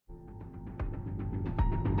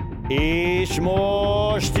És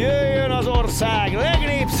most jöjjön az ország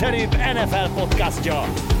legnépszerűbb NFL podcastja,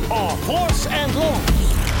 a Force and Long.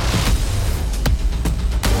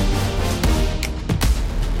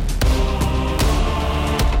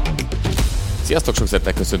 Sziasztok, sok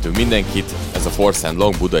szeretettel köszöntünk mindenkit, ez a Force and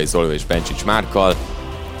Long Budai Zoló és Bencsics Márkkal.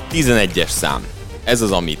 11-es szám. Ez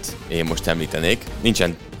az, amit én most említenék.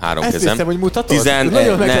 Nincsen három kezem. Ezt hiszem, hogy mutatod?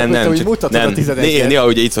 Nagyon meglepődtem, hogy mutatod a 11-et. Néha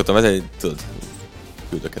ugye így szoktam vezetni, tudod,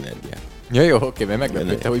 küldök energiát. Ja, jó, oké, mert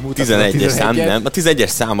meglepődtem, hogy mutatod 11-es szám, nem. A 11-es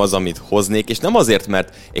szám az, amit hoznék, és nem azért,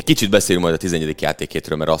 mert egy kicsit beszélünk majd a 11.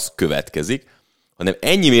 játékhétről, mert az következik, hanem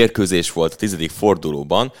ennyi mérkőzés volt a 10.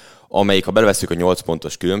 fordulóban, amelyik, ha belevesszük a 8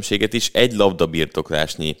 pontos különbséget is, egy labda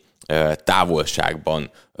birtoklásnyi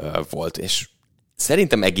távolságban volt, és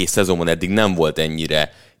szerintem egész szezonban eddig nem volt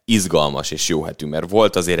ennyire izgalmas és jó hetű, mert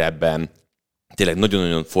volt azért ebben tényleg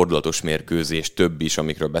nagyon-nagyon fordulatos mérkőzés, több is,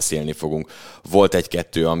 amikről beszélni fogunk. Volt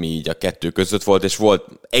egy-kettő, ami így a kettő között volt, és volt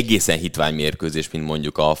egészen hitvány mérkőzés, mint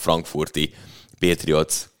mondjuk a frankfurti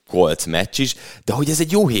Patriots-Colts meccs is, de hogy ez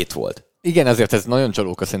egy jó hét volt. Igen, azért ez nagyon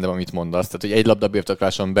csalóka szerintem, amit mondasz. Tehát, hogy egy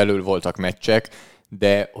labdabirtokláson belül voltak meccsek,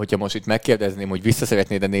 de hogyha most itt megkérdezném, hogy vissza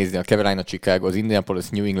szeretnéd nézni a Carolina Chicago, az Indianapolis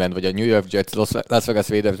New England, vagy a New York Jets Las Vegas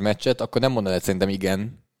Raiders meccset, akkor nem mondanád szerintem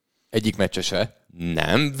igen. Egyik meccse se.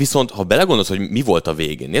 Nem, viszont ha belegondolsz, hogy mi volt a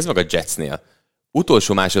végén, nézd meg a Jetsnél.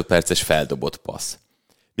 Utolsó másodperces feldobott passz.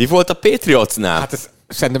 Mi volt a Patriotsnál? Hát ez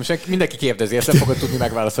szerintem mindenki kérdezi, ezt nem fogod tudni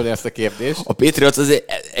megválaszolni ezt a kérdést. A Patriots az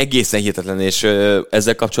egészen hihetetlen, és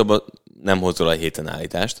ezzel kapcsolatban nem hozol a héten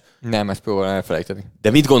állítást. Nem, ezt próbálom elfelejteni. De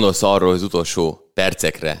mit gondolsz arról, hogy az utolsó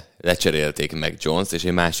percekre lecserélték meg Jones, és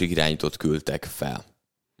egy másik irányítót küldtek fel?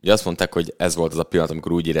 Ugye azt mondták, hogy ez volt az a pillanat,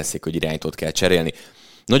 amikor úgy érezték, hogy irányítót kell cserélni.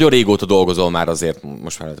 Nagyon régóta dolgozol már azért,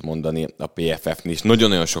 most már lehet mondani, a PFF-nél is.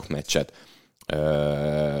 Nagyon-nagyon sok meccset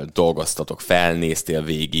dolgoztatok, felnéztél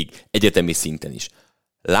végig, egyetemi szinten is.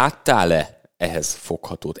 Láttál-e ehhez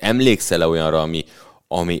foghatót? Emlékszel-e olyanra,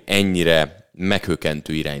 ami ennyire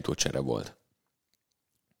meghökkentő irányítócsere volt?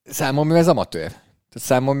 Számomra ez amatőr. Tehát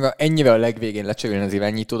számomra ennyire a legvégén lecserélni az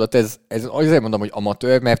irányítódat, ez azért mondom, hogy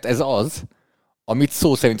amatőr, mert ez az, amit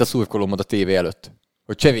szó szerint a szurkolom ad a tévé előtt.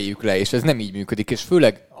 Hogy cseréljük le, és ez nem így működik, és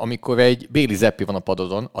főleg amikor egy Bailey Zappi van a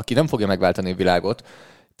padodon, aki nem fogja megváltani a világot,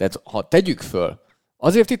 tehát ha tegyük föl,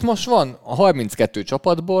 azért itt most van a 32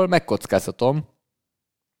 csapatból, megkockáztatom,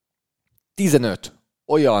 15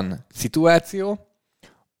 olyan szituáció,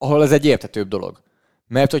 ahol ez egy érthetőbb dolog.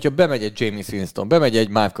 Mert hogyha bemegy egy James Winston, bemegy egy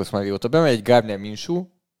Marcus Mariota, bemegy egy Gardner Minshew,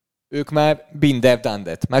 ők már been there, done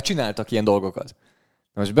that. Már csináltak ilyen dolgokat.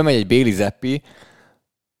 Most bemegy egy Bailey Zappi,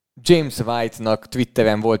 James White-nak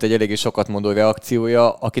Twitteren volt egy eléggé sokat mondó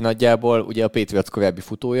reakciója, aki nagyjából, ugye a Patriots korábbi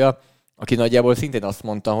futója, aki nagyjából szintén azt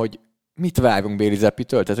mondta, hogy mit várunk Bailey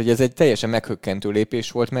Zappitől? Tehát, hogy ez egy teljesen meghökkentő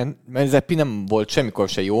lépés volt, mert Zappi nem volt semmikor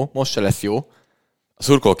se jó, most se lesz jó. A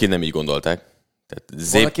szurkolók nem így gondolták. Tehát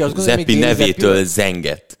Zappi nevétől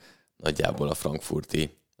zengett nagyjából a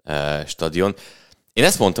frankfurti stadion. Én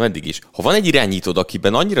ezt mondtam eddig is, ha van egy irányítód,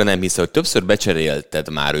 akiben annyira nem hiszel, hogy többször becserélted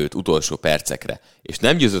már őt utolsó percekre, és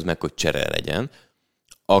nem győzött meg, hogy csere legyen,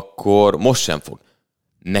 akkor most sem fog.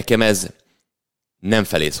 Nekem ez nem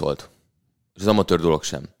felé szólt. És az amatőr dolog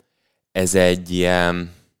sem. Ez egy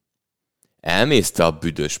ilyen elmészte a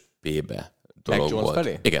büdös P-be dolog Jones volt.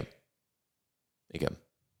 Felé? Igen.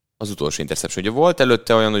 Az utolsó interception. Ugye volt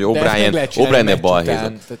előtte olyan, hogy O'Brien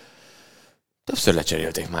balhézott. Többször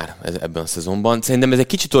lecserélték már ebben a szezonban. Szerintem ez egy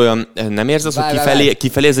kicsit olyan, nem érzed, hogy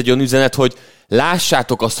kifelé ez egy olyan üzenet, hogy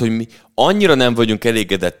lássátok azt, hogy mi annyira nem vagyunk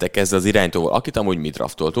elégedettek ezzel az irányítóval, akit amúgy mi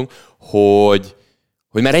draftoltunk, hogy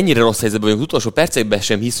már ennyire rossz helyzetben vagyunk, az utolsó percekben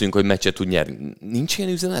sem hiszünk, hogy meccset tud nyerni. Nincs ilyen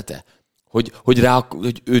üzenete? Hogy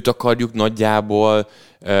őt akarjuk nagyjából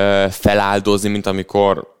feláldozni, mint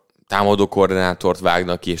amikor támadó koordinátort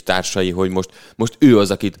vágnak ki, és társai, hogy most ő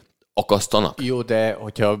az, akit akasztanak. Jó, de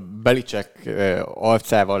hogyha Belichick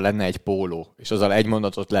arcával lenne egy póló, és azzal egy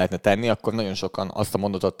mondatot lehetne tenni, akkor nagyon sokan azt a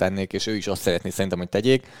mondatot tennék, és ő is azt szeretné szerintem, hogy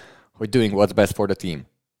tegyék, hogy doing what's best for the team.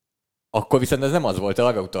 Akkor viszont ez nem az volt,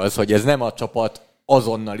 arra utalsz, hogy ez nem a csapat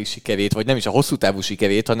azonnali sikerét, vagy nem is a hosszú távú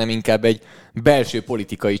sikerét, hanem inkább egy belső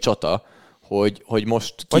politikai csata, hogy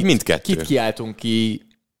most kit kiáltunk ki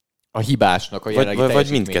a hibásnak a jelenlegi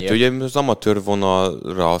teljesítményért. Vagy mindkettő. Ugye az amatőr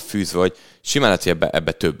vonalra fűzve, hogy simán lehet, hogy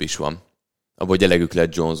ebbe több is van. Abban, hogy elegük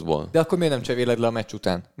lett Jonesból. De akkor miért nem cseréled le a meccs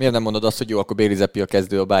után? Miért nem mondod azt, hogy jó, akkor Bailey Zappi a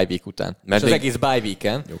kezdő a bye week után? Mert és az egész bye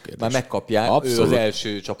weeken már megkapják ő az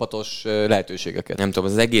első csapatos lehetőségeket. Nem tudom,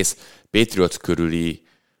 az egész Patriots körüli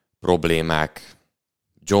problémák,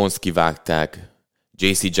 Jones kivágták,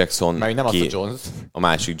 JC Jackson... Már nem azt a Jones. A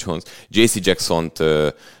másik Jones. JC Jackson-t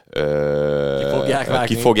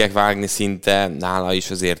ki fogják vágni szinte, nála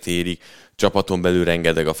is azért érik. Csapaton belül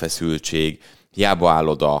rengeteg a feszültség. Hiába áll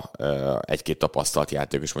oda egy-két tapasztalt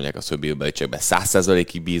játékos, mondják azt, hogy Bill Belichickben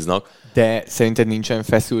 100%-ig bíznak. De szerinted nincsen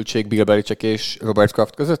feszültség Bill Belichick és Robert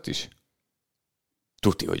Kraft között is?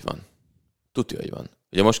 Tuti, hogy van.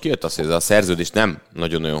 Ugye most kijött az, hogy ez a szerződés nem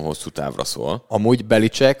nagyon-nagyon hosszú távra szól. Amúgy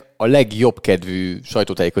Belichick a legjobb kedvű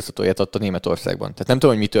sajtótájékoztatóját adta Németországban. Tehát nem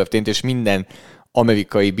tudom, hogy mi történt, és minden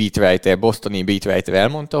amerikai beatwriter, bostoni beatwriter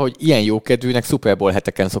elmondta, hogy ilyen jókedvűnek Super Bowl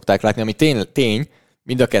heteken szokták látni, ami tény,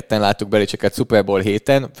 mind a ketten láttuk Belichicket Super Bowl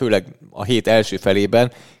héten, főleg a hét első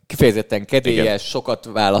felében, kifejezetten kedélyes, sokat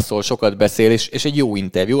válaszol, sokat beszél, és egy jó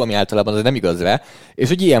interjú, ami általában az nem igaz rá, és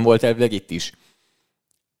hogy ilyen volt elvileg itt is.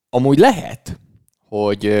 Amúgy lehet,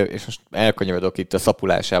 hogy, és most elkanyarodok itt a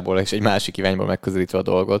szapulásából, és egy másik irányból megközelítve a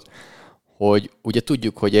dolgot, hogy ugye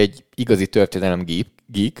tudjuk, hogy egy igazi történelem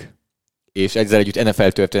geek, és ezzel együtt NFL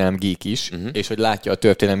történelem geek is, és hogy látja a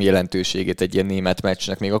történelmi jelentőségét egy ilyen német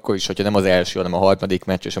meccsnek, még akkor is, hogyha nem az első, hanem a harmadik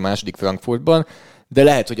meccs és a második Frankfurtban, de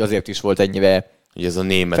lehet, hogy azért is volt ennyire ez a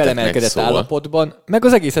felemelkedett állapotban, meg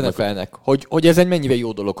az egész NFL-nek, hogy ez egy mennyire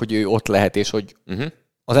jó dolog, hogy ő ott lehet, és hogy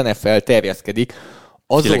az NFL terjeszkedik.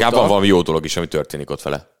 Legalább van valami jó dolog is, ami történik ott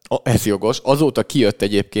vele. Ez jogos. Azóta kijött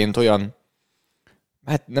egyébként olyan,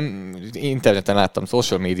 hát nem interneten láttam,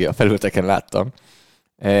 social media felületeken láttam,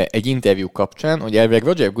 egy interjú kapcsán, hogy elvileg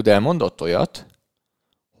Roger Goodell mondott olyat,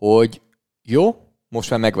 hogy jó, most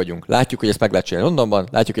már meg vagyunk. Látjuk, hogy ezt meg lehet csinálni Londonban,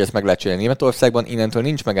 látjuk, hogy ezt meg lehet csinálni Németországban, innentől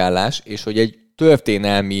nincs megállás, és hogy egy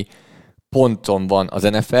történelmi ponton van az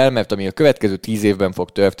NFL, mert ami a következő 10 évben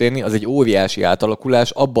fog történni, az egy óriási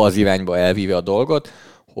átalakulás, abba az irányba elvíve a dolgot,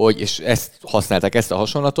 hogy, és ezt használták, ezt a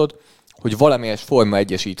hasonlatot, hogy valamelyes forma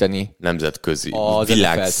egyesíteni nemzetközi,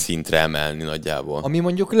 világszintre emelni nagyjából. Ami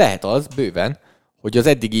mondjuk lehet az, bőven, hogy az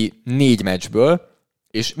eddigi 4 meccsből,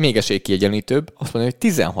 és még esélykiegyenlítőbb, azt mondja, hogy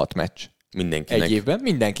 16 meccs. Mindenkinek. Egy évben,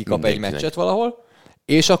 mindenki kap egy meccset valahol,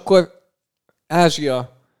 és akkor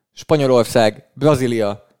Ázsia, Spanyolország,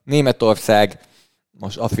 Brazília, Németország,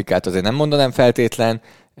 most Afrikát azért nem mondanám feltétlen,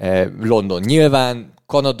 London nyilván,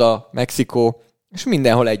 Kanada, Mexikó, és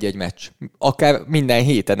mindenhol egy-egy meccs. Akár minden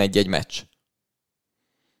héten egy-egy meccs.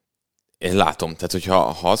 Én látom, tehát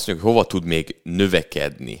hogyha azt mondjuk, hova tud még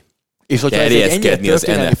növekedni, és hogyha terjeszkedni az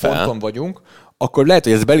NFL. Ponton vagyunk, akkor lehet,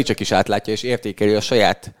 hogy ez Belichick is átlátja, és értékeli a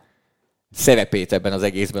saját szerepét ebben az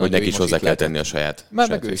egészben. Hogy neki is hozzá kell tenni a saját. Már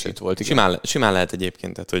meg ő is itt volt. Igen. Simán lehet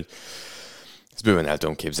egyébként, tehát hogy ezt bőven el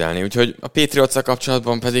tudom képzelni. Úgyhogy a Patriots-szal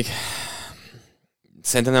kapcsolatban pedig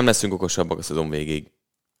szerintem nem leszünk okosabbak a szezon végig.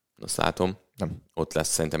 Azt látom. Nem. Ott lesz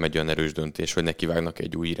szerintem egy olyan erős döntés, hogy nekivágnak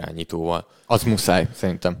egy új irányítóval. Az muszáj,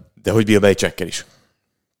 szerintem. De hogy Bill Belichickkel is.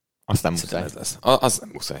 Azt nem muszáj. Ez lesz. Az nem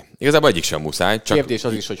muszáj. Igazából egyik sem muszáj, csak kérdés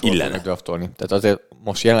az is, hogy hol fognak draftolni. Tehát azért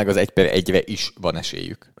most jelenleg az 1/1-re is van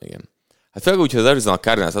esélyük. Igen. Hát főleg úgy, hogy az Arizona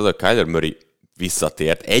Cardinals az, hogy Kyler Murray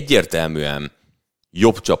visszatért, egyértelműen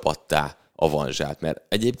jobb csapattá avanzsált, mert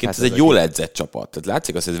egyébként hát ez egy jól edzett csapat. Tehát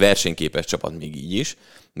látszik az, hogy ez versenyképes csapat még így is.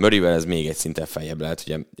 Murrayvel ez még egy szinten feljebb lehet,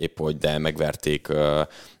 ugye épp hogy, de megverték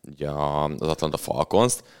ugye az Atlanta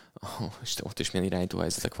Falcons-t. Isten, ott is milyen irányító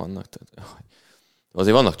helyzetek vannak. Tehát,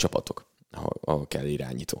 azért vannak csapatok, ahol kell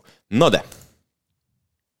irányító. Na de!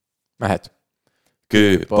 Mehet.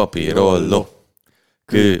 Kő, papírolló.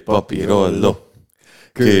 Kő, papírolló.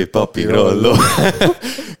 Kő, papírolló.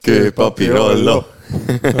 Kő, papírolló.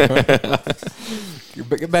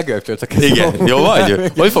 Megöltött a kezem. Igen, jó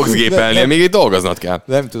vagy? Hogy fogsz gépelni? Még itt dolgoznod kell.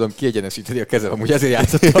 Nem tudom kiegyenesíteni a kezem, amúgy ezért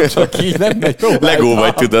játszottam, csak így nem megy. Lego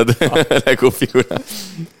vagy, tudod. Lego figura.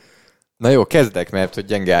 Na jó, kezdek, mert hogy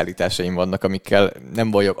gyenge állításaim vannak, amikkel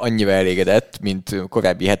nem vagyok annyira elégedett, mint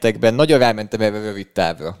korábbi hetekben. Nagyon rámentem erre rövid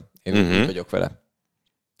távra. Én úgy vagyok vele.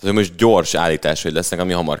 Tehát most gyors állításai lesznek,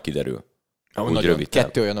 ami hamar kiderül. Úgy rövid táv.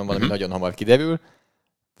 2 olyanom van, ami nagyon hamar kiderül.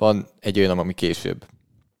 Van egy olyanom, ami később.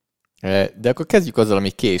 De akkor kezdjük azzal, ami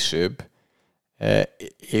később.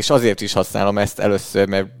 És azért is használom ezt először,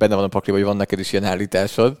 mert benne van a pakliba, hogy van neked is ilyen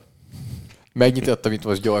állításod. Megnyitottam itt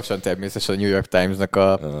most gyorsan természetesen a New York Times-nak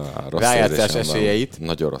a rájátszás esélyeit.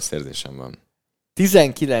 Nagyon rossz érzésem van.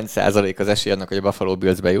 19% az esély annak, hogy a Buffalo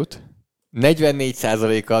Bills bejut.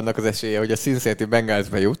 44% annak az esélye, hogy a Cincinnati Bengals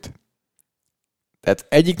bejut. Tehát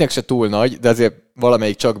egyiknek se túl nagy, de azért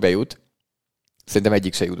valamelyik csak bejut. Szerintem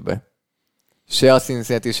egyik se jut be. Se a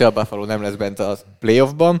Cincinnati, se a Buffalo nem lesz bent a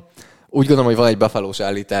playoffban. Úgy gondolom, hogy van egy Buffalo-s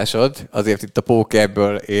állításod, azért itt a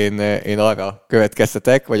pókerből én arra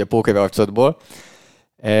következtetek, vagy a pókerarcodból.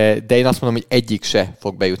 De én azt mondom, hogy egyik se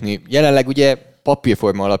fog bejutni. Jelenleg ugye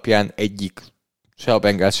papírforma alapján egyik, se a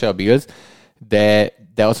Bengals, se a Bills, de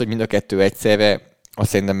az, hogy mind a kettő egyszerre, azt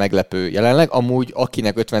szerintem meglepő jelenleg. Amúgy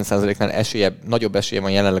akinek 50%-nál nagyobb esélye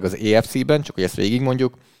van jelenleg az AFC-ben, csak hogy ezt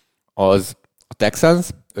végigmondjuk, az a Texans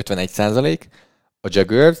 51%, a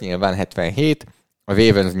Jaguars nyilván 77, a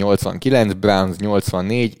Ravens 89, Browns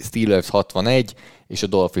 84, Steelers 61, és a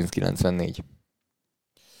Dolphins 94.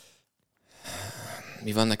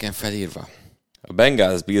 Mi van nekem felírva? A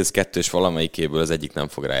Bengals Bills 2-s valamelyikéből az egyik nem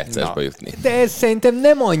fog rájátszásba jutni. De ez szerintem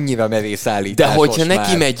nem annyira merész állítás. De hogyha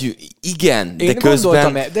neki megy, igen, de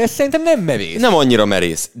közben... De ez szerintem nem merész. Nem annyira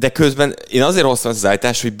merész, de közben én azért hoztam az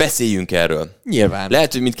állítást, hogy beszéljünk erről. Nyilván.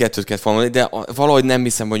 Lehet, hogy mindkettőt kell mondani, de valahogy nem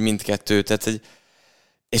hiszem, hogy mindkettőt. Tehát,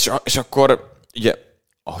 és akkor ugye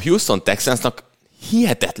a Houston Texansnak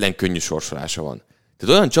hihetetlen könnyű sorsolása van.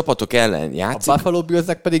 Tehát olyan csapatok ellen játszik. A Buffalo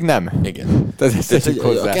Billsnek pedig nem. Igen. Tehát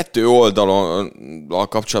a kettő oldalon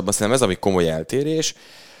kapcsolatban szerintem ez, ami komoly eltérés.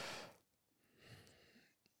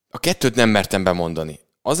 A kettőt nem mertem bemondani.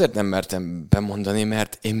 Azért nem mertem bemondani,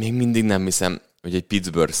 mert én még mindig nem hiszem, hogy egy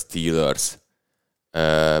Pittsburgh Steelers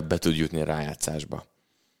be tud jutni a rájátszásba.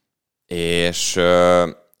 És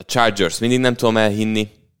a Chargers mindig nem tudom elhinni,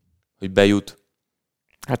 hogy bejut.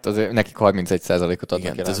 Hát azért nekik 31%-ot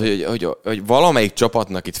adnak. Igen, tehát, hogy valamelyik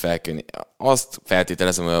csapatnak itt fel kell. Azt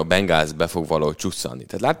feltételezem, hogy a Bengals be fog valahogy csusszanni.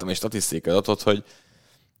 Tehát láttam egy statisztikai adatot, hogy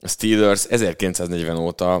a Steelers 1940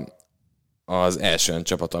 óta az első olyan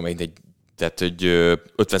csapat, amelyik tehát, hogy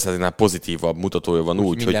 50%-nál pozitívabb mutatója van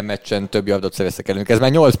úgy, minden meccsen több yardot szereztek ellenük. Ez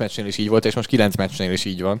már 8 meccsnél is így volt, és most 9 meccsnél is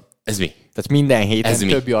így van. Ez mi? Tehát minden héten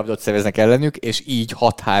több yardot szereznek ellenük, és így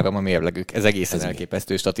 6-3 a mérlegük. Ez egészen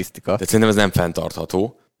elképesztő statisztika. Tehát szerintem ez nem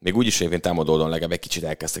fenntartható. Még úgyis egyébként támadó oldalon legalább egy kicsit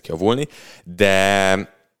elkezdtek javulni,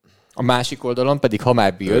 de... A másik oldalon pedig, ha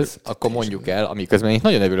már Bills, akkor mondjuk el, amiközben én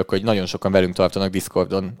nagyon örülök, hogy nagyon sokan velünk tartanak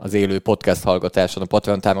Discordon az élő podcast hallgatáson a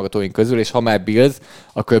Patreon támogatóink közül, és ha már Bills,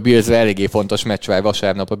 akkor Billsre eléggé fontos meccs vár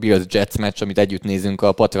vasárnap, a Bills-Jets meccs, amit együtt nézünk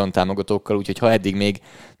a Patreon támogatókkal, úgyhogy ha eddig még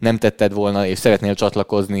nem tetted volna, és szeretnél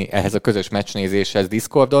csatlakozni ehhez a közös meccsnézéshez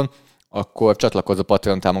Discordon, akkor csatlakozz a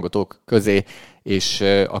Patreon támogatók közé, és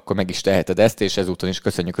akkor meg is teheted ezt, és ezúton is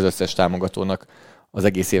köszönjük az összes támogatónak az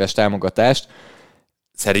egész éves támogatást.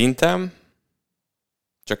 Szerintem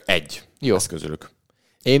csak egy. Jó. Ezt közülük.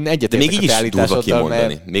 Én egyetértek még így is durva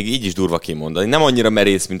kimondani. Mert... Még így is durva kimondani. Nem annyira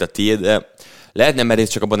merész, mint a tiéd, de lehetne merész,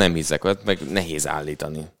 csak abban nem hiszek, meg nehéz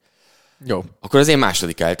állítani. Jó. Akkor az én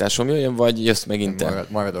második állításom jöjjön, vagy jössz megint te?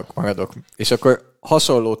 Maradok. És akkor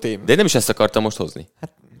hasonló téma. De nem is ezt akartam most hozni.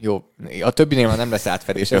 Hát jó, a többinél már nem lesz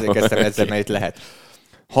átfedés, ezért kezdtem ezzel, mert itt lehet.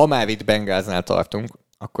 Ha már itt Bengalsnál tartunk,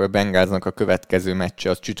 akkor a Bengalsnak a következő meccse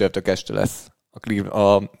az csütörtök este lesz.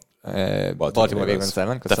 A Baltimore Ravens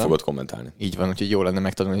ellen. Te fogod kommentálni. Így van, úgyhogy jó lenne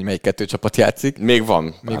megtanulni, hogy melyik kettő csapat játszik. Még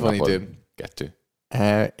van idő. 2.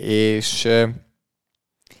 És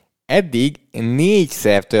eddig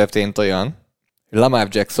 4-szer történt olyan Lamar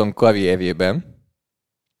Jackson karrierjében,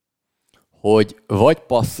 hogy vagy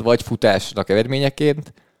passz, vagy futásnak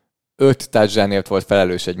eredményeként 5 touchdownért volt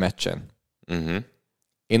felelős egy meccsen. Uh-huh.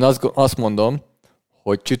 Én azt mondom,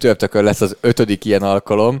 hogy csütörtökön lesz az 5. ilyen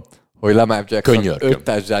alkalom, hogy Lamar Jackson 5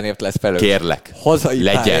 touchdownért lesz felelős. Kérlek,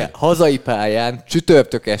 hazai pályán,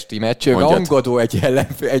 csütörtök esti meccs, rangadó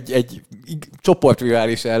egy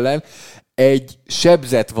csoportrivális ellen, egy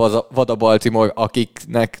sebzett vada Baltimore,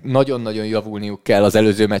 akiknek nagyon-nagyon javulniuk kell az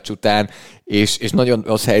előző meccs után, és nagyon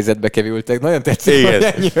rossz helyzetbe kerültek. Nagyon tetszik, hogy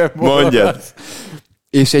ennyire mondjad.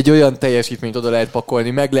 És egy olyan teljesítményt oda lehet pakolni,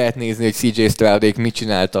 meg lehet nézni, hogy CJ Stroudék mit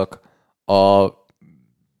csináltak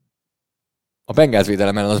a Bengals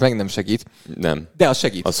védelem ellen, az meg nem segít. Nem. De az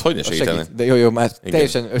segít. Az hogy ne segítene? De jó, már igen.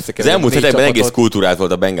 Teljesen összekerül. Az elmúlt hetekben egész kultúrát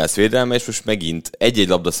volt a Bengals védelme, és most megint egy-egy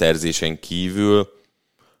labdaszerzésen kívül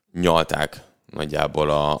nyalták nagyjából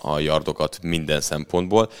a yardokat minden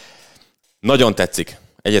szempontból. Nagyon tetszik.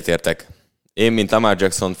 Egyetértek. Én, mint Lamar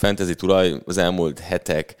Jackson fantasy tulaj, az elmúlt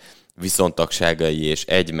hetek viszontagságai és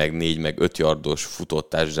 1, meg 4, meg 5 yardos futott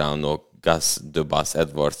touchdownok Gus the Bus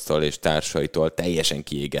Edwards-tól és társaitól teljesen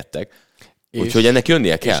kiégettek. Úgyhogy ennek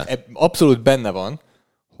jönnie kell. És abszolút benne van,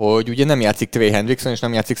 hogy ugye nem játszik Trey Hendrickson, és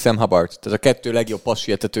nem játszik Sam Hubbard. Tehát a 2 legjobb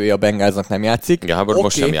passietetője a Bengalsnak nem játszik. Igen, Hubbard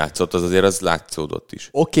most sem játszott, az azért az látszódott is.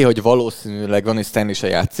 Oké, hogy valószínűleg Ronnie Stanley se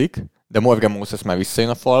játszik, de Morgan Moses már visszajön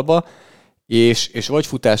a falba, és vagy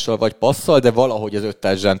futással, vagy passzal, de valahogy az 5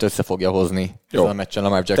 touchdownt össze fogja hozni ezen a meccsen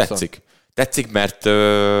Lamar Jackson. Tetszik, mert...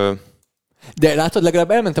 De látod,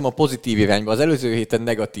 legalább elmentem a pozitív irányba. Az előző héten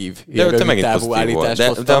negatív távú állítást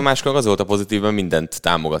hoztam. De a máskor az volt a pozitívben, mindent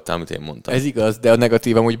támogattál, amit én mondtam. Ez igaz, de a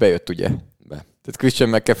negatív amúgy bejött, ugye? Tehát Christian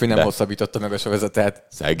McCaffrey nem hosszabbította meg a sorozatát.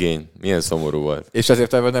 Szegény. Milyen szomorú volt. És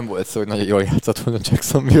azért ebben nem volt szó, hogy nagyon jól játszott volna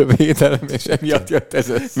Jacksonville védelem, és emiatt jött ez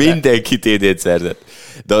össze. Mindenki TD-t szerzett.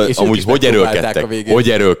 De és amúgy hogy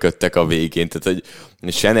erőlködtek a végén. Tehát,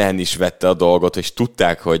 hogy Shanahan is vette a dolgot, és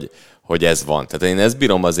tudták, hogy ez van. Tehát én ezt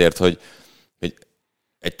bírom azért, hogy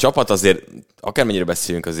egy csapat azért, akármennyire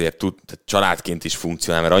beszélünk, azért tehát családként is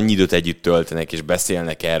funkcionál, mert annyi időt együtt töltenek, és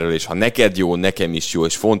beszélnek erről, és ha neked jó, nekem is jó,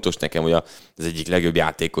 és fontos nekem, hogy az egyik legjobb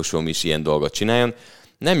játékosom is ilyen dolgot csináljon,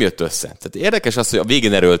 nem jött össze. Tehát érdekes az, hogy a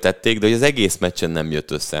végén erőltették, de hogy az egész meccsen nem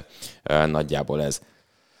jött össze nagyjából ez.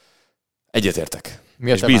 Egyetértek.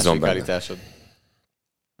 Mi a te másik állításod?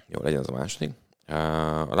 Jó, legyen az a második.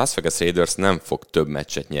 A Las Vegas Raiders nem fog több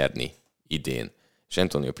meccset nyerni idén, és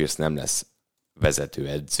Antonio Pierce nem lesz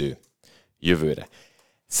vezetőedző jövőre.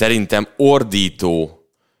 Szerintem ordító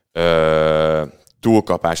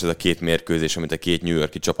túlkapás ez a két mérkőzés, amit a két New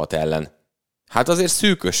York-i csapat ellen. Hát azért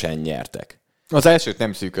szűkösen nyertek. Az elsőt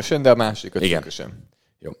nem szűkösen, de a másikat szűkösen.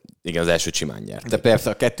 Jó, igen, az első simán nyertek. De persze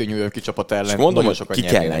a kettő New York-i csapat ellen mondom, hogy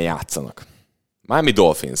kik ellen játszanak. Miami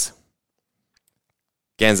Dolphins,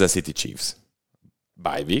 Kansas City Chiefs,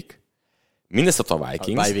 bye week, Minnesota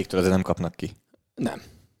Vikings. A bye weektől azért nem kapnak ki. Nem.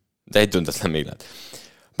 De egy döntetlen még lett.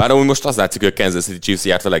 Bár amúgy most azt látszik, hogy a Kansas City Chiefs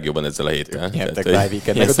járt a legjobban ezzel a héttel. Nyertek bye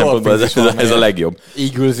week-et. Ilyen szempontból ez a legjobb.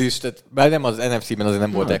 Eagles is, tehát bár nem az NFC-ben azért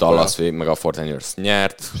nem volt ekkora. Dallas meg a 49ers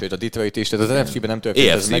nyert. Sőt, a Detroit is, tehát az NFC-ben nem történt.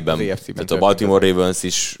 EFC-ben. Tehát a Baltimore Ravens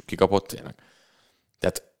is kikapott tényleg.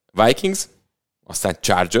 Tehát Vikings, aztán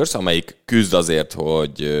Chargers, amelyik küzd azért,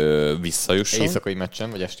 hogy visszajusson. Éjszakai meccsen,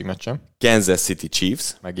 vagy esti meccsen. Kansas City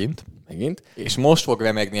Chiefs. Megint. És most fog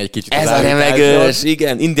remegni egy kicsit. Ez a remegős,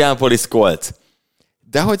 igen, Indianapolis Colts.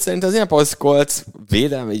 De hogy szerintem az Indianapolis Colts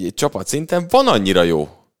védelmi egy csapat szinten van annyira jó,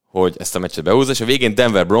 hogy ezt a meccset behúzza, és a végén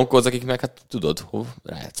Denver Broncos, akik meg hát tudod,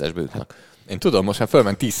 rájátszásba jutnak. Én tudom, most már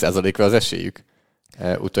fölment 10%-ra az esélyük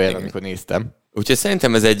utoljára, amikor néztem. Úgyhogy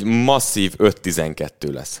szerintem ez egy masszív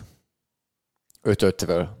 5-12 lesz.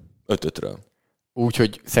 5-5-ről. 5-5-ről.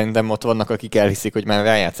 Úgyhogy szerintem ott vannak, akik elhiszik, hogy már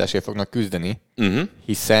rájátszásért fognak küzdeni,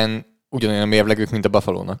 hiszen ugyanolyan mérlegük, mint a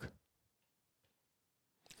Buffalo-nak.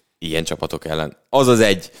 Ilyen csapatok ellen. Az az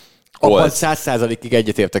egy abban 100%-ig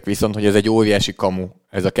egyetértek viszont, hogy ez egy óriási kamu,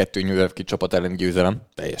 ez a kettő New York-i csapat ellen győzelem.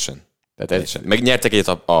 Teljesen. Teljesen. Megnyertek egyet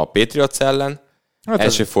a Patriots ellen, hát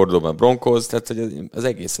első fordulóban a Broncos, tehát az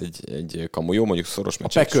egész egy kamu. Jó, mondjuk szoros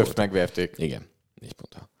meccsek. A Packers megverték. Igen, 4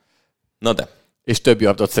 ponttal. Na de. És több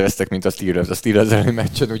yardot szereztek, mint a Steelers. A Steelers elleni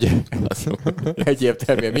meccsen, ugye?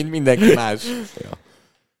 Egyértelműen, mindenki más. Ja.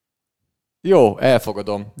 Jó,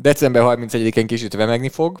 elfogadom. December 31-én kicsit remegni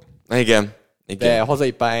fog. Igen. De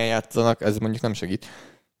hazai pályán játszanak, ez mondjuk nem segít.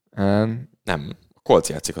 Nem. A Colts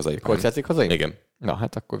játszik hazai pályán. Colts játszik hazai? Igen. Na,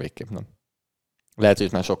 hát akkor végképp nem. Lehet,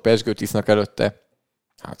 hogy már sok pezsgőt isznak előtte.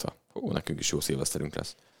 Hát, nekünk is jó szilveszterünk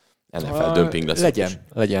lesz. NFL dömping lesz.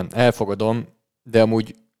 Legyen. Elfogadom, de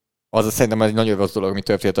amúgy az szerintem egy nagyon rossz dolog, ami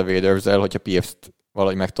történt a Raiders-el, hogyha Pierce-t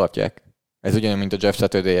valahogy megtartják. Ez ugyanolyan, mint a Jeff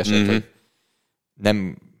Saturday eset, hogy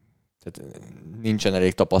nem, tehát nincsen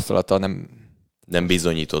elég tapasztalata, nem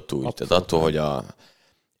bizonyított úgy. Tehát attól, hogy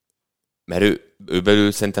mert ő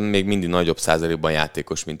belül szerintem még mindig nagyobb százalékban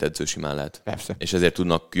játékos, mint edző simán lehet. Persze. És ezért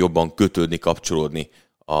tudnak jobban kötődni, kapcsolódni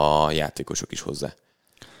a játékosok is hozzá.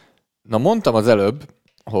 Na, mondtam az előbb,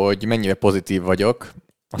 hogy mennyire pozitív vagyok.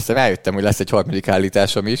 Aztán rájöttem, hogy lesz egy harmadik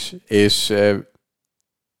állításom is, és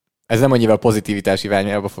ez nem annyival pozitivitás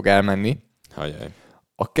irányába fog elmenni. Hajjaj.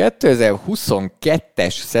 A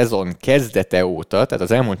 2022-es szezon kezdete óta, tehát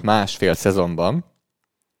az elmúlt másfél szezonban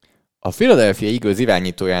a Philadelphia Eagles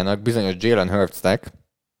irányítójának, bizonyos Jalen Hurtsnek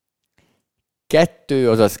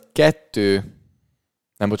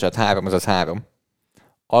 3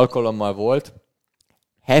 alkalommal volt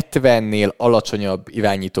 70-nél alacsonyabb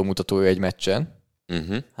irányító mutatója egy meccsen.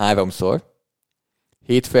 3-szor.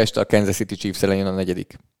 Hétfő este a Kansas City Chiefs ellen jön a 4.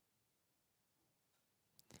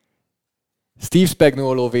 Steve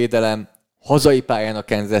Spagnuolo védelem, hazai pályán a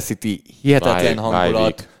Kansas City, hihetetlen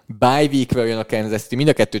hangulat, bye weekről jön a Kansas City, mind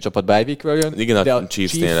a kettő csapat bye weekről jön. Igen, de a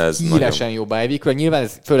Chiefsnél ez híresen jó bye weekről. Nyilván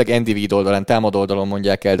ez főleg Andy Reid oldalán, támadó oldalon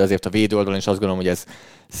mondják el, de azért a védő oldalon is azt gondolom, hogy ez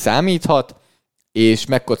számíthat, és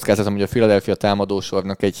megkockáztatom, hogy a Philadelphia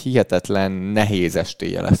támadósornak egy hihetetlen nehéz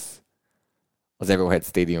estéje lesz az Arrowhead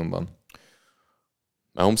Stadiumban.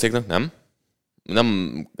 Mahomeszéknak nem?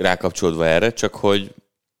 Nem rákapcsolódva erre, csak hogy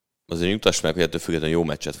azért nyugtass meg, hogy ettől függetlenül jó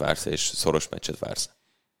meccset vársz, és szoros meccset vársz.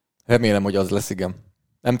 Remélem, hogy az lesz, igen.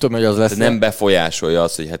 Nem tudom, hogy az lesz. Nem befolyásolja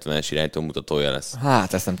azt, hogy 70-es irányító mutatója lesz.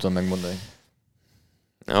 Hát, ezt nem tudom megmondani.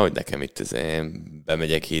 Ahogy nekem itt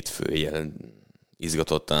bemegyek hétfő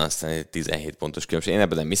izgatottan, aztán 17 pontos különbség. Én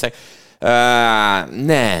ebben nem hiszek.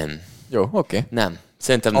 Nem. Jó, oké. Nem.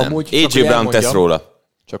 Szerintem nem. Amúgy, AJ Brown tesz róla.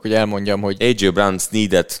 Csak hogy elmondjam, hogy AJ Brown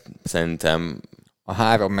needed szerintem. A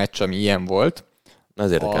 3 meccs, ami ilyen volt,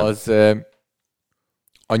 Az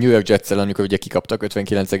a New York Jets ellen, amikor ugye kikaptak,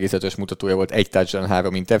 59,5-ös mutatója volt, 1 touchdown,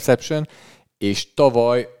 3 interception, és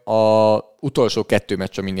tavaly a utolsó 2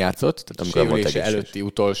 meccs, amin játszott, tehát a sérülése előtti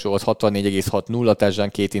utolsó, az 64,6, 0 touchdown,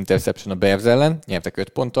 2 interception a Bears ellen, nyertek 5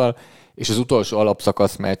 ponttal, és az utolsó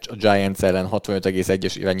alapszakasz meccs a Giants ellen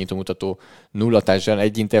 65,1-es irányító mutató, 0 touchdown,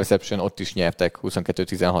 1 interception, ott is nyertek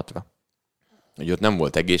 22-16-ra. Hogy ott nem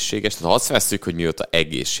volt egészséges, tehát ha azt vesszük, hogy mióta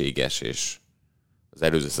egészséges, és az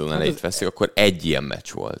előző szezon elejét veszik, akkor egy ilyen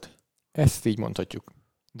meccs volt. Ezt így mondhatjuk.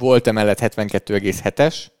 Volt emellett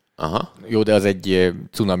 72,7-es, aha. Jó, de az egy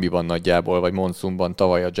cunamiban nagyjából, vagy monszunban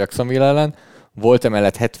tavaly a Jacksonville ellen. Volt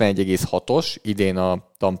emellett 71,6-os idén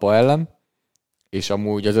a Tampa ellen, és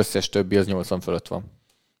amúgy az összes többi az 80 fölött van.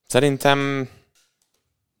 Szerintem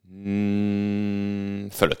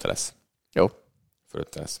fölötte lesz. Jó.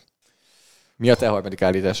 Fölötte lesz. Mi a te harmadik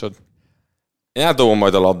állításod? Én átdobom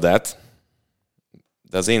majd a labdát,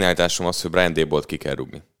 de az én állításom az, hogy Brian Dabolt ki kell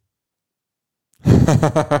rúgni.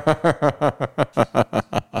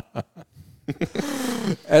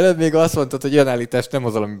 Előbb még azt mondtad, hogy olyan állítást nem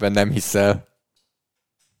hozol, amiben nem hiszel.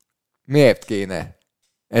 Miért kéne?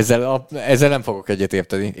 Ezzel nem fogok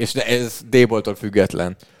egyetérteni, és ez Daboltól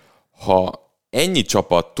független. Ha ennyi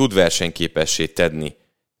csapat tud versenyképessé tenni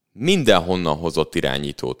mindenhonnan hozott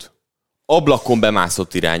irányítót, ablakon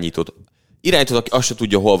bemászott irányítót, aki azt se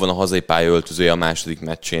tudja, hol van a hazai pályaöltözője a második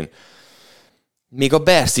meccsén, még a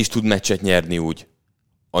Bears is tud meccset nyerni úgy.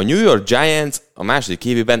 A New York Giants a második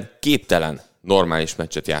évében képtelen normális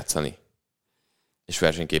meccset játszani. És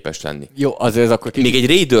versenyképes lenni. Jó, azért ez akkor... Még egy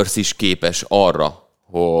Raiders is képes arra,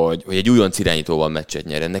 hogy egy újonc irányítóval meccset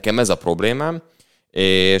nyerjen. Nekem ez a problémám,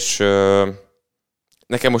 és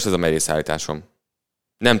nekem most ez a merész állításom.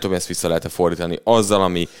 Nem tudom, ezt vissza lehet fordítani azzal,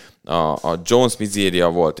 ami a Jones mizéria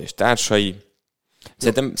volt, és társai.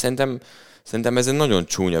 Szerintem ez egy nagyon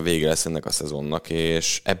csúnya vége lesz ennek a szezonnak,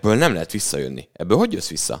 és ebből nem lehet visszajönni. Ebből hogy jössz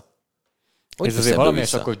vissza? Ez azért valami,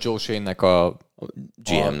 és akkor Joe Shane-nek a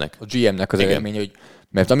GM-nek az eredménye, hogy,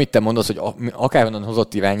 mert amit te mondasz, hogy akárhonnan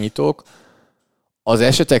hozott irányítók, az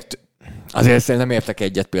esetek azért nem értek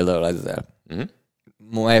egyet például ezzel.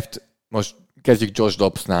 Mert most kezdjük Josh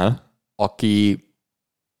Dobbsnál, aki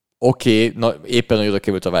éppen oda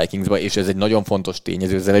került a Vikingsba, és ez egy nagyon fontos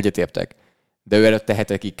tényező, ezzel egyetértek. De ő előtte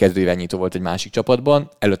hetekig kezdő irányító volt egy másik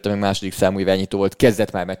csapatban, előtte meg második számú irányító volt,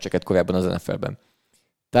 kezdett már meccseket korábban az NFL-ben.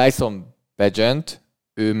 Tyson Bagent,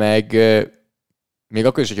 ő meg még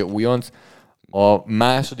akkor is, hogyha újonc, a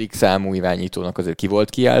második számú irányítónak azért ki volt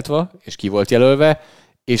kiáltva, és ki volt jelölve,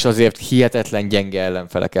 és azért hihetetlen gyenge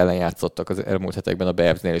ellenfelek ellen játszottak az elmúlt hetekben a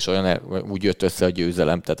Bearsnél, és úgy jött össze a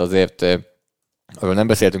győzelem. Tehát azért arról nem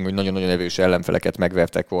beszéltünk, hogy nagyon-nagyon erős ellenfeleket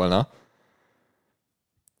megvertek volna.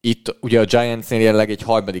 Itt ugye a Giantsnél jelenleg egy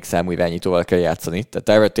harmadik számú irányítóval kell játszani, tehát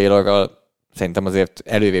Tyrod Taylorral szerintem azért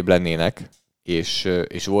előrébb lennének,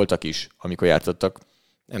 és voltak is, amikor játszottak.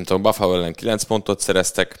 Nem tudom, Buffalo ellen 9 pontot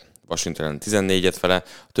szereztek, Washington ellen 14-et vele,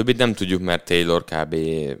 a többit nem tudjuk, mert Taylor kb.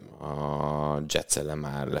 A Jets ellen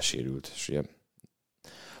már lesérült, és ugye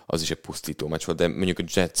az is egy pusztító meccs volt, de mondjuk a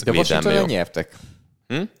Jets de Washington ellen nyertek.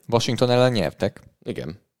 Washington ellen nyertek.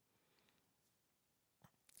 Igen.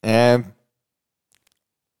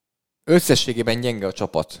 Összességében gyenge a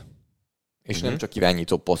csapat, és nem csak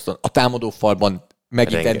irányító poszton. A támadó falban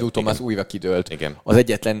megint Andrew Thomas újra kidőlt. Igen. Az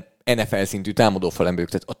egyetlen NFL szintű támadófal emberük.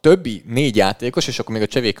 Tehát a többi 4 játékos, és akkor még a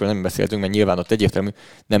csevékről nem beszéltünk, mert nyilván ott egyértelmű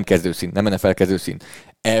nem kezdőszint, nem NFL kezdőszint.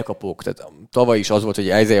 Elkapók. Tehát tavaly is az volt, hogy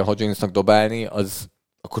Isaiah Hodginsnak dobálni, az...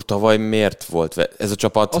 Akkor tavaly miért volt ez a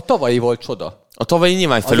csapat? A tavalyi volt csoda. A tavalyi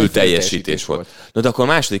nyilván felül teljesítés volt. Na de akkor a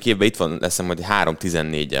második évben itt van, leszem majd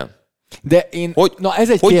 3-14-el. De én... ez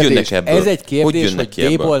egy kérdés. Ez egy kérdés, hogy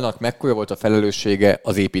Dabolnak mekkora volt a felelőssége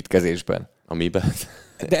az építkezésben. Amiben?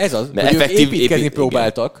 De ez az, hogy ők építkezni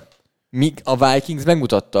próbáltak, míg a Vikings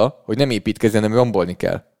megmutatta, hogy nem építkezni, hanem rombolni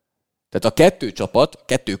kell. Tehát a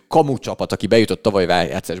kettő kamu csapat, aki bejutott tavaly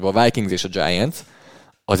rájátszásba, a Vikings és a Giants,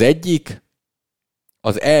 az egyik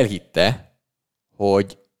az elhitte,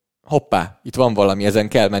 hogy hoppá, itt van valami, ezen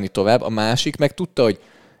kell menni tovább, a másik meg tudta, hogy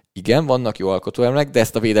igen, vannak jó alkotóelemek, de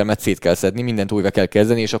ezt a védelmet szét kell szedni, mindent újra kell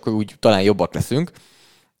kezdeni, és akkor úgy talán jobbak leszünk.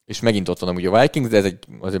 És megint ott van amúgy a Vikings, de ez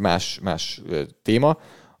egy más téma.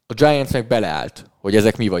 A Giants meg beleállt, hogy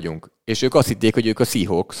ezek mi vagyunk. És ők azt hitték, hogy ők a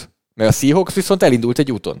Seahawks. Mert a Seahawks viszont elindult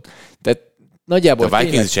egy úton. Tehát nagyjából... A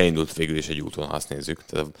Vikings is elindult végül is egy úton, ha azt nézzük.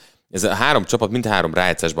 Tehát ez a 3 csapat mind 3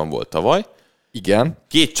 rájátszásban volt tavaly, Igen.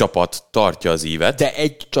 2 csapat tartja az ívet. De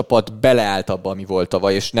egy csapat beleállt abba, ami volt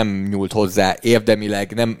tavaly, és nem nyúlt hozzá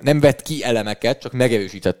érdemileg, nem vett ki elemeket, csak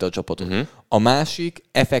megerősítette a csapatot. A másik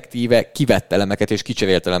effektíve kivett elemeket és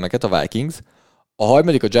kicserélt elemeket, a Vikings. A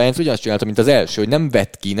harmadik, a Giants ugyanazt csinálta, mint az első, hogy nem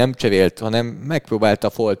vett ki, nem cserélt, hanem megpróbálta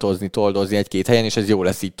foltozni, toldozni egy-két helyen, és ez jó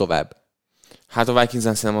lesz így tovább. Hát a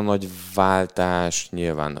Vikingsen szerintem a nagy váltás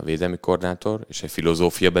nyilván a védelmi koordinátor, és egy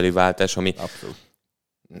filozófiabeli váltás, ami Abszolút.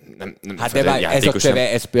 nem Hát de ez a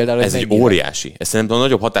csere, ez például... Ez egy óriási. Ez szerintem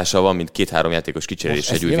nagyobb hatással van, mint 2-3 játékos kicserélés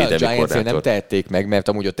egy új védelmi koordinátor. Nem tehették meg, mert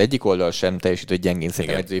amúgy ott egyik oldal sem teljesített gyengén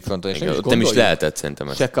szerintem edzői fronton. És nem is lehetett szerintem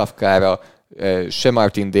ez. Se Kafkára, se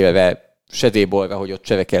Martindale-re, se Débolra, hogy ott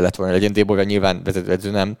csere kellett volna legyen. Débolra nyilván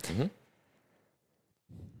vezetőedző nem.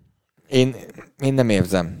 Én nem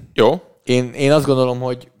érzem. Jó. Én azt gondolom,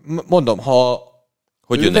 hogy mondom, ha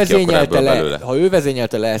ő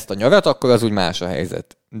vezényelte le ezt a nyarat, akkor az úgy más a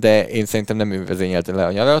helyzet. De én szerintem nem ő vezényelte le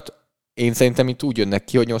a nyarat. Én szerintem itt úgy jönnek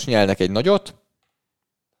ki, hogy most nyelnek egy nagyot,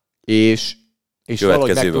 és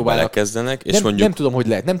valahogy megpróbálnak. Kezdenek, és nem tudom,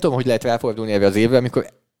 hogy lehet ráfordulni erre az évre, amikor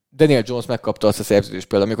Daniel Jones megkapta azt a szerződést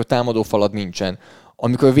például, amikor támadó falad nincsen,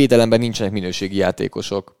 amikor védelemben nincsenek minőségi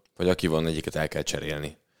játékosok. Vagy aki van, egyiket el kell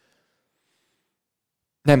cserélni.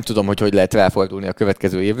 Nem tudom, hogy lehet ráfordulni a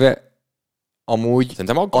következő évre. Amúgy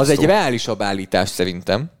az egy reálisabb állítás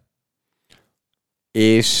szerintem.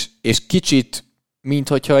 És kicsit,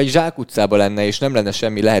 minthogyha egy zsákutcában lenne, és nem lenne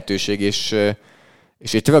semmi lehetőség, és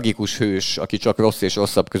egy tragikus hős, aki csak rossz és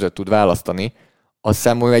rosszabb között tud választani, az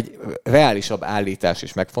számomra egy reálisabb állítás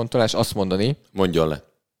és megfontolás azt mondani, mondjon le,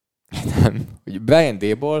 hogy Brian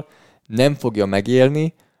Daboll nem fogja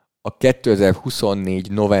megélni a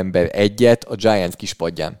 2024. november 1-et a Giants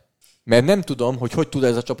kispadján. Mert nem tudom, hogy tud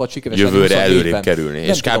ez a csapat sikeresen jövőre előrébb kerülni. Nem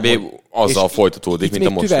és kb. Azzal folytatódik, mint a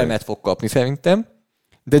most. Itt még türelmet fog kapni szerintem,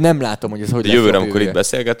 de nem látom, hogy ez hogy lesz. Jövőre, amikor itt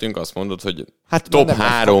beszélgetünk, azt mondod, hogy top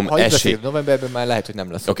 3 esély. Novemberben már lehet, hogy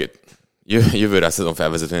nem lesz. Oké. Jövőre a szezon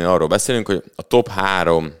felvezetően arról beszélünk, hogy a top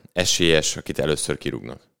 3 esélyes, akit először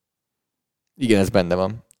kirúgnak. Igen, ez benne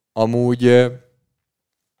van. Amúgy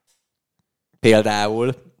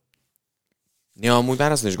például... Ja, amúgy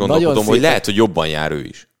már azt is gondolkodom, hogy lehet, hogy jobban jár ő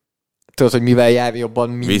is. Tudod, hogy mivel jár jobban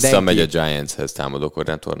mindenki? Visszamegy a Giantshez támadó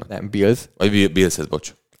koordinátornak. Nem, Bills. Vagy Billshez,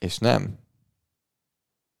 bocs. És nem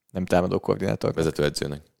támadó koordinátor.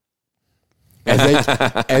 Vezetőedzőnek.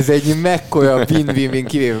 Ez egy mekkora win-win-win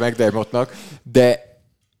kivéve McDermottnak, de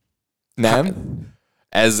nem. Hát,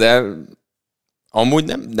 ezzel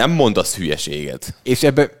amúgy nem mondasz hülyeséget. És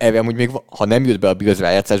ebbe amúgy még, ha nem jut be a Bills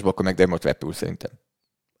rájátszásba, akkor McDermott repül szerintem.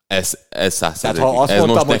 Ez 100%. Tehát ha azt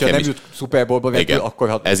mondtam, hogy ha nem jut Super Bowl-ba repül,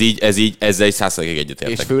 akkor... Ezzel egy 100%-ig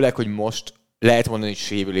egyetértek. És főleg, hogy most lehet mondani, hogy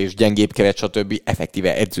sérülés, gyengébb keret, stb.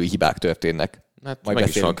 Effektíve edzői hibák történnek. Hát majd meg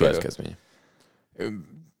is van a következménye.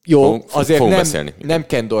 Jó, azért nem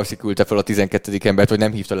Ken Dorsey küldte fel a 12. embert, hogy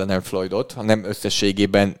nem hívta le nem Floydot, hanem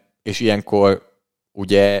összességében, és ilyenkor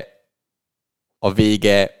ugye a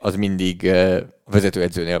vége az mindig a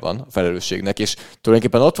vezetőedzőnél van a felelősségnek, és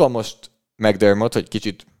tulajdonképpen ott van most McDermott, hogy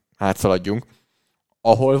kicsit hátszaladjunk,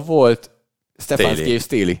 ahol volt Stefanski és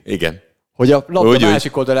Staley. Igen. Hogy a labda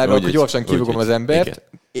másik oldalára, akkor gyorsan kirúgom az embert,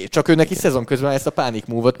 igen. Csak ő neki szezon közben ezt a pánik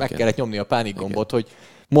move-ot meg kellett nyomni a pánik gombot, hogy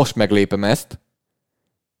most meglépem ezt.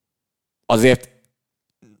 Azért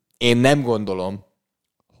én nem gondolom,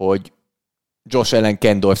 hogy Josh Allen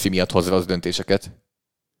Ken Dorsey miatt hoz rossz döntéseket.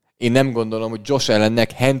 Én nem gondolom, hogy Josh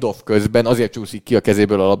Allennek handoff közben azért csúszik ki a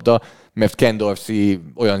kezéből a labda, mert Ken Dorsey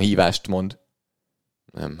olyan hívást mond.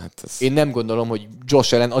 Nem, hát ez... Én nem gondolom, hogy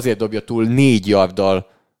Josh Allen azért dobja túl 4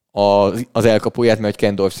 yarddal az elkapóját, mert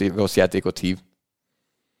Ken Dorsey rossz játékot hív.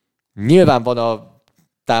 Nyilván van a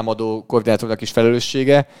támadó koordinátornak is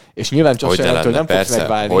felelőssége, és nyilván Josh Allentől nem fogsz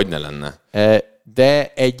megválni. Hogy ne lenne.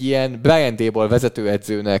 De egy ilyen Brian Daboll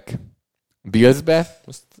vezetőedzőnek Billsbe...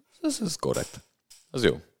 Ez korrekt. Az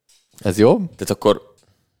jó. Ez jó? Tehát akkor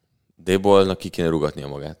Dabollnak ki kéne rugatnia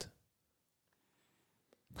magát.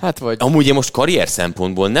 Hát vagy... Amúgy én most karrier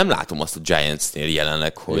szempontból nem látom azt a Giantsnél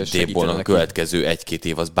jelenleg, hogy Dabollnak a következő 1-2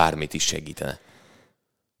 év az bármit is segítene.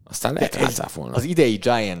 Aztán lehet rácáfolni. Az idei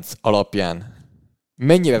Giants alapján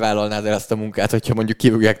mennyire vállalnád el azt a munkát, hogyha mondjuk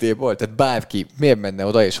kirúgják Dabollt? Tehát bárki, miért menne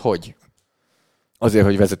oda, és hogy? Azért,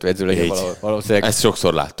 hogy vezetőedző legyen valószínűleg. Ezt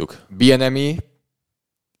sokszor láttuk. Bienemi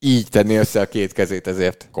így tenni össze a két kezét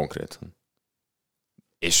ezért. Konkrétan.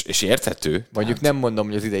 És érthető. Mondjuk nem mondom,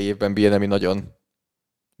 hogy az idei évben Bienemi nagyon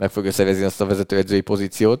meg fogja szerezni azt a vezetőedzői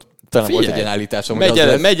pozíciót. Talán volt egy ilyen állításom,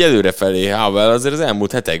 megy előre felé, Havel azért az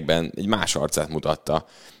elmúlt hetekben egy más arcát mutatta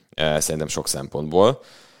szerintem sok szempontból.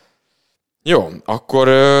 Jó, akkor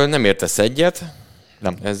nem értesz egyet.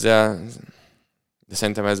 Nem. Ezzel De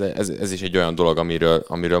szerintem ez is egy olyan dolog,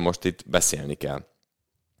 amiről most itt beszélni kell.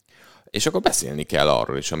 És akkor beszélni kell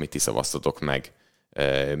arról is, amit ti szavaztatok meg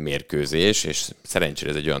mérkőzés, és szerencsére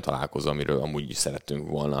ez egy olyan találkozó, amiről amúgy is szerettünk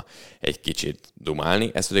volna egy kicsit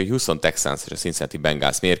dumálni. Ez pedig a Houston Texans és a Cincinnati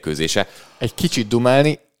Bengals mérkőzése. Egy kicsit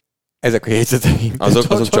dumálni, ezek a jegyzeteim.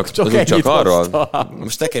 Azok csak arról.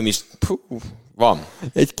 Most nekem is van.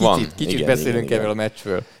 Egy kicsit beszélünk erről a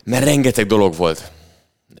meccsről. Mert rengeteg dolog volt.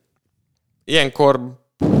 Ilyenkor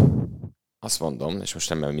azt mondom, és most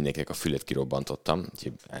nem mindenkinek a fület kirobbantottam,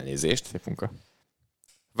 úgyhogy elnézést. Szép munka.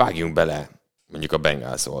 Vágjunk bele mondjuk a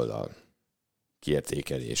Bengals oldal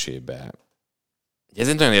kiértékelésébe. Ez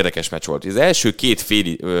egy nagyon érdekes meccs volt. Az első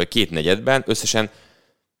két negyedben összesen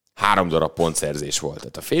 3 darab pontszerzés volt.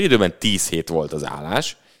 Tehát a félidőben 10-7 volt az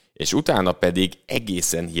állás, és utána pedig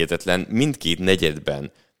egészen hihetetlen mindkét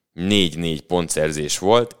negyedben 4-4 pontszerzés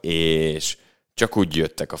volt, és csak úgy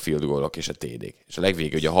jöttek a field goalok és a TD-k. És a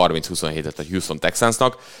legvégén ugye a 30-27-et a Houston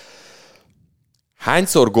Texansnak.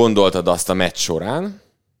 Hányszor gondoltad azt a meccs során,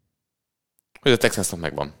 hogy a Texansnak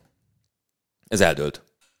megvan? Ez eldőlt.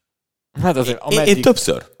 Hát azért, én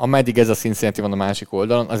többször. Ameddig ez a Cincinnati van a másik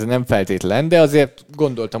oldalon, azért nem feltétlen, de azért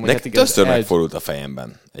gondoltam, hogy többször megfordult a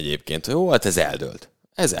fejemben egyébként, hogy jó, hát ez eldőlt.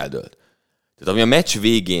 Ez eldőlt. Tehát ami a meccs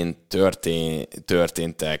végén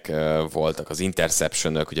történtek, voltak az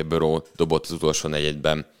interceptionök, ugye Burrow dobott az utolsó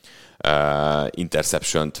negyedben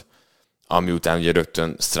interceptiont, ami után ugye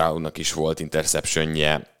rögtön Stroudnak is volt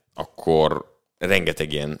interceptionje, akkor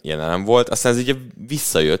rengeteg ilyen elem volt. Aztán ez ugye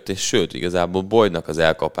visszajött, és sőt, igazából Boydnak az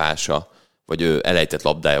elkapása, vagy ő elejtett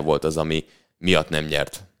labdája volt az, ami miatt nem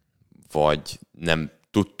nyert. Vagy nem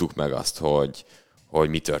tudtuk meg azt, hogy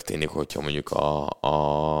mi történik, hogyha mondjuk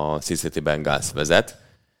a Cincinnati Bengals vezet.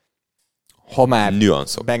 Ha már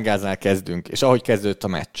nüanszok. Bengalsnál kezdünk, és ahogy kezdődött a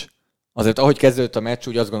meccs. Azért ahogy kezdődött a meccs,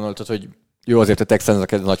 úgy azt gondoltad, hogy jó, azért a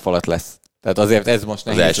Texansnak ez nagy falat lesz. Tehát azért ez most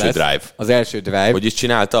nehéz lesz. Az első drive. Az első drive. Hogy is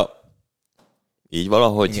csinálta? Így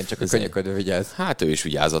valahogy. Igen, csak a könyöködő vigyáz. Hát ő is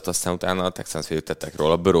vigyázott, aztán utána a Texans féltettek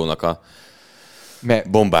róla, a Burrownak a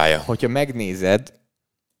bombája. Hogyha megnézed,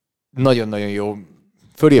 nagyon-nagyon jó.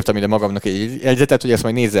 Fölírtam ide magamnak egy jegyzetet, hogy ezt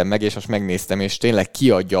majd nézzem meg, és most megnéztem, és tényleg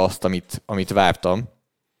kiadja azt, amit vártam.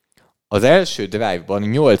 Az első drive-ban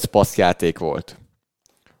 8 passzjáték volt.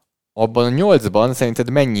 Abban a 8-ban szerinted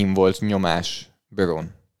mennyin volt nyomás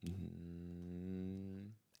Burrown?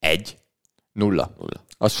 1. 0.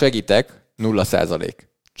 Azt segítek, 0%.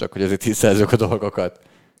 Csak hogy azért tisztázzuk a dolgokat.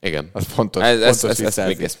 Igen. Az fontos.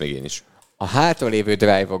 Ezt még én is. A hátralévő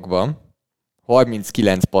drive-okban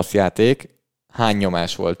 39 passzjáték, hány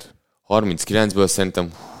nyomás volt? 39-ből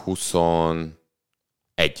szerintem 21.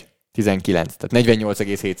 19, tehát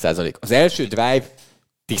 48,7%. Az első drive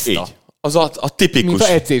tiszta. Így. Az a tipikus. Mint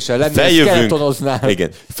a edzéssel lenne, skeletonoznál.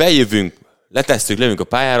 Igen. Feljövünk, letesszük, lövünk a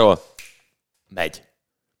pályáról, megy.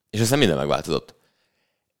 És aztán minden megváltozott.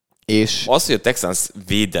 És az, hogy a Texans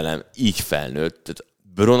védelem így felnőtt, tehát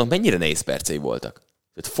Burrownak mennyire nehéz percei voltak.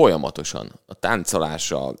 Tehát folyamatosan. A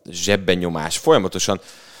táncolása, zsebben nyomás, folyamatosan.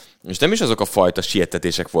 És nem is azok a fajta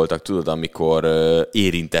sietetések voltak, tudod, amikor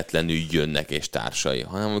érintetlenül jönnek és társai,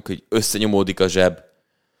 hanem amikor összenyomódik a zseb,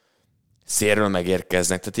 szélről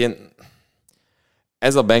megérkeznek. Tehát ilyen,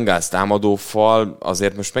 ez a Bengals támadófal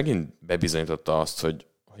azért most megint bebizonyította azt, hogy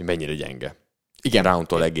mennyire gyenge. Igen.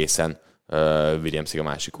 Brown-tól egészen Williamsig a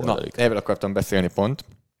másik oldalig. Na, erről akartam beszélni pont,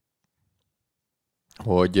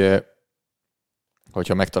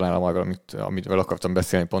 hogyha megtalálom arra, amiről akartam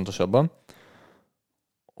beszélni pontosabban,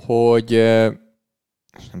 hogy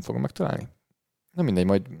nem fogom megtalálni. Nem mindegy,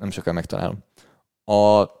 majd nem sokkal megtalálom.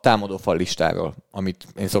 A támadófal listáról, amit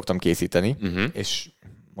én szoktam készíteni, és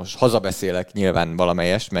most hazabeszélek nyilván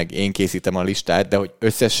valamelyest, meg én készítem a listát, de hogy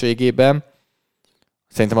összességében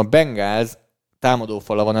szerintem a Bengals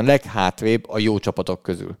támadófala van a leghátrébb a jó csapatok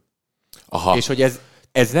közül. Aha. És hogy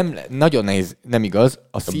ez nem, nagyon nehéz, nem igaz.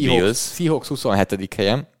 A Seahawks 27.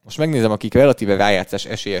 helyen. Most megnézem, akik relatíve rájátszás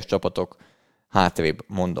esélyes csapatok hátrébb,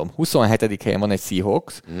 mondom. 27. helyen van egy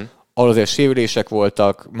Seahawks, ahol azért sérülések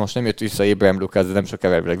voltak, most nem jött vissza Abraham Lucas, de nem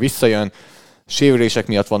sokára elvileg visszajön. Sérülések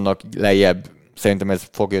miatt vannak lejjebb, szerintem ez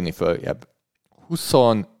fog jönni följebb.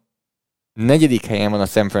 24. helyen van a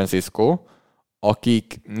San Francisco,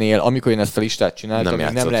 akiknél, amikor én ezt a listát csináltam,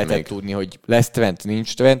 nem lehetett tudni, hogy lesz Trent,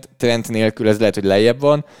 nincs Trent. Trent nélkül ez lehet, hogy lejjebb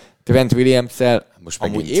van. Trent Williams-szel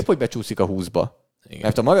amúgy épp, hogy becsúszik a 20-ba. Igen.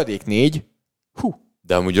 Mert a maradék 4,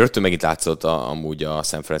 De amúgy rögtön megint látszott amúgy a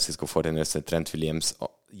San Francisco 49ers Trent Williams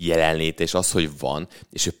jelenlét, és az, hogy van,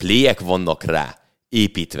 és a playek vannak rá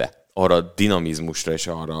építve, arra a dinamizmusra, és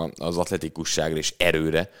arra az atletikusságra és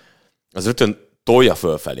erőre, az rögtön tolja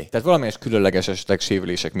fölfelé. Tehát valamelyes különleges esetek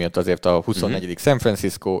sérülések miatt azért a 24. San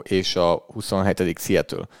Francisco és a 27.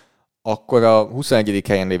 Seattle. Akkor a 21.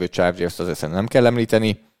 helyen lévő Chargers az eszembe nem kell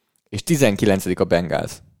említeni, és 19. a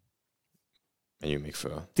Bengals. Menjünk még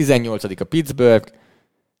föl. 18. a Pittsburgh,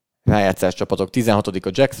 rájátszás csapatok, 16. a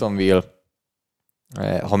Jacksonville,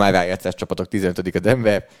 ha már rájátszás csapatok, 15. a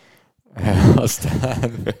Denver,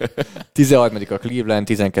 aztán 13. a Cleveland,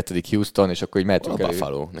 12. Houston, és akkor így mehetünk elő.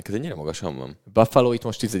 Buffalo. Neked ennyire magasan van? Buffalo itt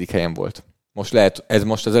most 10. helyen volt. Most lehet, ez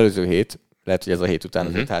most az előző hét, lehet, hogy ez a hét után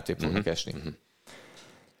azért hátrébb fognak esni.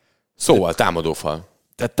 Szóval támadófal.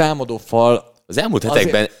 Tehát támadófal... Az elmúlt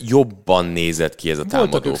hetekben jobban nézett ki ez a támadófal.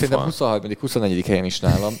 Voltak ők szerintem 23. 24. helyen is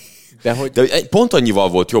nálam. De pont annyival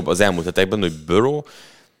volt jobb az elmúlt hetekben, hogy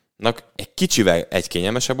Burrow-nak egy kicsivel egy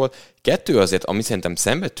kényelmesebb volt. 2 azért, ami szerintem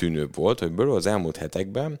szembetűnőbb volt, hogy Burrow az elmúlt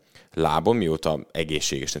hetekben lábon, mióta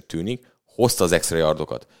egészségesnek tűnik, hozta az extra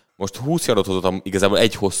yardokat. Most 20 yardot hozott, igazából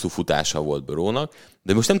egy hosszú futása volt Burrownak,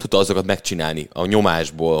 de most nem tudta azokat megcsinálni a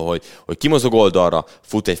nyomásból, hogy kimozog oldalra,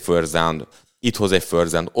 fut egy first down, itt hoz egy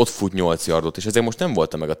first down, ott fut 8 yardot, és ezért most nem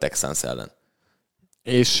voltam meg a Texans ellen.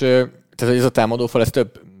 És tehát ez a támadófal, ezt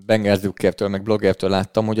több Bengals drukkertől, meg bloggertől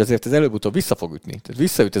láttam, hogy azért ez előbb-utóbb vissza fog ütni. Tehát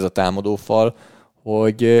visszaüt ez a támadófal,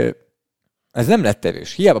 hogy ez nem lett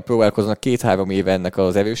erős. Hiába próbálkoznak 2-3 éve ennek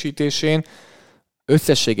az erősítésén,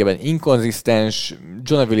 összességében inkonzisztens,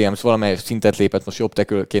 John Williams valamelyes szintet lépett most jobb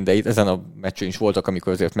tekülként, de itt ezen a meccsen is voltak,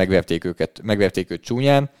 amikor azért megverték őt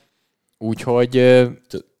csúnyán. Úgyhogy,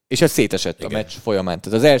 és ez szétesett a meccs folyamán.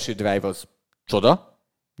 Tehát az első drive az csoda,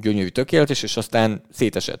 gyönyörű, tökéletes, és aztán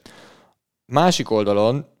szétesett. Másik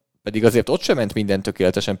oldalon pedig azért ott sem ment minden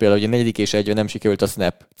tökéletesen, például, hogy a 4. és 1 nem sikerült a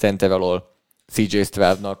snap center alól CJ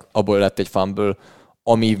Stroudnak, abból lett egy fumble,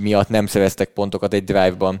 ami miatt nem szereztek pontokat egy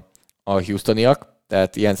drive-ban a Houstoniak,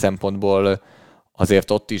 tehát ilyen szempontból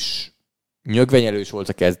azért ott is nyögvenyelős volt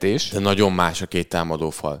a kezdés. De nagyon más a két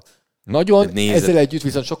támadófal. Nagyon, ezzel együtt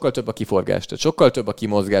viszont sokkal több a kiforgás, tehát sokkal több a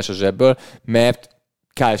kimozgás a zsebből, mert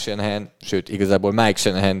Kyle Shanahan, sőt igazából Mike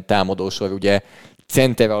Shanahan támadósor, ugye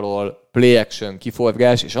center alól play action,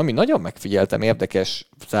 kiforgás, és ami nagyon megfigyeltem, érdekes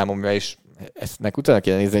számomra, és ezt meg utána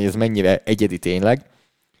kéne nézni, hogy ez mennyire egyedi tényleg,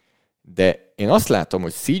 de én azt látom,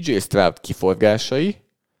 hogy CJ Stroud kiforgásai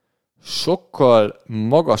sokkal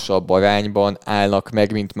magasabb arányban állnak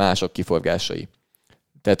meg, mint mások kiforgásai.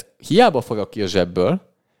 Tehát hiába forog ki a zsebből,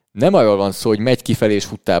 nem arról van szó, hogy megy kifelé és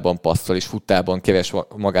futtában passzol, és futtában keres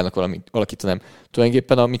magának valakit, hanem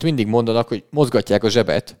tulajdonképpen, amit mindig mondanak, hogy mozgatják a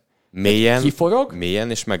zsebet, mélyen, kiforog, mélyen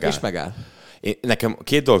és megáll. És megáll. Nekem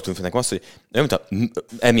 2 dolog tűnt fel, nekem az, hogy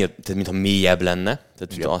mintha mélyebb lenne, tehát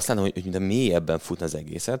mintha azt látom, hogy mintha mélyebben futna az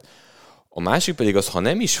egészet. A másik pedig az, ha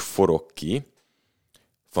nem is forog ki,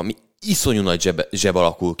 valami iszonyú nagy zseb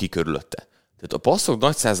alakul ki körülötte. Tehát a passzok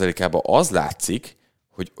nagy százalékában az látszik,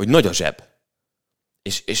 hogy nagy a zseb.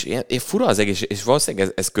 És én fura az egész, és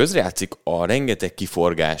valószínűleg ez közrejátszik a rengeteg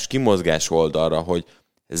kiforgás, kimozgás oldalra, hogy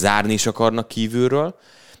zárni is akarnak kívülről,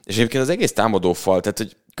 és egyébként az egész támadófal, tehát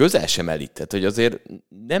hogy közel sem elit, tehát hogy azért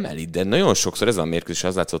nem elit, de nagyon sokszor ez a mérkőzés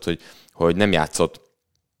az látszott, hogy nem játszott,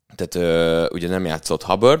 tehát ugye nem játszott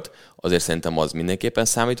Hubbard, azért szerintem az mindenképpen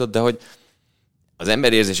számított, de hogy az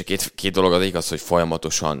ember érzése két dolog, az egyik az, hogy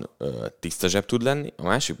folyamatosan tiszta zseb tud lenni, a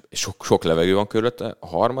másik, sok levegő van körülötte, a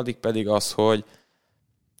harmadik pedig az, hogy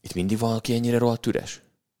itt mindig valaki ennyire rohadt üres.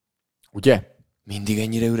 Ugye? Mindig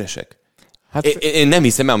ennyire üresek. Hát én nem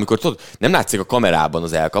hiszem el, amikor tudod, nem látszik a kamerában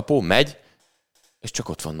az elkapó, megy, és csak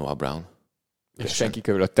ott van Noah Brown. És senki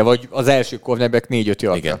körülötte, vagy az első cornerback 4-5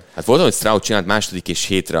 yardra. Igen. Hát volt, hogy Stroud csinált második és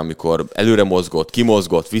hétre, amikor előre mozgott,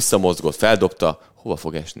 kimozgott, visszamozgott, feldobta, hova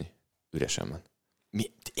fog esni? Üresen van.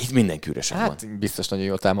 Itt mindenki üresen van. Hát biztos nagyon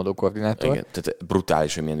jó támadó koordinátor. Igen, tehát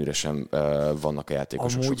brutális, hogy milyen üresen vannak a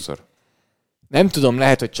játékosok sokszor. Nem tudom,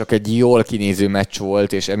 lehet, hogy csak egy jól kinéző meccs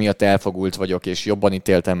volt, és emiatt elfogult vagyok, és jobban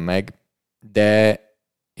ítéltem meg, de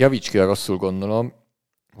javíts ki, rosszul gondolom,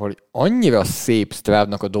 hogy annyira szép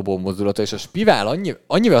Stroudnak a dobó mozdulata, és a spirál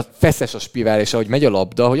annyira feszes a spirál, és ahogy megy a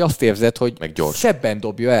labda, hogy azt érzed, hogy szebben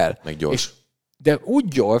dobja el. Meg gyors. De úgy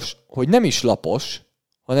gyors, hogy nem is lapos,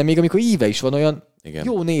 hanem még amikor íve is van, olyan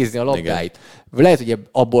jó nézni a labdáit. Igen. Lehet, hogy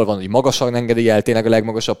abból van, hogy magasan engedi el tényleg a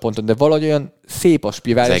legmagasabb ponton, de valahogy olyan szép a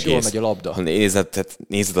spirál, és jól megy a labda. Ha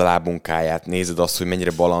nézed a lábmunkáját, nézed azt, hogy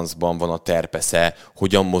mennyire balanszban van a terpesze,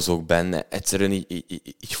 hogyan mozog benne, egyszerűen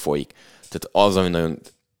így folyik. Tehát az, ami nagyon...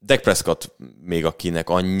 Dak Prescott még akinek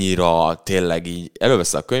annyira tényleg így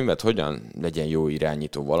előveszi a könyvet, hogyan legyen jó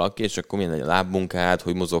irányító valaki, és akkor milyen a lábmunkád,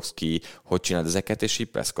 hogy mozogsz ki, hogy csináld ezeket, és így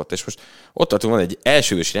Prescott. És most ott tartunk, van egy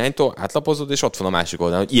elsős irányító, átlapozod, és ott van a másik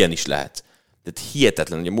oldalon, hogy ilyen is lehet. Tehát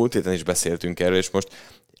hihetetlen, hogy a múlt héten is beszéltünk erről, és most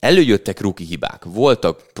előjöttek rookie hibák,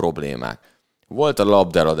 voltak problémák, volt a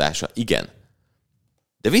labdaradása, igen,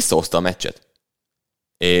 de visszahozta a meccset.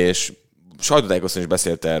 És sajtótájékoztatón is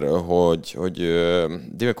beszélt erről, hogy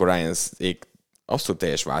Demeco Ryans-ék abszolút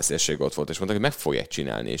teljes válszélség ott volt, és mondták, hogy meg fogják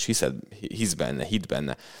csinálni, és hisz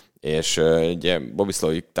benne. És ugye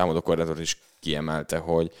Bobiszlói támadó koordinátor is kiemelte,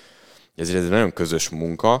 hogy ez egy nagyon közös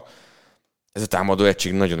munka, ez a támadó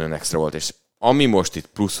egység nagyon extra volt, és ami most itt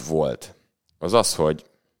plusz volt, az az, hogy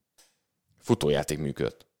futójáték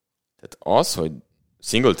működött. Tehát az, hogy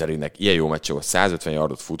Singletarynek ilyen jó meccse volt, 150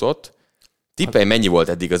 yardot futott, tippelj, mennyi volt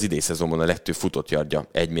eddig az idei szezonban a legtöbb futott yardja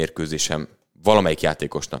egy mérkőzésen valamelyik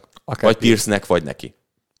játékosnak? Akár vagy Pierce-nek, vagy neki.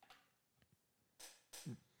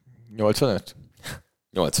 85?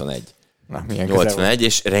 81. Na, 81,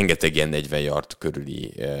 és rengeteg ilyen 40 yard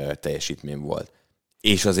körüli teljesítmény volt.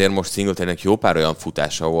 És azért most Singletarynek jó pár olyan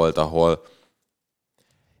futása volt, ahol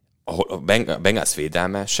a Bengals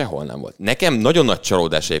védelme sehol nem volt. Nekem nagyon nagy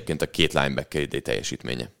csalódás egyébként a két linebacker idei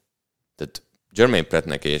teljesítménye. Tehát Jermaine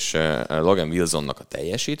Prattnek és Logan Wilsonnak a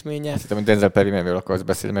teljesítménye. Azt hittem, hogy Denzel Perrymanről akarsz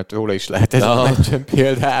beszélni, mert róla is lehet ez a meccsen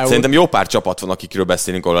például. Szerintem jó pár csapat van, akikről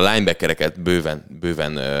beszélünk, ahol a linebackereket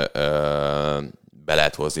bőven be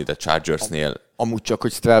lehet hozni, de Chargersnél. Amúgy csak,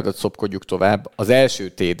 hogy Stroudot szopkodjuk tovább. Az első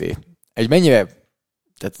TD. Egy mennyire,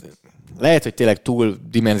 tehát lehet, hogy tényleg túl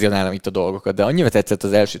dimenzionálom itt a dolgokat, de annyira tetszett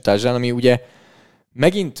az első touchdown, ami ugye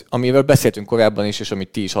megint, amivel beszéltünk korábban is, és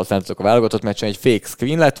amit ti is használtatok a válogatott meccsen, egy fake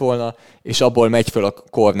screen lett volna, és abból megy föl a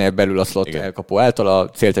corner belül a slot elkapó által a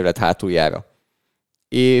célterület hátuljára.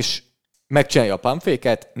 És megcsinálja a pump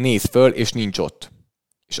fake-et, néz föl, és nincs ott.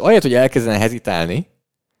 És ahelyett, hogy elkezdene hezitálni,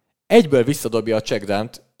 egyből visszadobja a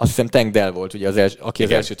checkdown-t, azt hiszem Tank Dell volt, ugye aki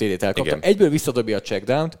az első TD-t elkapta, igen. Egyből visszadobja a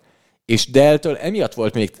checkdown-t, és Dell-től emiatt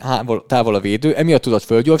volt még távol a védő, emiatt tudott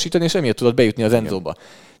fölgyorsítani, és emiatt tudott bejutni az endzóba.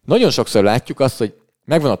 Nagyon sokszor látjuk azt, hogy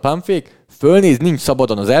megvan a pump fake, fölnéz, nincs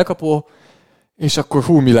szabadon az elkapó, és akkor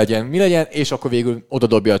mi legyen, és akkor végül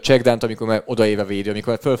odadobja a checkdown-t, amikor már odaér a védő, amikor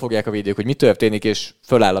már fölfogják a védők, hogy mi történik, és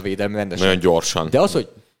föláll a védelmi rendesen. Nagyon gyorsan. De az, hogy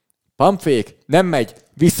pump fake, nem megy,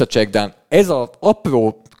 vissza checkdown, ez az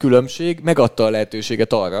apró különbség megadta a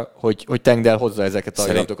lehetőséget arra, hogy Tank Dell hozza ezeket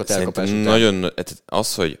a yardokat elkapás után. Nagyon,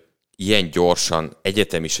 az, hogy ilyen gyorsan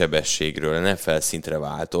egyetemi sebességről NFL szintre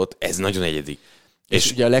váltott, ez nagyon egyedi.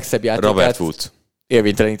 És ugye a legszebb játékát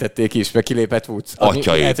érvénytelenítették is, meg kilépett Woods.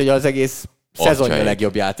 Hát, hogy az egész szezonja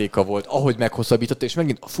legjobb játéka volt, ahogy meghosszabbította, és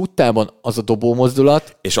megint a futtában az a dobó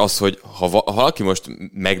mozdulat. És az, hogy ha valaki most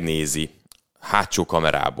megnézi hátsó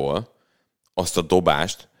kamerából azt a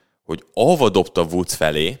dobást, hogy ahova dobta Woods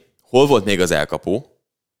felé, hol volt még az elkapó?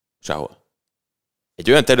 Sehol.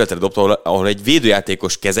 Egy olyan területre dobta, ahol egy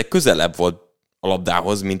védőjátékos keze közelebb volt a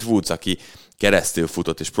labdához, mint Woods, aki keresztül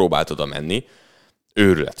futott és próbált oda menni.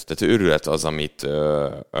 Őrület. Tehát őrület az, amit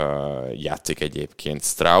játszik egyébként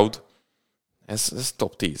Stroud. Ez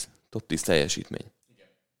top 10. Top 10 teljesítmény.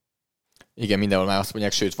 Igen, mindenhol már azt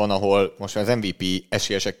mondják, sőt van, ahol most már az MVP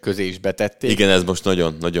esélyesek közé is betették. Igen, ez most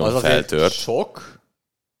nagyon feltört. Az sok,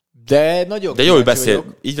 de nagyon... De jól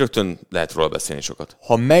beszél, így rögtön lehet róla beszélni sokat.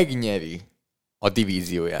 Ha megnyeri a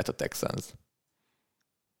divízióját a Texans,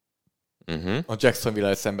 a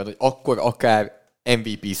Jacksonville-el szemben, hogy akkor akár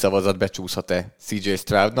MVP szavazat becsúszhat-e CJ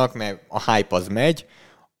Stroudnak, mert a hype az megy,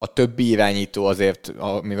 a többi irányító azért,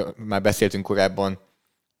 amiről már beszéltünk korábban,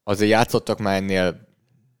 azért játszottak már ennél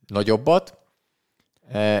nagyobbat.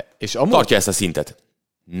 És amúgy... Tartja ezt a szintet.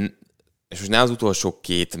 És most ne az utolsó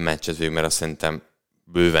két meccset végül, mert azt szerintem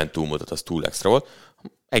bőven túlmutat, az túl extra volt.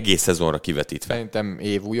 Egész szezonra kivetítve. Szerintem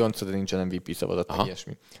év újonc, de nincsen MVP szavazat, meg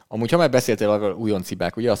ilyesmi. Amúgy, ha már beszéltél arról újonc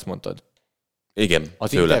hibák, ugye azt mondtad? Igen, az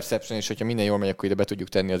tőle. Interception, és hogyha minden jól megy, akkor ide be tudjuk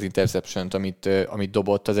tenni az interception-t, amit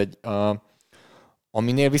dobott, az egy...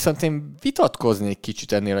 aminél viszont én vitatkoznék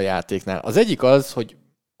kicsit ennél a játéknál. Az egyik az, hogy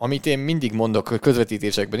amit én mindig mondok a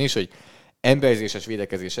közvetítésekben is, hogy emberzéses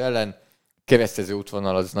védekezés ellen keresztező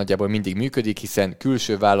útvonal az nagyjából mindig működik, hiszen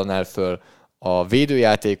külső vállon áll föl a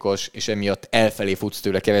védőjátékos, és emiatt elfelé futsz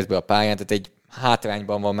tőle keresztbe a pályán, tehát egy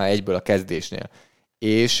hátrányban van már egyből a kezdésnél.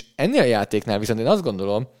 És ennél a játéknál viszont én azt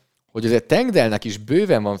gondolom, hogy azért Tank Dellnek is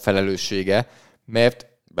bőven van felelőssége, mert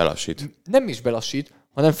belassít. Nem is belassít,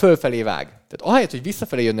 hanem fölfelé vág. Tehát ahelyett, hogy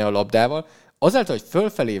visszafelé jönne a labdával, azáltal, hogy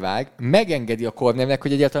fölfelé vág, megengedi a cornernek,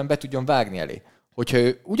 hogy egyáltalán be tudjon vágni elé. Hogyha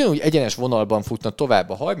ő ugyanúgy egyenes vonalban futna tovább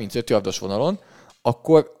a 35 yardos vonalon,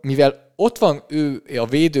 akkor mivel ott van ő a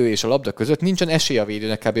védő és a labda között, nincsen esélye a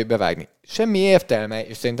védőnek kb. Bevágni. Semmi értelme,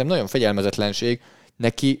 és szerintem nagyon fegyelmezetlenség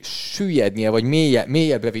neki süllyednie, vagy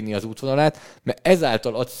mélyebbre vinni az útvonalát, mert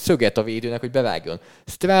ezáltal ad szöget a védőnek, hogy bevágjon.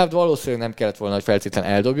 Stroud valószínűleg nem kellett volna, hogy feltétlenül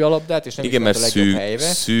eldobja a labdát, és nem igen, is mert a legjobb helyre.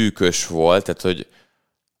 Szűkös volt, tehát hogy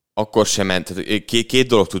akkor sem ment. Tehát két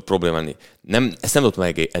dolog tud problémálni. Ezt nem dobta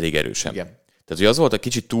meg elég erősen. Igen. Tehát, hogy az volt, hogy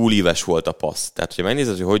kicsit túlíves volt a passz. Tehát, hogyha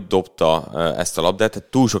megnézed, hogy dobta ezt a labdát, tehát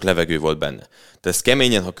túl sok levegő volt benne. Tehát ez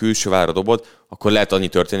keményen, ha külső vára dobod, akkor lehet annyi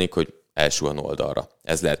történik, hogy elsuhan oldalra.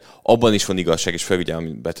 Ez lehet. Abban is van igazság, és felvigyel,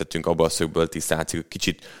 amit betettünk abban a szögből tisztán, hogy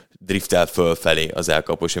kicsit driftel fölfelé az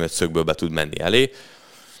elkapó, és mert szögből be tud menni elé.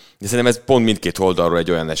 De szerintem ez pont mindkét oldalról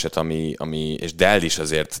egy olyan eset, ami és Dell is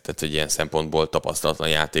azért, tehát egy ilyen szempontból tapasztalatlan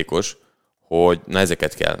játékos, hogy na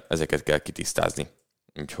ezeket kell kitisztázni.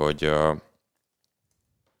 Úgyhogy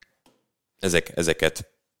ezeket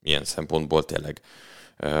ilyen szempontból tényleg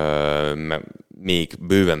még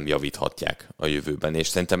bőven javíthatják a jövőben, és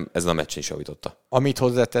szerintem ezen a meccsen is javította. Amit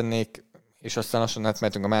hozzátennék, és aztán lassan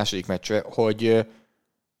átmentünk a második meccsre, hogy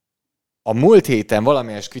a múlt héten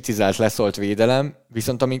valamelyes kritizált leszolt védelem,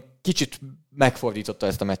 viszont ami kicsit megfordította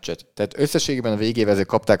ezt a meccset. Tehát összességében a végével ezért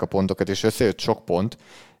kapták a pontokat, és összejött sok pont,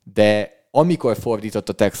 de amikor fordított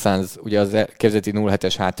a Texans ugye az kezdeti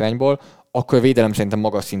 0-7-es hátrányból, akkor a védelem szerintem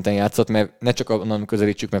magas szinten játszott, mert ne csak onnan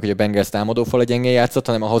közelítsük meg, hogy a Bengals támadófala gyengén játszott,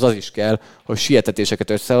 hanem ahhoz az is kell, hogy sietetéseket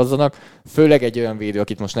összehozzanak, főleg egy olyan védő,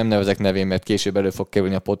 akit most nem nevezek nevén, mert később elő fog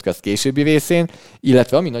kerülni a podcast későbbi részén,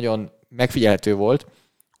 illetve ami nagyon megfigyelhető volt,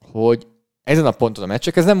 hogy ezen a ponton a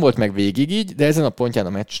meccsek, ez nem volt meg végig így, de ezen a pontján a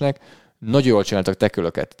meccsnek nagyon jól csináltak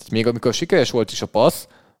tekölöket. Még amikor sikeres volt is a passz,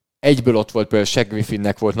 egyből ott volt például Shaq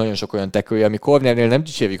Griffinnek volt nagyon sok olyan tekölje, ami cornernél nem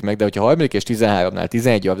dicsérjük meg, de hogyha 3. és 13-nál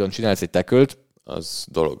 11 yardon csinálsz egy tekölt, az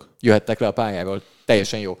dolog. Jöhettek le a pályáról.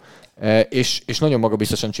 Teljesen jó. És nagyon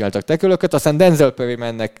magabiztosan csináltak tekölöket, aztán Denzel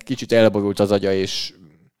Perrymannek kicsit elborult az agya, és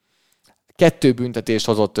 2 büntetést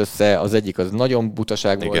hozott össze, az egyik az nagyon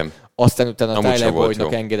butaság volt. Igen. Aztán utána a Tyler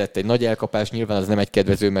Boydnak engedett egy nagy elkapás, nyilván az nem egy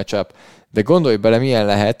kedvező matchup, de gondolj bele, milyen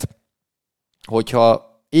lehet, hogyha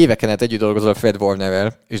éveken át együtt dolgozol Fred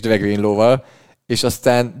Warnerrel és Dre Greenlaw-val, és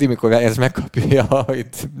aztán Dimikor ez megkapja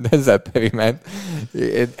itt Denzel Perryman,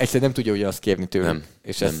 egyszerűen nem tudja ugyanazt kérni tőle. Nem.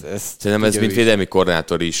 És nem. Szerintem ez mint védelmi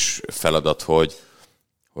koordinátor is feladat,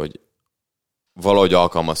 hogy valahogy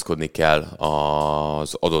alkalmazkodni kell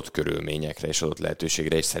az adott körülményekre és adott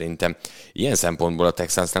lehetőségre, és szerintem ilyen szempontból a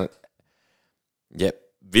Texansnál ugye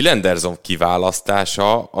Will Anderson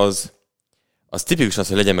kiválasztása az tipikus az,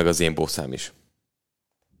 hogy legyen meg az én bosszám is.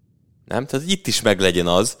 Nem? Tehát itt is meg legyen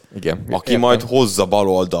az, igen, aki majd hozza bal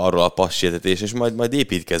oldalról a passértetés, és majd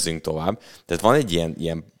építkezzünk tovább. Tehát van egy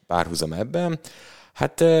ilyen párhuzam ebben.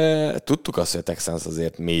 Hát tudtuk azt, hogy a Texans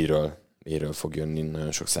azért mélyről fog jönni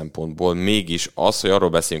nagyon sok szempontból. Mégis az, hogy arról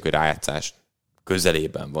beszélünk, hogy rájátszás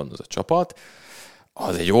közelében van az a csapat,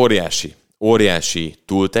 az egy óriási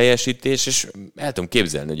túlteljesítés, és el tudom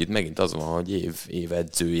képzelni, hogy itt megint az van, hogy év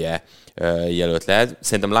edzője jelölt lehet.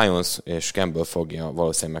 Szerintem Lions és Campbell fogja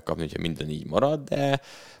valószínűleg megkapni, hogyha minden így marad,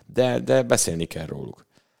 de beszélni kell róluk.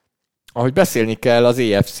 Ahogy beszélni kell az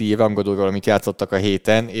AFC rangadóról, amit játszottak a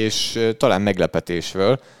héten, és talán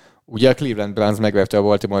meglepetésről. Ugye a Cleveland Browns megverte a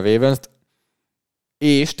Baltimore Ravens-t,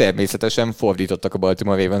 és természetesen fordítottak a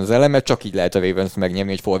Baltimore Ravens ellen, mert csak így lehet a Ravens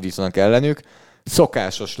megnyerni, hogy fordítsanak ellenük.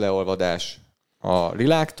 Szokásos leolvadás a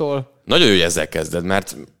Liláktól. Nagyon jó, hogy ezzel kezded,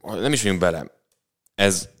 mert nem is vagyunk bele.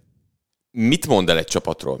 Ez mit mond el egy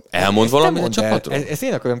csapatról? Elmond valamit egy csapatról? Ezt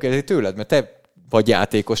én akarom kérdezni tőled, mert te vagy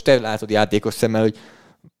játékos, te látod játékos szemmel, hogy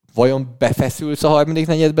vajon befeszülsz a 3.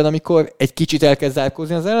 negyedben, amikor egy kicsit elkezd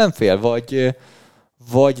zárkózni az ellenfél,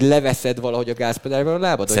 vagy leveszed valahogy a gázpedálról a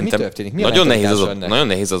lábad? Szerintem mi történik? Mi nagyon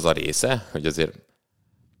nehéz az a része, hogy azért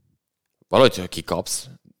valahogy, ha kikapsz,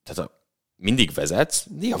 tehát mindig vezetsz,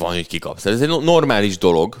 néha van, hogy kikapsz. Ez egy normális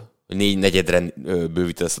dolog, hogy 4 negyedre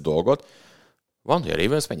bővíted ezt a dolgot. Van, hogy a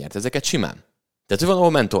Ravens megnyert ezeket simán. Tehát van,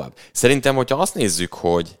 ahol ment tovább. Szerintem, hogyha azt nézzük,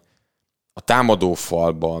 hogy a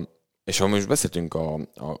támadófalban, és ha most beszéltünk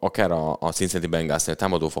akár a Cincinnati Bengalsnél, a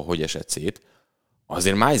támadófal hogy esett szét,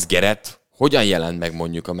 azért Miles Garrett hogyan jelent meg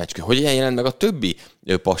mondjuk a meccs, hogyan jelent meg a többi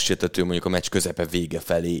passértető mondjuk a meccs közepe vége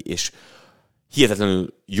felé, és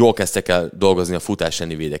hihetetlenül jól kezdtek el dolgozni a futás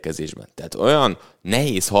elleni védekezésben. Tehát olyan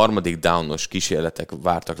nehéz 3. downos kísérletek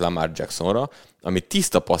vártak Lamar Jacksonra, ami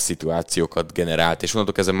tiszta passz szituációkat generált, és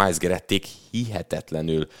onnantól kezdve Miles Garrették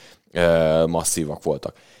hihetetlenül masszívak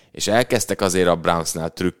voltak. És elkezdtek azért a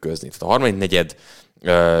Brownsnál trükközni. Tehát a 3. negyed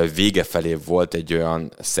vége felé volt egy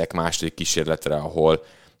olyan szek második kísérletre, ahol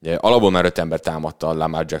alapból már 5 ember támadta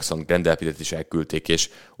Lamar Jackson, Grendelpitet is elküldték, és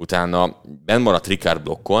utána benn maradt Ricard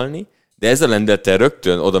blokkolni, de ezzel lendettel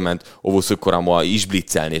rögtön odament Ovusu Korama is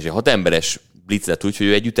blitzelni, és egy 6 emberes blitzelt úgy, hogy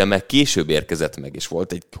ő egy ütemmel később érkezett meg, és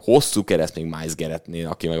volt egy hosszú kereszt még Miles Garrettnél,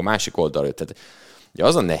 aki meg a másik oldalra jött. Tehát, ugye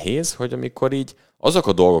az a nehéz, hogy amikor így azok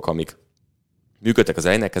a dolgok, amik működtek az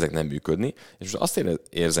elején, ezek nem működni, és most azt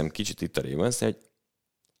érzem kicsit itt a ravens, hogy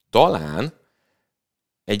talán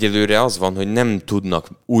egyelőre az van, hogy nem tudnak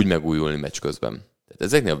úgy megújulni meccs közben. Tehát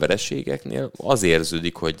ezeknél a vereségeknél az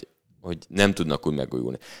érződik, hogy nem tudnak úgy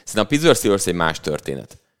megújulni. Szerintem a Pittsburgh Steelers egy más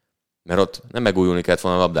történet. Mert ott nem megújulni kellett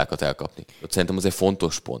volna a labdákat elkapni. Ott szerintem az egy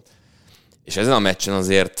fontos pont. És ezen a meccsen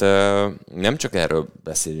azért nem csak erről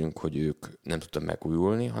beszélünk, hogy ők nem tudtak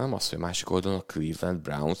megújulni, hanem az, hogy a másik oldalon a Cleveland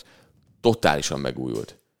Browns totálisan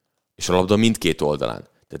megújult. És a labda mindkét oldalán.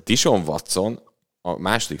 Tehát Deshaun Watson a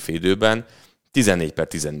második félidőben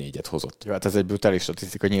 14/14-et hozott. Jó, hát ez egy brutális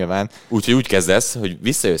statisztika nyilván. Úgyhogy úgy kezdesz, hogy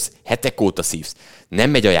visszajössz, hetek óta szívsz, nem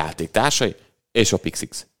megy a játék társai, és a pick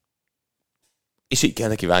six. És így kell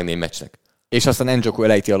neki vágni egy meccsnek. És aztán Njoku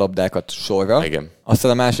elejti a labdákat sorra. Igen.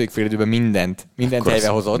 Aztán a második félidőben mindent helyre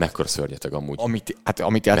hozott. Mekkora szörnyeteg amúgy.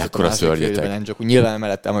 Amit játszott a második félidőben Njoku. Nyilván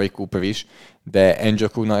mellett Amari Cooper is, de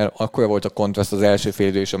Njokunál akkora volt a kontraszt az első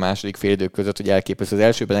félidő és a második félidő között, hogy elképesztő. Az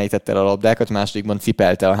elsőben elejtette el a labdákat, a másodikban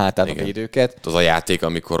cipelte a hátán a védőket. Az a játék,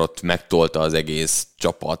 amikor ott megtolta az egész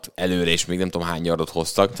csapat előre, és még nem tudom hány yardot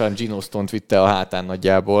hoztak. Talán Geno Stone-t vitte a hátán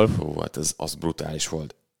nagyjából. Hú, hát az brutális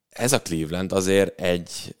volt. Ez a Cleveland azért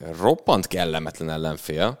egy roppant kellemetlen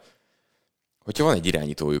ellenfél, hogyha van egy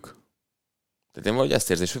irányítójuk. Tehát én valahogy ezt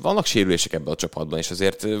érzem, hogy vannak sérülések ebben a csapatban, és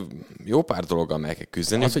azért jó pár dologgal meg kell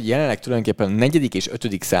küzdeni. Az, hogy jelenleg tulajdonképpen a 4. és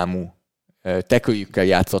 5. számú tackle-jükkel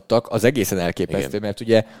játszottak, az egészen elképesztő, igen. Mert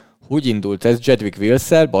ugye úgy indult ez Jedrick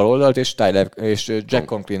Wills-szel bal oldalt, és Jack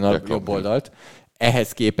Conklin-nal jobb oldalt.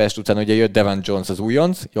 Ehhez képest utána ugye jött Devon Jones az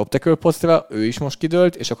újonc, jobb tackle posztra, ő is most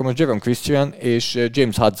kidőlt, és akkor most Javon Christian és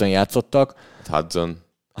James Hudson játszottak. Hudson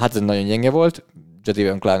nagyon gyenge volt,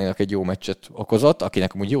 Jadavion Clowney-nak egy jó meccset okozott,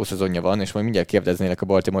 akinek amúgy jó szezonja van, és majd mindjárt kérdeznélek a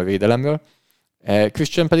Baltimore védelemről.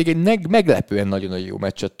 Christian pedig egy meglepően nagyon jó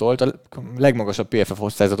meccset tolt, a legmagasabb PFF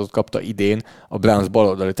osztályzatot kapta idén a Browns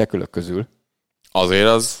baloldali tackle-ök közül. Azért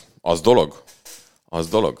az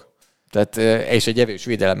dolog. Tehát, és egy erős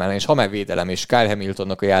védelem ellen, és ha már védelem, és Kyle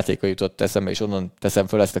Hamiltonnak a játéka jutott eszembe, és onnan teszem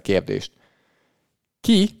föl ezt a kérdést.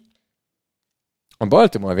 Ki a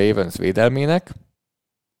Baltimore Ravens védelmének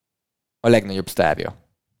a legnagyobb sztárja?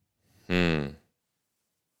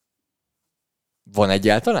 Van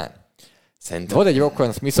egyáltalán? Szerintem... Van egy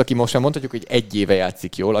Roquan Smith, aki most már mondhatjuk, hogy 1 éve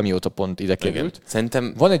játszik jól, amióta pont ide került.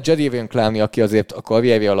 Szerintem... Van egy Jadavion Clowney, aki azért a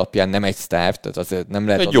karrierje alapján nem egy sztár, tehát azért nem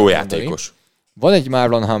lehet... Egy jó játékos. Van egy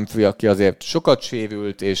Marlon Humphrey, aki azért sokat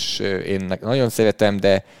sérült, és én nagyon szeretem,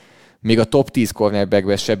 de még a top 10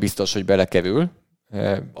 cornerbackbe se biztos, hogy belekerül.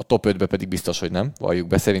 A top 5-be pedig biztos, hogy nem. Valljuk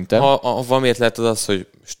be szerintem. Ha valamiért lehet az, hogy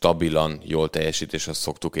stabilan jól teljesít, és azt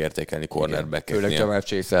szoktuk értékelni cornerbackeknél. Főleg Jamar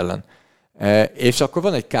Chase ellen. És akkor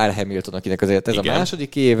van egy Kyle Hamilton, akinek azért ez a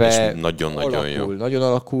második éve. És nagyon-nagyon jó. Nagyon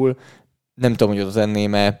alakul. Nem tudom, hogy az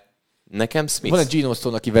ennéme. Nekem Smith. Van egy Geno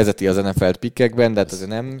Stone, aki vezeti az NFL-t pickekben, de hát azért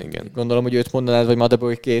nem gondolom, hogy őt mondanád, vagy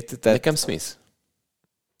Madaboy-két. Nekem Smith.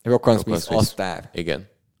 Roquan Smith, a sztár. Igen.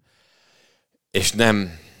 És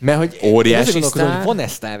nem mert hogy óriási sztár. Hogy van-e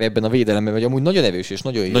sztár ebben a védelemben, vagy amúgy nagyon erős és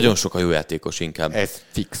nagyon jó. Nagyon sok a jó játékos inkább. Ez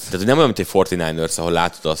fix. Tehát nem olyan, mint egy 49ers, ahol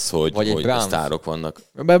látod azt, hogy a sztárok vannak.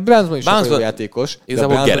 Brownsban is sok jó játékos.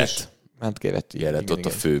 Igazából Garrett. Garrett ott a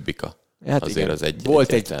főbika. Hát azért az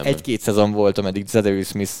volt egy-két szezon volt, ameddig Zedarius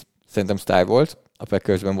Smith szerintem sztár volt. A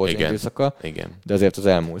Packersben volt egy időszaka. Igen. De azért az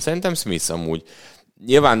elmúlt. Szerintem Smith amúgy.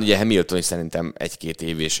 Nyilván ugye Hamilton is szerintem 1-2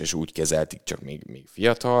 éves, és úgy kezeltik, csak még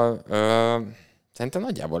fiatal. Szerintem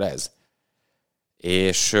nagyjából ez.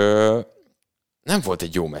 És nem volt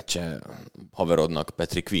egy jó meccse haverodnak,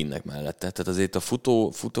 Patrick Queennek mellette. Tehát azért a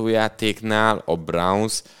futójátéknál a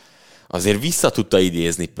Browns azért vissza tudta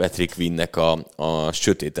idézni Patrick Queennek a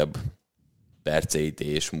sötétebb perceit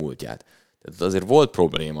és múltját. Tehát azért volt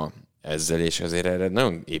probléma ezzel, és azért erre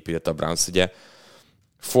nagyon épített a Browns. Ugye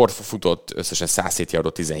Ford futott összesen 107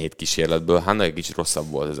 yardot 17 kísérletből, Hanna egy kicsit rosszabb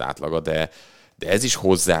volt az átlaga, de ez is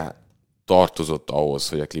hozzá tartozott ahhoz,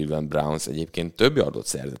 hogy a Cleveland Browns egyébként több yardot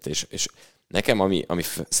szerzett, és nekem, ami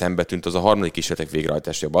szembe tűnt, az a harmadik kísérletek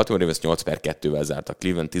végrehajtása. A Baltimore Ravens 8/2-vel zárt, a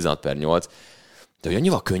Cleveland 16/8, de hogy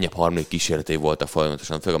annyival könnyebb harmadik kísérletei voltak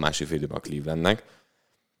folyamatosan, főleg a másik fél időben a Clevelandnek.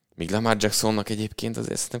 Míg Lamar Jacksonnak egyébként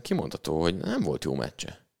azért szerintem kimondható, hogy nem volt jó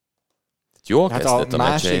meccse. Jól kezdett a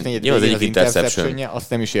másik meccsen. Az egyik interception. Azt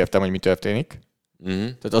nem is értem, hogy mi történik.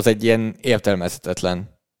 Tehát az egy ilyen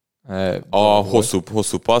értelmezhetetlen. A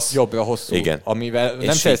hosszú passz. Jobbra hosszú. Igen. Amivel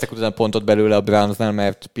nem szereztek utána pontot belőle a Brownsnál,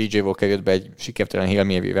 mert PJ Walker jött be egy sikertelen Hail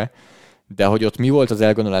Mary-re. de hogy ott mi volt az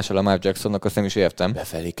elgondolása Lamar Jacksonnak, azt nem is értem.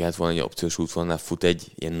 Befelé kellett volna egy opciós útvonalnál, fut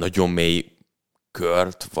egy ilyen nagyon mély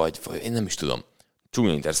kört, vagy én nem is tudom.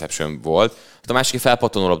 Csúnya interception volt. Hát a másik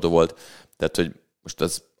felpattanó labda volt. Tehát, hogy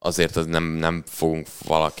most azért az nem fogunk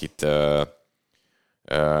valakit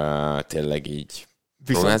tényleg így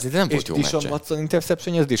pronázni, de nem volt jó meccse. És Deshaun Watson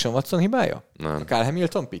interception, ez Deshaun Watson hibája? Nem. A Kyle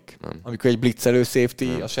Hamilton pick? Nem. Amikor egy blitzelő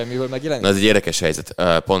safety a semmiből megjelenik? Na, ez egy érdekes helyzet.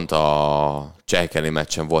 Pont a Csehkeli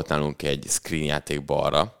meccsen volt nálunk egy screen játék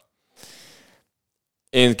balra.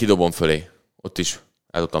 Én kidobom fölé. Ott is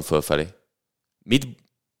eldobtam fölfelé.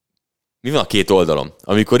 Mi van a két oldalon?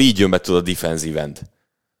 Amikor így jön be, tudod, a defensive end.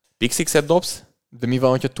 Pick sixet dobsz? De mi van,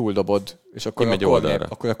 hogyha túldobod, és akkor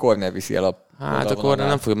a corner viszi el a... Hát akkor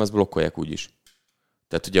nem fogom, ezt blokkolják úgyis.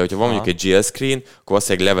 Tehát ugye, hogyha van mondjuk egy GL screen, akkor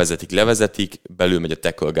valószínűleg levezetik, belül megy a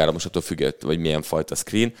tackle gára, most attól függ, vagy milyen fajta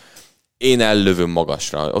screen. Én ellövöm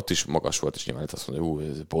magasra, ott is magas volt, és nyilván azt mondja, hogy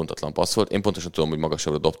ez pontatlan passz volt. Én pontosan tudom, hogy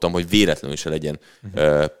magasabbra dobtam, hogy véletlenül se legyen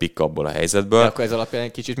pick abból a helyzetből. De akkor ez alapján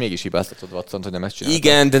egy kicsit mégis hibáztatod Watsont, hogy nem ezt csináltad.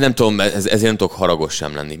 Igen, de nem tudom, ezért nem tudok haragos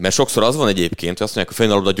sem lenni. Mert sokszor az van egyébként, hogy azt mondják, hogy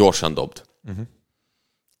fején a labda gyorsan dobd.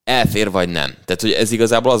 Elfér vagy nem. Tehát, hogy ez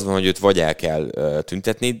igazából az van, hogy őt vagy el kell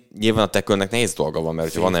tüntetni. Nyilván a tackle-nek nehéz dolga van,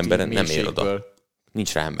 mert ha van ember, nem ér oda.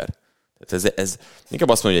 Nincs rá ember. Tehát ez inkább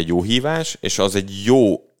azt mondja, hogy egy jó hívás, és az egy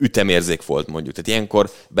jó ütemérzék volt, mondjuk. Tehát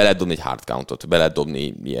ilyenkor be lehet dobni egy hard countot, be lehet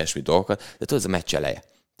dobni ilyesmi dolgokat, de tudod, ez a meccs eleje.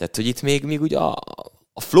 Tehát, hogy itt még ugye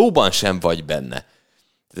a flow-ban sem vagy benne.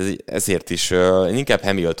 Ezért is én inkább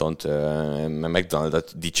Hamiltont,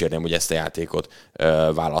 McDonald-ot dicsérném, hogy ezt a játékot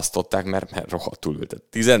választották, mert rohadtul ült.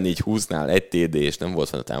 14-20-nál egy TD, és nem volt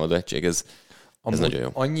fenn a támadó egység, ez nagyon jó.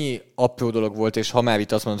 Annyi apró dolog volt, és ha már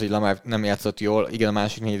itt azt mondod, hogy Lamar nem játszott jól, igen, a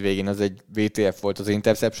másik hétvégén az egy VTF volt az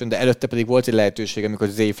interception, de előtte pedig volt egy lehetőség, amikor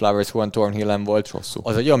Zay Flowers Juan Thornhillen volt.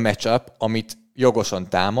 Az egy olyan matchup, amit jogosan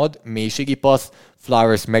támad, mélységi passz,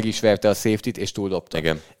 Flowers meg is verte a safety-t, és túldobta.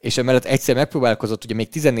 Igen. És emellett egyszer megpróbálkozott, ugye még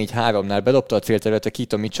 14-3-nál bedobta a célterületre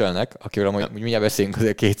Keaton Mitchellnek, akiről hogy mindjárt beszélünk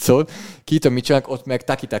azért két szót. Keaton Mitchellnek ott meg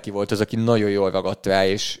Taki volt az, aki nagyon jól ragadt rá,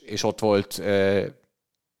 és ott volt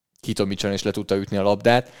Keaton Mitchell, és le tudta ütni a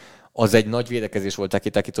labdát. Az egy nagy védekezés volt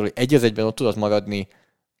Taki-tól, hogy egy az egyben ott tudott maradni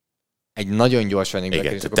egy nagyon gyors running back.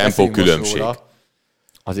 Igen, tempó különbség.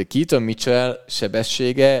 Azért Keaton Mitchell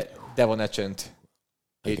sebessége, Devon Achant.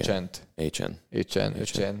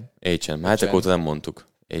 Hát akkor nem mondtuk.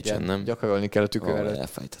 Nem? Gyakorolni kell a tükör előtt.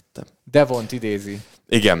 Elfejtettem. Devont idézi.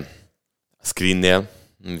 Igen. A screennél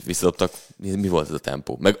visszadobtak. Mi volt ez a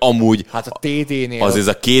tempó? Meg amúgy hát a TD-nél... Az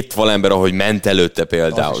a két valember, ahogy ment előtte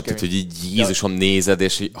például. Tehát, hogy így Jézusom nézed,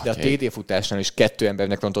 és így... De a TD futásnál is 2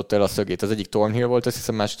 embernek rontotta el a szögét. Az egyik Thornhill volt, azt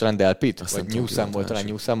hiszem másik talán Delpit, vagy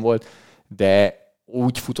Newsom volt, de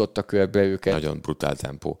úgy futotta körbe őket. Nagyon brutál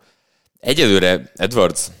tempó. Egyelőre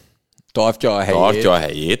Edwards tartja a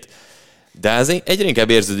helyét, de ez egyre inkább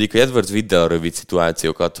érződik, hogy Edwards vidd el a rövid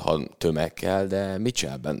szituációkat, ha tömegkel, de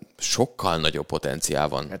Mitchellben sokkal nagyobb potenciál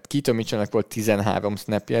van. Hát Keaton Mitchellnek volt 13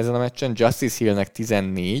 snapja ezen a meccsen, Justice Hillnek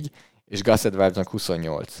 14, és Gus Edwardsnak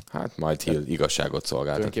 28. Hát majd Hill igazságot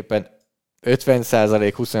szolgáltat. Tulajdonképpen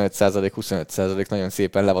 50%, 25%, nagyon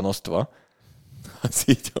szépen le van osztva. Az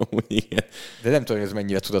így amúgy, igen. De nem tudom, hogy ez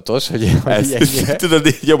mennyire tudatos, hogy tudod,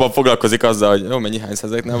 így jobban foglalkozik azzal, hogy jó, hány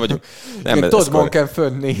százaléknál vagyunk. Nem, Todd Monken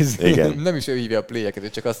fönn néz. Nem is ő hívja a playeket, ő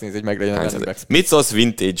csak azt néz, hogy meglegyen a running backs. Mit szólsz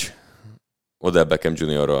vintage Odell Beckham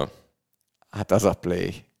Jr.-ról? Hát az a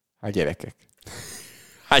play. Hát gyerekek.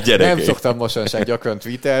 Nem szoktam mostanság gyakran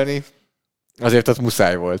tweetelni, azért az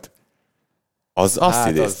muszáj volt. Az azt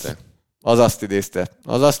idézte. Az azt idézte.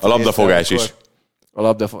 A labdafogás is. A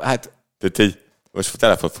labdafogás. Hát tehát most a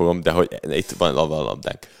telefont fogom, de hogy itt van a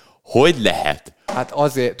labdánk. Hogy lehet? Hát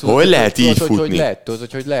azért... Tudod, hogy lehet így futni?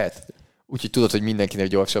 Tudod, hogy lehet? Úgyhogy tudod, hogy mindenkinek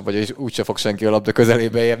gyorsabb vagy, és úgyse fog senki a labda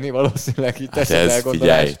közelébe érni, valószínűleg itt hát ez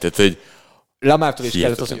figyelj, tehát hogy... Lamártól is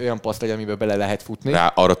kellett az, hogy olyan paszt legyen, amiben bele lehet futni.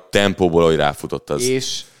 Arra tempóból, hogy ráfutott az.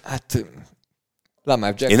 És hát... Lamar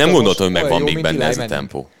Jackson... Én nem gondoltam, hogy megvan még benne ez a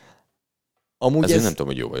tempó. Amúgy ezért nem tudom,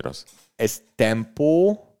 hogy jó vagy rossz. Ez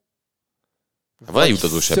tempó... Van egy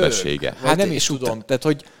utazó sebessége. Hát nem is tudom. Tehát,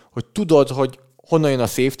 hogy tudod, hogy honnan jön a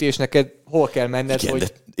safety, és neked hol kell menned, igen, hogy... de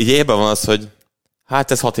így ebben van az, hogy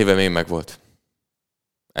hát ez 6 éve még megvolt.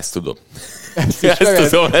 Ezt tudom.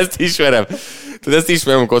 Ezt ismerem. Tehát ezt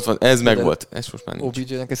ismerem, amikor ott van. Ez megvolt. Ez most már nincs.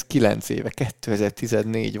 OBJ-nek ez 9 éve.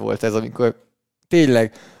 2014 volt ez, amikor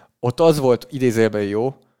tényleg ott az volt idézőjelben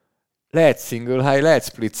jó, lehet single high, lehet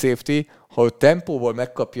split safety, ha ő tempóból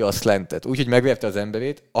megkapja a slantet, úgyhogy megverte az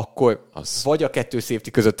emberét, akkor az vagy a 2 safety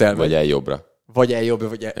között elmegy. Vagy eljobbra. Vagy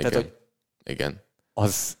eljobbra, Igen. Tehát, hogy igen.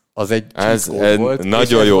 Az az egy ez volt.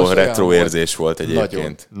 Nagyon jó retro érzés volt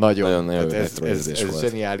egyébként. Nagyon jó retro érzés volt. Ez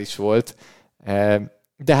zseniális volt.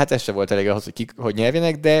 De hát ez se volt elég ahhoz, hogy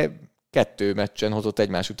nyerjenek, de 2 meccsen hozott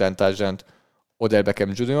egymás után touchdownt Odell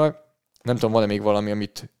Beckham Jr. Nem tudom, van-e még valami,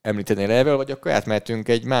 amit említenél erről, vagy akkor átmehetünk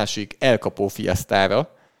egy másik elkapó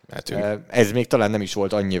fiasztára. Ez még talán nem is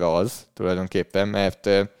volt annyira az, tulajdonképpen, mert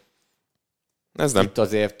ez nem. Itt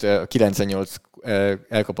azért 98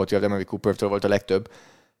 elkapott yard Amari Coopertől volt a legtöbb.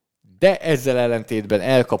 De ezzel ellentétben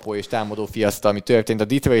elkapó és támadó fiaszta, ami történt a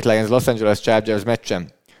Detroit Lions Los Angeles Chargers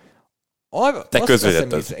meccsen. Te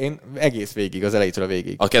közvetetted. Én egész végig, az elejétől a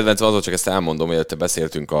végig. A kedvencem az volt, csak ezt elmondom, hogy te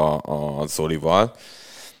beszéltünk a Zolival,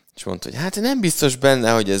 és mondta, hogy hát nem biztos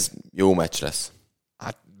benne, hogy ez jó meccs lesz.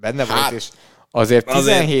 Hát benne volt, és azért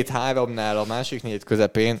 17-3-nál a másik negyed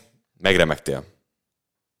közepén megremegtél.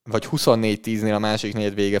 Vagy 24-10-nél a másik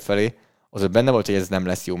negyed vége felé, azért benne volt, hogy ez nem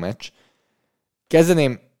lesz jó meccs.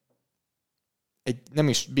 Kezdeném nem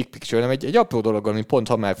is big picture, hanem egy apró dologgal, ami pont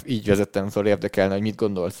ha már így vezettem föl, érdekelne, hogy mit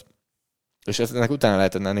gondolsz. És ennek utána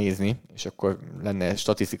lehetne nézni, és akkor lenne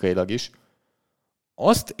statisztikailag is.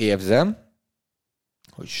 Azt érzem,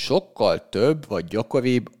 hogy sokkal több vagy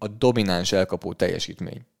gyakoribb a domináns elkapó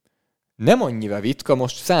teljesítmény. Nem annyira ritka,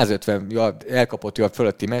 most 150 yard elkapott yard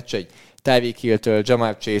fölötti meccs, egy Tyreek Hill-től,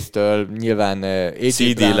 Jamar Chase-től, nyilván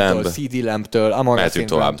AJ Brown-től, CD Lamb-től, Amon-Ra St.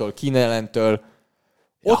 Brown-től, Keenan Allen-től.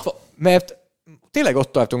 Mert tényleg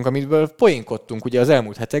ott tartunk, amiből poénkodtunk ugye az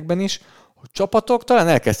elmúlt hetekben is, hogy csapatok talán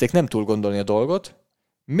elkezdték nem túl gondolni a dolgot.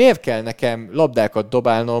 Miért kell nekem labdákat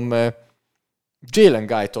dobálnom Jalen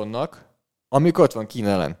Guytonnak, amikor ott van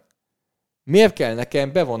Keenan Allen? Miért kell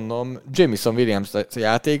nekem bevonnom Jamison Williams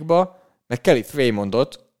játékba, meg Kelly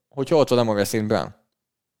Fremondot, hogyha ott van Amon-Ra St. Brown?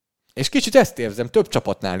 És kicsit ezt érzem több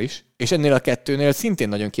csapatnál is, és ennél a 2-nél szintén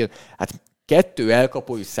nagyon Hát 2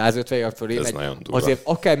 elkapó is 150 yard fölé megy. Azért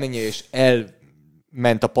akármennyire is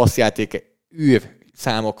elment a passzjáték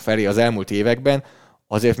számok felé az elmúlt években,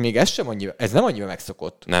 azért még ez nem annyira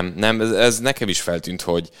megszokott. Nem, ez nekem is feltűnt,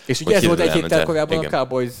 hogy... És ugye ez volt egy héttel korábban a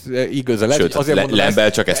Cowboys Eagles-a. Sőt,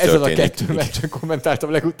 Lembel csak ez történik. Ezen a 2 meccsen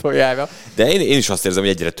kommentáltam legutoljára. De én is azt érzem,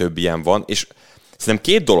 hogy egyre több ilyen van, és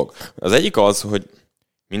szerintem 2 dolog. Az egyik az, hogy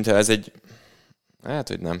mintha ez egy... Hát,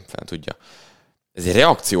 hogy nem, fel tudja. Ez egy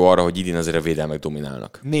reakció arra, hogy idén azért a védelmek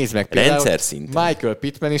dominálnak. Nézd meg például, rendszer szinten. Michael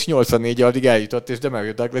Pittman is 84 yardig eljutott, és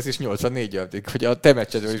Demario Douglas is 84 yardig. Hogy a te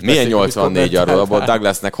meccsedről is milyen 84 yardról? Abban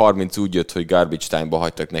Douglasnek 30 úgy jött, hogy garbage time-ba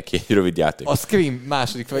hagytak neki egy rövid játék. A screen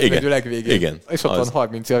második vagy legvégén. Igen. És ott van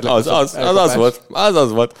 30 yard.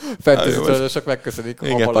 Az volt. Fantasy sok megköszönik.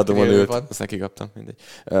 Igen, padomon ült. Azt neki kaptam. Mindegy.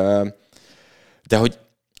 De hogy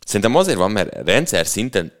szerintem azért van, mert rendszer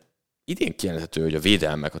szinten idén kijelenthető, hogy a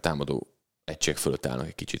védelmek a támadó egység fölött állnak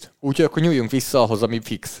egy kicsit. Úgyhogy akkor nyúljunk vissza ahhoz, ami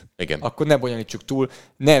fix. Igen. Akkor ne bonyolítsuk túl,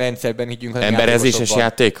 ne rendszerben higgyünk, hanem emberezéses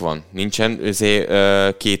játék van? Nincsen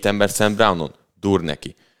 2 ember Sam Brownon? Dur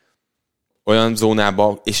neki. Olyan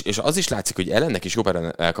zónában, és az is látszik, hogy ellennek is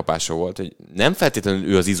jobb elkapása volt, hogy nem feltétlenül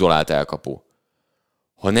ő az izolált elkapó,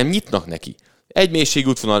 hanem nyitnak neki. Egy mélység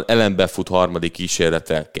útvonal, Ellen befut harmadik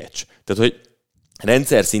kísérletre, catch. Tehát, hogy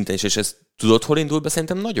rendszer szinten is, és ez tudod, hol indult be?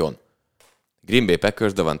 Szerintem nagyon. Green Bay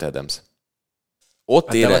Packers, Davante Adams.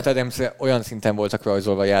 Davante Adams olyan szinten voltak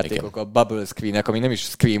rajzolva a játékok, igen. A bubble screenek, ami nem is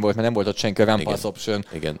screen volt, mert nem volt ott senki, a run pass option,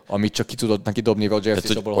 igen. Amit csak ki tudott neki dobni Rodgers,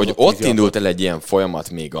 és abból hogy ott indult el egy ilyen folyamat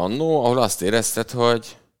még annó, ahol azt érezted,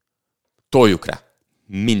 hogy toljuk rá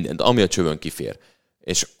mindent, ami a csövön kifér.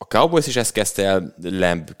 És a Cowboys is ezt kezdte el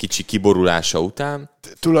Lamb kicsi kiborulása után.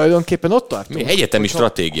 Tulajdonképpen ott tartunk. Egyetemi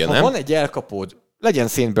stratégia, nem? Ha van egy elkapód, legyen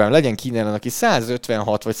St. Brown, legyen Keenan Allen, aki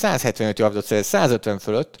 156 vagy 175 yardot szerez, 150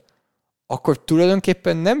 fölött, akkor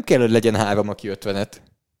tulajdonképpen nem kell, hogy legyen 3, aki 50-et.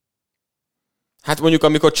 Hát mondjuk,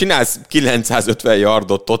 amikor csinálsz 950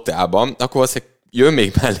 yardot totálban, akkor azt jön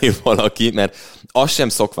még mellé valaki, mert az sem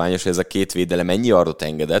szokványos, hogy ez a 2 védelem ennyi yardot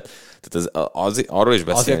engedett. Tehát arról is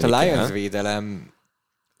beszélni azért a Lions kell. Védelem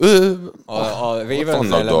a Ravens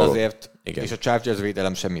ellen azért, igen. És a Chargers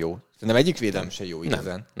védelem sem jó. Szerintem egyik védelem sem jó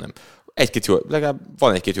igazán. Nem. Legalább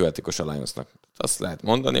van egy-két jó játékos a Lionsnak. Azt lehet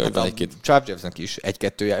mondani, hogy van egy-két... Chargersnek is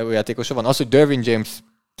 1-2 jó játékosa van. Az, hogy Derwin James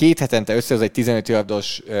 2 hetente összehoz egy 15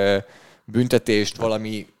 yardos büntetést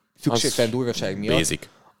valami szükségtelen durvaság miatt. Basic.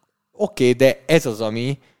 Oké, de ez az,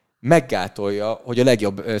 ami meggátolja, hogy a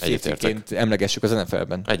legjobb safety-ként emlegessük az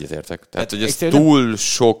NFL-ben. Egyetértek. Tehát, hogy ez túl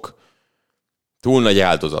sok, túl nagy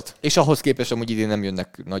áldozat. És ahhoz képest amúgy idén nem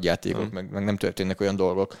jönnek nagy játékok, meg nem történnek olyan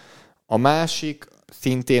dolgok. A másik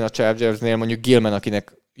szintén a Chargersnél mondjuk Gilman,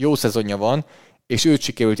 akinek jó szezonja van, és őt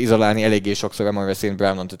sikerült izolálni eléggé sokszor a Marvel St.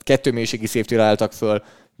 Brownon. Tehát 2 mélységi safety álltak föl,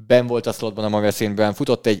 ben volt a slotban a Marvel St. Brown,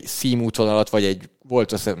 futott egy seam útvonalat, vagy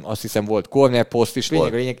azt hiszem volt corner post is,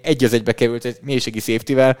 lényeg egy az egybe került egy mélységi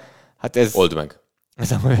safety-vel. Hát ez... Old meg.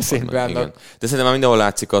 Ez a Marvel St. Brownnak. De szerintem már mindenhol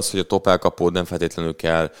látszik az, hogy a top elkapód nem feltétlenül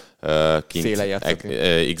kell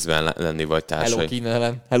kint X-ben lenni, vagy társai. Hello Keenan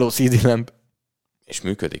ellen, hello CD Lamb. És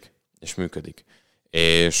működik.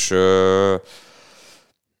 És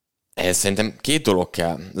ehhez szerintem 2 dolog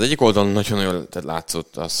kell. Az egyik oldalon nagyon-nagyon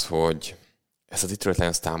látszott az, hogy ez a Detroit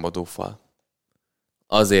Lions támadófal.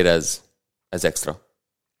 Azért ez extra.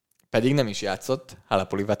 Pedig nem is játszott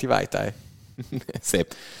Halapulivati Vaitai.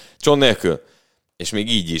 Szép. John nélkül. És még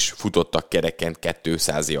így is futottak kereken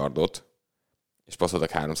 200 yardot, és passzoltak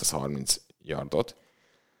 330 yardot.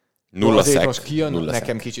 Nulla azért szek, most kijön nulla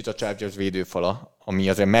nekem szek. kicsit a Chargers védőfala, ami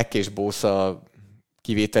azért Mac és Bosa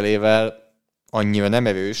kivételével annyira nem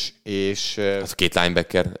erős, és... Az a 2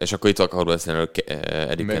 linebacker, és akkor itt akarod beszélni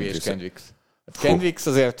Eddie Kendricks. Kendricks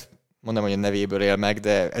azért mondom, hogy a nevéből él meg,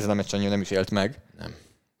 de ezen a meccsen nem is élt meg. Nem.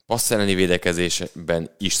 Passz elleni védekezésben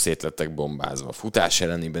is szétlettek bombázva, futás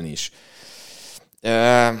elleniben is.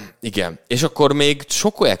 Igen. És akkor még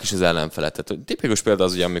sokkolják is az ellenfelet. Tehát tipikus példa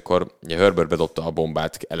az, ugye, amikor ugye Herbert bedobta a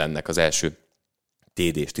bombát ellennek az első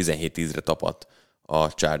TD-s, 17-10-re tapadt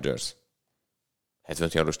a Chargers.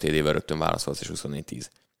 75 yardos TD-vel rögtön válaszolt, és 24-10.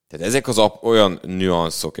 Tehát ezek az olyan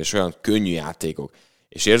nüanszok, és olyan könnyű játékok,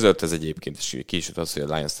 és érződött ez egyébként, és ki is jött az, hogy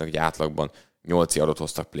a Lionsnak egy átlagban 8 yardot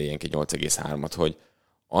hoztak play-enként, 8,3-at, hogy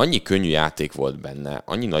annyi könnyű játék volt benne,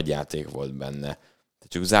 annyi nagy játék volt benne,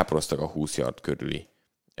 csak záporoztak a 20 yard körüli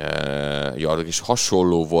yardok, és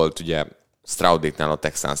hasonló volt ugye Stroudéknál a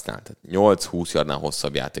Texansnál, tehát 8-20 yardnál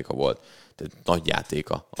hosszabb játéka volt, tehát nagy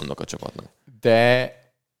játéka annak a csapatnak. De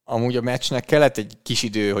amúgy a meccsnek kellett egy kis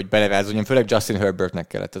idő, hogy belevázoljon, főleg Justin Herbertnek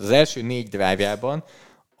kellett. Tehát az első 4 drive-jában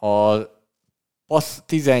a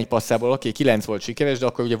 11 passzából, 9 volt sikeres, de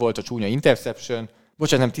akkor ugye volt a csúnya interception,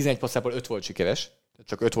 bocsánat, nem 11 passzából 5 volt sikeres,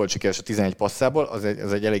 csak 5 volt sikeres a 11 passzából,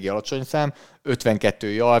 az egy eléggé alacsony szám,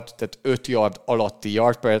 52 yard, tehát 5 yard alatti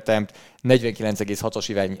yard per attempt,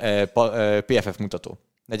 49,6-os PFF mutató,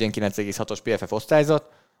 49,6-os PFF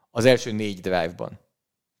osztályzat az első 4 drive-ban.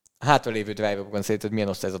 Hátra lévő drive-okban szerinted milyen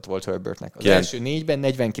osztályzat volt Herbertnek? Az első 4-ben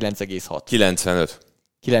 49,6. 95.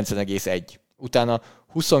 90,1. Utána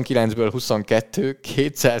 29-ből 22,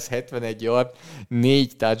 271 yard,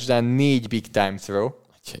 4 touchdown, 4 big time throw.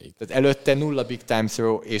 Tehát előtte 0 big time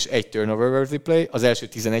throw és 1 turnover worthy play az első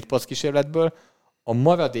 11 passz kísérletből, a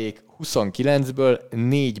maradék 29-ből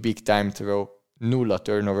 4 big time throw, 0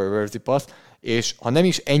 turnover worthy pass, és ha nem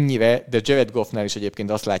is ennyire, de Jared Goffnál is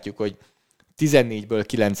egyébként azt látjuk, hogy 14-ből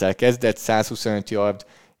 9-el kezdett, 125 yard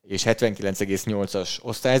és 79,8-as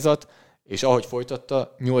osztályzat, és ahogy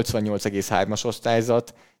folytatta, 88,3-as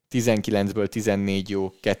osztályzat, 19-ből 14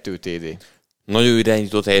 jó, 2 TD. Nagyon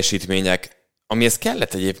irányító teljesítmények. Amihez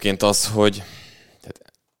kellett egyébként az, hogy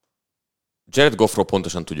Jared Goffról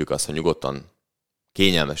pontosan tudjuk azt, hogy nyugodtan,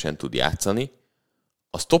 kényelmesen tud játszani,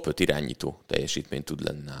 az top 5 irányító teljesítmény tud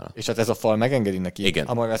lenni nála. És hát ez a fal megengedi neki. Igen.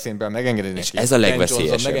 A Marvel St. Brown megengedi neki. És ez a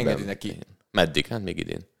legveszélyesebb. Megengedi neki. Meddig? Hát még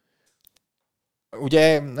idén.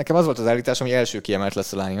 Ugye nekem az volt az állításom, hogy első kiemelt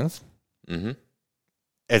lesz a Lions. Uh-huh.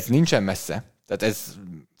 Ez nincsen messze. Tehát ez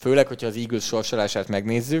főleg, hogyha az Eagles sorsolását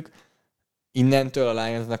megnézzük, innentől a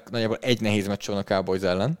Lionsnak nagyjából egy nehéz meccs van a Cowboys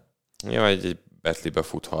ellen. Ja, egy betlibe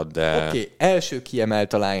futhat, de... Oké, első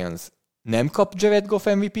kiemelt a Lions. Nem kap Jared Goff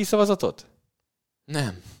MVP szavazatot?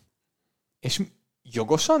 Nem. És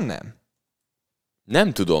jogosan nem?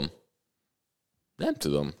 Nem tudom.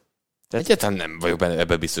 Tehát egyáltalán nem vagyok benne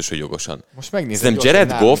ebben biztos, hogy jogosan. Most megnézem, hogy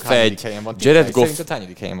Jared Goff Jared Goff... Szerint a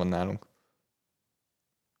hányadik helyen van nálunk?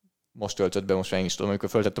 Most töltött be, most már én is tudom, amikor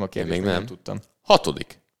föltettem a kérdést, még nem tudtam.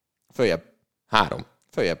 6. Följebb. 3.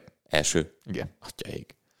 Följebb. Első. Igen. Atyaig.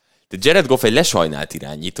 De Jared Goff egy lesajnált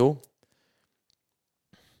irányító.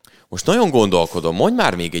 Most nagyon gondolkodom, mondj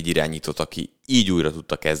már még egy irányítót, aki így újra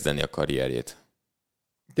tudta kezdeni a karrierjét.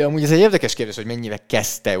 De amúgy ez egy érdekes kérdés, hogy mennyire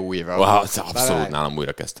kezdte újra. Wow, abszolút nálam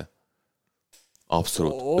újra kezdte.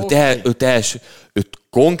 Abszolút. Okay. Őt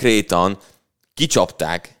konkrétan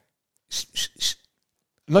kicsapták.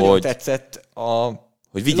 Nagyon tetszett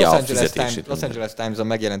hogy vigye a fizetését. Los Angeles Times-on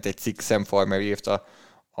megjelent egy cikk, Sam Farmer írta.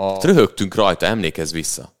 Röhögtünk rajta, emlékezz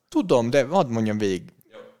vissza. Tudom, de hadd mondjam végig.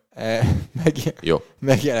 Jó.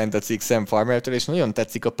 Megjelent a cikk Sam Farmertől, és nagyon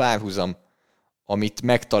tetszik a párhuzam, amit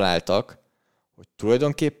megtaláltak, hogy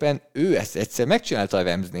tulajdonképpen ő ezt egyszer megcsinálta a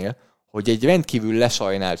Ramsnél, hogy egy rendkívül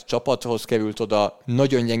lesajnált csapathoz került oda,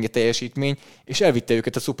 nagyon gyenge teljesítmény, és elvitte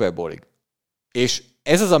őket a Super Bowlig. És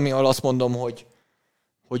ez az, ami azt mondom, hogy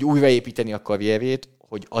hogy újraépíteni a karrierjét,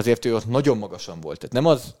 hogy azért ő ott nagyon magasan volt.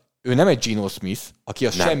 Tehát ő nem egy Geno Smith, aki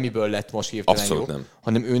a semmiből lett most hirtelen jó,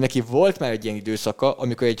 hanem ő neki volt már egy ilyen időszaka,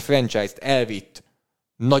 amikor egy franchise-t elvitt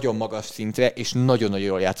nagyon magas szintre, és nagyon-nagyon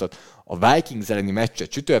jól játszott. A Vikings elleni meccset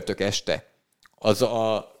csütörtök este, az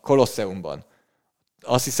a Kolosseumban,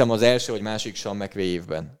 azt hiszem az első vagy másik Sean McVay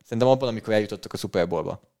évben. Szerintem abban, amikor eljutottak a Super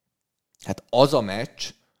Bowlba. Hát az a meccs,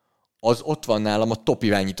 az ott van nálam a top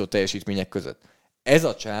irányító teljesítmények között. Ez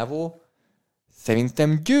a csávó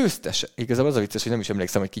szerintem győztesen, igazából az a vicces, hogy nem is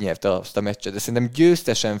emlékszem, hogy ki nyerte azt a meccset, de szerintem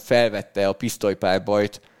győztesen felvette a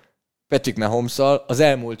pisztolypárbajt Patrick Mahomes-szal az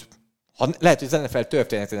elmúlt, lehet, hogy az NFL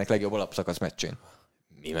történetének legjobb alapszakasz meccsén.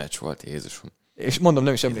 Mi meccs volt, Jézusom? És mondom,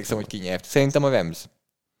 nem is emlékszem, hogy ki nyert. Szerintem a Rams.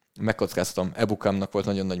 Megkockáztatom, Ebukamnak volt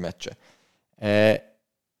nagyon nagy meccse.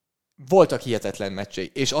 Voltak hihetetlen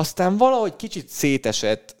meccsei, és aztán valahogy kicsit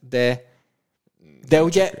szétesett, de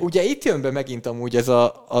ugye itt jön be megint amúgy ez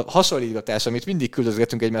a hasonlítgatás, amit mindig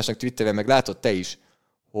küldözgetünk egymásnak Twitteren, meg látod te is,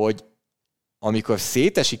 hogy amikor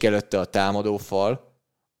szétesik előtte a támadófal,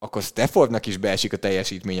 akkor Staffordnak is beesik a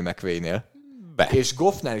teljesítménye McVay-nél. És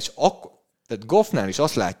Goffnál is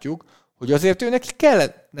azt látjuk, hogy azért ő neki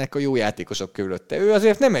kellenek a jó játékosok körülötte. Ő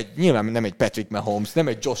azért nyilván nem egy Patrick Mahomes, nem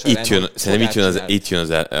egy Josh Allen. Szerintem itt jön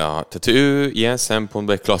tehát ő ilyen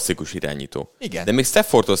szempontból egy klasszikus irányító. Igen. De még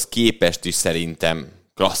Staffordhoz képest is szerintem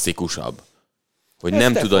klasszikusabb. Hogy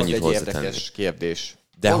nem tud annyit hozzátenni. Ez érdekes kérdés.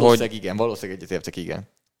 De valószínűleg egyetértek, igen.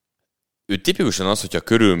 Ő tipikusan az, hogyha a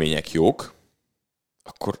körülmények jók,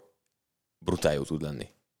 akkor brutál jó tud lenni.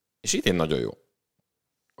 És idén nagyon jó.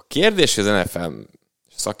 A kérdés, hogy az NFL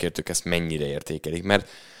szakértők ezt mennyire értékelik, mert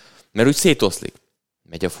úgy szétoszlik.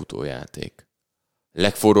 Megy a futójáték.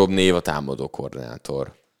 Legforróbb név a támadó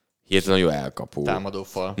koordinátor. Hirtelen jó elkapó.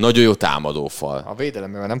 Támadófal. Nagyon jó támadófal. A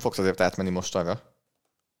védelemben nem fogsz azért átmenni mostanra.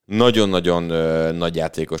 Nagyon-nagyon nagy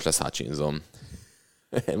játékos lesz Hutchinson.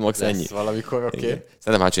 Max lesz ennyi. Valamikor, oké. Okay.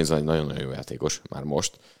 Szerintem Hutchinson egy nagyon-nagyon jó játékos, már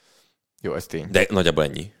most. Jó, ez tény. De nagyjából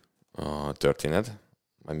ennyi a történet.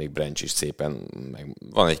 Majd még Branch is szépen, meg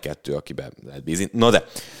van egy-kettő, akiben lehet bízni. Na de,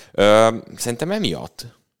 szerintem emiatt.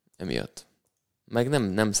 Meg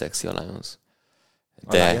nem szexi a Lions.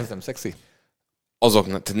 De a Lions nem szexi?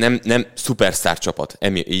 Azoknak, tehát nem szupersztár csapat,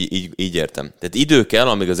 így értem. Tehát idő kell,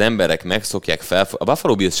 amíg az emberek megszokják fel. A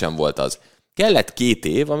Buffalo Bills sem volt az. Kellett 2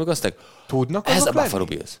 év, amíg azt mondták, tudnak ez a lenni? Buffalo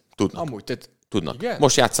Bills. Tudnak. Amúgy, tehát tudnak. Igen?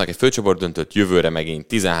 Most játszanak egy főcsoport döntött, jövőre megint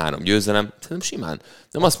 13 győzelem. Szerintem simán.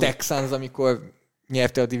 Nem a Texans, amikor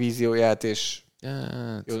nyerte a divízióját, és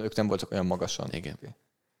jó, ők nem voltak olyan magasan. Igen. Okay.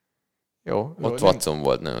 Jó. Ott Watson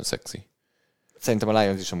volt nagyon szexi. Szerintem a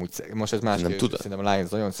Lions is amúgy szexi. Most ez más kérdés, szerintem a Lions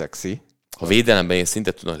nagyon szexi. A védelemben én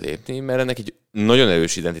szintet tudnak lépni, mert ennek egy nagyon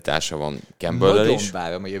erős identitása van Campbell-el is. Nagyon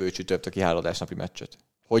várom a jövő csütörtöki háladásnapi meccset.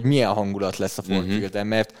 Hogy milyen hangulat lesz a Ford Fielden,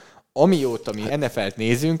 mert amióta mi NFL-t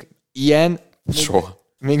nézünk, ilyen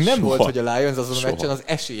még nem volt, hogy a Lions azon a meccsen az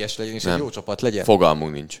esélyes legyen, és egy jó csapat legyen.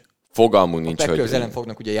 Fogalmunk nincs. A Packers ellen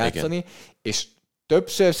fognak ugye játszani, igen. És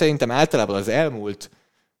többször szerintem általában az elmúlt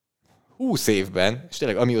 20 évben, és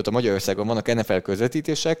tényleg amióta Magyarországon vannak NFL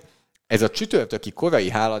közvetítések, ez a csütörtöki korai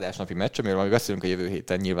háladásnapi meccs, amiről majd beszélünk a jövő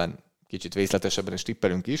héten, nyilván kicsit részletesebben és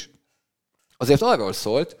tippelünk is, azért arról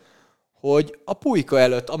szólt, hogy a pulyka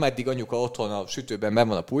előtt, ameddig anyuka otthon a sütőben benn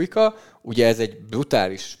van a pulyka, ugye ez egy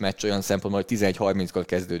brutális meccs olyan szempontból, hogy 11:30-kor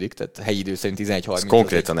kezdődik, tehát helyi idő szerint 11:30. Ez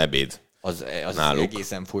konkrétan ebéd. Az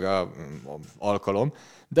egészen fura alkalom.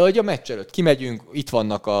 De hogy a meccs előtt kimegyünk, itt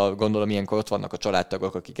vannak gondolom ilyenkor ott vannak a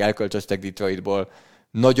családtagok, akik elköltöztek Detroitból,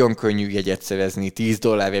 nagyon könnyű jegyet szerezni,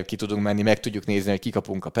 $10 ki tudunk menni, meg tudjuk nézni, hogy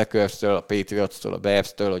kikapunk a Packers-től, a Patriots-től, a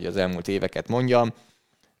Bears-től, hogy az elmúlt éveket mondjam.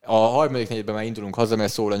 A harmadik negyedben már indulunk haza,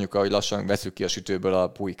 mert szól anyuka, hogy lassan veszük ki a sütőből a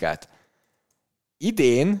pulykát.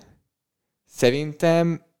 Idén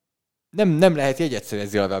szerintem nem lehet jegyet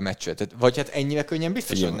szerezni arra a meccsre. Vagy hát ennyire könnyen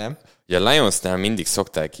biztosan nem. Ugye a Lionsnál mindig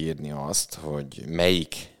szokták írni azt, hogy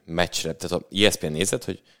melyik meccsre, tehát a ESPN nézett,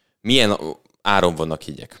 hogy milyen áron vannak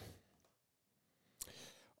jegyek.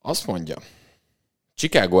 Azt mondja,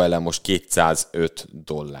 Chicago ellen most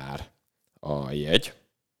 $205 a jegy.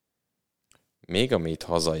 Még amit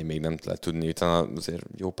hazai még nem lehet tudni, utána azért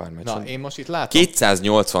jó pár meccs. Na, én most itt látom.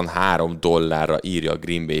 $283 írja a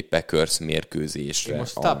Green Bay Packers mérkőzésre. Én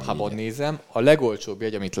most StubHubon nézem. A legolcsóbb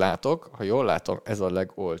jegy, amit látok, ha jól látom, ez a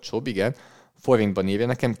legolcsóbb, igen. Forintban írja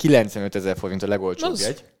nekem, 95 000 forint a legolcsóbb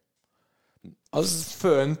jegy. Az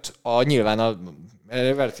fönt, nyilván a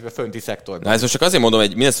relatíve fönti szektorban. Na ez most csak azért mondom,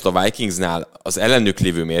 hogy Minnesota a Vikingsnál az ellenük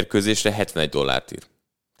lévő mérkőzésre $71 ír.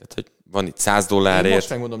 Tehát, hogy van itt $100 Én most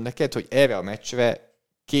megmondom neked, hogy erre a meccsre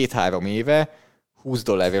 2-3 éve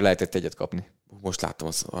 $20 lehetett egyet kapni. Most láttam,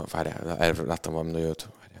 láttam valami nagyot.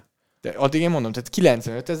 De addig én mondom, tehát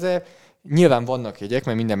 95 000, nyilván vannak jegyek,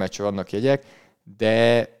 mert minden meccsről vannak jegyek,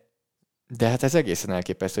 de hát ez egészen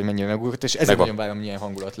elképesztő, hogy mennyire megugrott, és ezért nagyon várom, milyen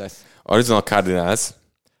hangulat lesz. Arizona Cardinals,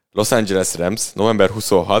 Los Angeles Rams, november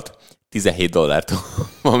 26, $17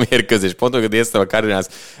 a mérkőzés pontokat, néztem a Cardinals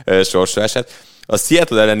sorsolását. A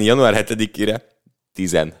Seattle elleni január 7-ére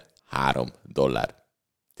 $13.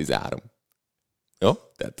 13. Jó?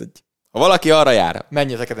 Tehát, hogy ha valaki arra jár,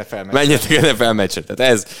 menjetek ide fel meccset.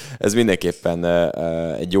 Tehát ez mindenképpen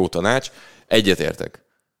egy jó tanács. Egyetértek.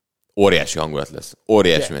 Óriási hangulat lesz.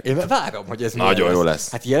 Óriási. Én várom, hogy ez nagyon jó lesz.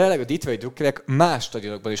 Hát jelenleg a Detroit drukkerek más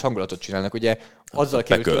stadionokban is hangulatot csinálnak. Ugye azzal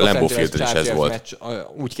került ki, Lambeau Field is ez volt. Meccs,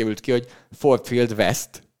 úgy került ki, hogy Ford Field West,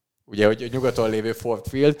 ugye, hogy nyugaton lévő Ford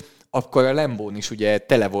Field, akkor a Lambeaun is ugye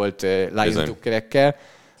tele volt Lions drukkerekkel,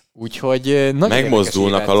 úgyhogy nagyon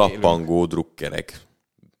megmozdulnak a lappangó drukkerek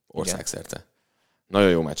országszerte. Nagyon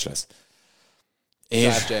jó meccs lesz.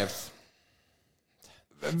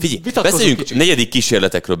 Figyelj, beszéljünk, negyedik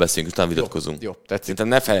kísérletekről beszéljünk, utána vitatkozunk. Jó, tetszik. Szerintem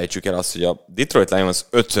ne felejtsük el azt, hogy a Detroit Lions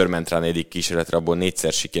 5-ször ment rá negyedik kísérletre, abból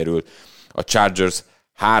 4-szer sikerül. A Chargers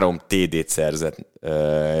 3 TD-t szerzett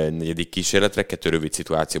negyedik kísérletre, 2 rövid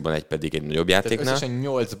szituációban, egy pedig egy nagyobb játéknál. Tehát összesen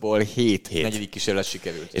 8-ból 7 negyedik kísérlet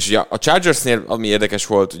sikerült. És ugye a Chargersnél, ami érdekes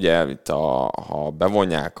volt, ugye itt ha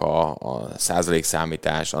bevonják a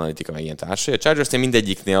százalékszámítás, analitika meg ilyen társai, a Chargersnél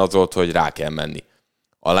mindegyiknél az volt, hogy rá kell menni.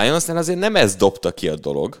 A Lionsnél azért nem ez dobta ki a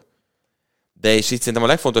dolog, de és itt szerintem a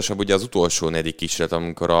legfontosabb ugye az utolsó negyedik kísérlet,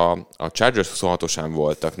 amikor a Chargers 26-osán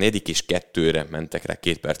voltak, negyedik és 2-re mentek rá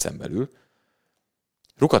 2 percen belül,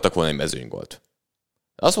 rúghattak volna egy mezőnygolt.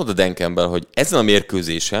 Azt mondta Dan Campbell, hogy ezen a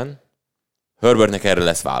mérkőzésen Herbertnek erre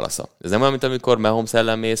lesz válasza. Ez nem olyan, mint amikor Mahomes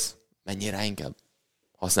ellen mész, menjél rá inkább.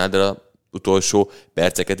 Használd el az utolsó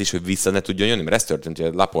perceket is, hogy vissza ne tudjon jönni, mert ez történt,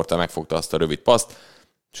 hogy Laporta megfogta azt a rövid paszt,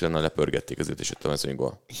 és onnan lepörgették az és jött a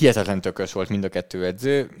mezőnygól. Hihetetlen tökös volt mind a 2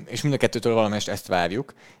 edző, és mind a 2-től valamelyest ezt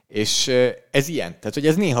várjuk, és ez ilyen. Tehát, hogy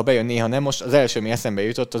ez néha bejön, néha nem. Most az első, ami eszembe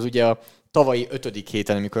jutott, az ugye a tavalyi 5.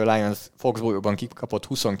 héten, amikor a Lions Foxborough-ban kikapott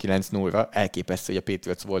 29-0-ra, elképesztő, hogy a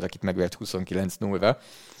Patriots volt, akit megvert 29-0-ra.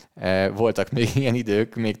 Voltak még ilyen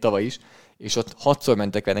idők, még tavaly is, és ott 6-szor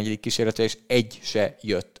mentek el negyedik kísérletre, és egy se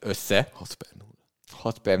jött össze.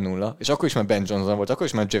 6-0. És akkor is már Ben Johnson volt, akkor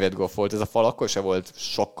is már Lehet Goff volt, ez a fal akkor se volt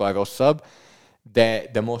sokkal rosszabb,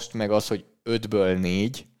 de most meg az, hogy 5-ből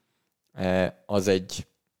 4, az egy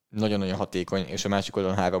nagyon-nagyon hatékony, és a másik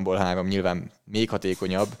oldalon 3-ból 3 nyilván még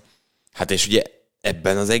hatékonyabb. Hát és ugye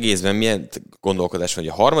ebben az egészben milyen gondolkodás van,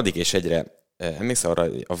 hogy a harmadik és egyre, emlékszel arra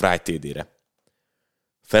a Wright TD-re?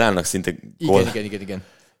 Felállnak szinte Igen.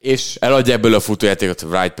 És eladja ebből a futójátékot,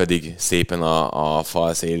 Wright pedig szépen a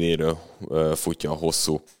fal széléről futja a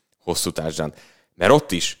hosszú társadalmat. Mert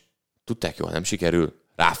ott is tudták, jól nem sikerül,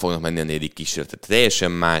 rá fognak menni a negyedik kísérletet.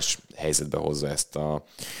 Teljesen más helyzetbe hozza ezt a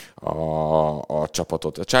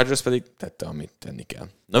csapatot. A Chargers pedig tette, amit tenni kell.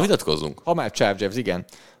 Na, vitatkozzunk. Ha már Chargers, igen.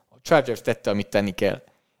 A Chargers tette, amit tenni kell.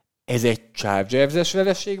 Ez egy Chargers-es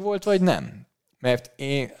vereség volt, vagy nem? Mert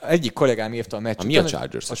egyik kollégám írta a meccs. Mi a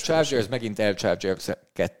Chargers? A Chargers megint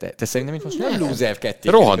el-Chargers-kedte. Te szerintem itt most nem loser ketté.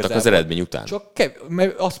 Rohantak az eredmény után. Csak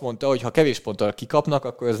mert azt mondta, hogy ha kevés ponttal kikapnak,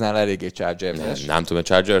 akkor az nála eléggé Chargers-es. Nem tudom, a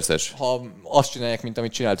Chargers-es? Ha azt csinálják, mint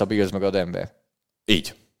amit csinált a Bills meg a Denver.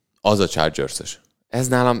 Így. Az a Chargers-es. Ez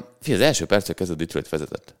nálam, az első percek kezdve a Detroit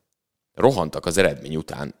vezetett. Rohantak az eredmény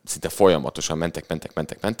után, szinte folyamatosan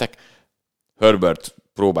mentek. Herbert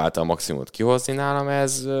próbálta a maximumot kihozni, nálam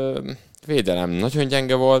ez védelem nagyon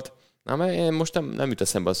gyenge volt. Én most nem jut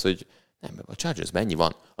eszembe az, hogy nem, a Chargersben ennyi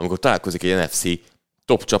van, amikor találkozik egy NFC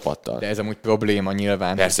top csapattal. De ez amúgy probléma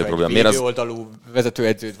nyilván. Persze probléma. Miért az oldalú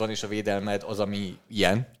vezetőedződ van, és a védelmed az, ami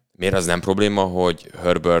ilyen. Miért az nem probléma, hogy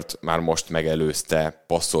Herbert már most megelőzte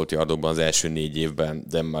passzolt yardokban az első 4 évben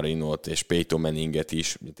Dan Marinot és Peyton Manninget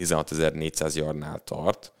is, 16.400 yardnál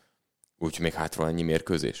tart, úgyhogy még hátra van ennyi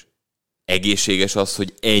mérkőzés. Egészséges az,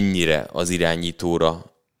 hogy ennyire az irányítóra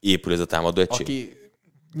épül ez a támadó egység? Aki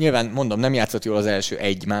nyilván, mondom, nem játszott jól az első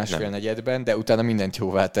 1-1,5 negyedben, de utána mindent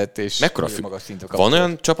jóvá tett, és magas szintű kapott. Van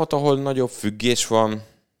olyan csapat, ahol nagyobb függés van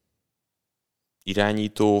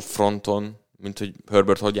irányító fronton, mint hogy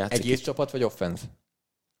Herbert hogy játszik? Egész csapat vagy offense?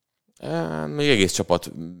 Még egész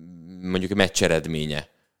csapat, mondjuk egy meccs eredménye.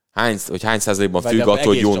 Hány százalékban függ attól,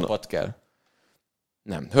 hogy jó csapat kell?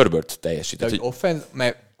 Nem, Herbert teljesít. De hogy offense,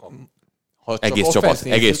 mert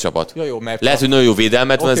egész csapat. Jó, mert lehet, hogy nagyon jó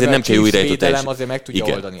védelmet van, ezért nem kell jó irányító teljesíteni. Azért meg tudja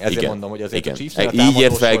oldani. Ezért mondom, hogy azért a Chiefs-nél így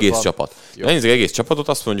ért fel egész csapat. Nézzük egész csapatot,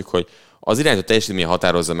 azt mondjuk, hogy az irányító teljesítmény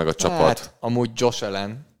határozza meg a csapat. Hát, amúgy Josh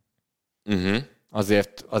Allen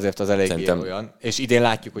azért az eléggé szerintem olyan. És idén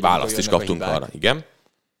látjuk, hogy választ is kaptunk arra, igen.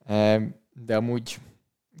 De amúgy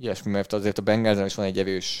ilyesmi, mert azért a Bengalsnál is van egy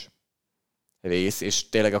erős rész, és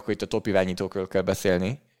tényleg akkor itt a top irányítókról kell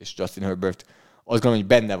beszélni, és Justin Herbert azt gondolom,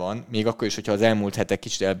 hogy benne van, még akkor is, hogyha az elmúlt hetek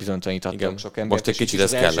kicsit elbizonytalanítottak sok embert. Most egy kicsit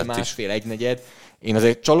ez kellett is. másfél egynegyed. Én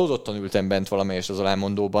azért csalódottan ültem bent valamelyest az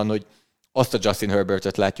alámondóban, hogy azt a Justin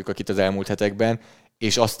Herbertet látjuk, akit az elmúlt hetekben,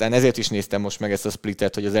 és aztán ezért is néztem most meg ezt a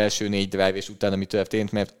splitet, hogy az első 4 drive és utána mi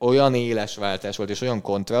történt, mert olyan éles váltás volt, és olyan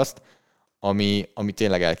kontraszt, ami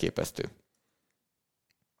tényleg elképesztő.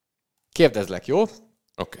 Kérdezlek, jó?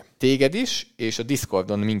 Okay. Téged is, és a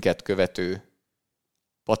Discordon minket követő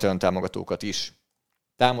Patreon támogatókat is.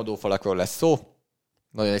 Támadófalakról lesz szó.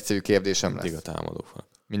 Nagyon egyszerű kérdésem lesz. Mindig a támadófal.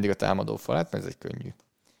 Mindig a támadófal, hát ez egy könnyű.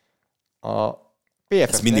 A PFF-nek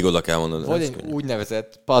ezt mindig oda kell mondani. vagy egy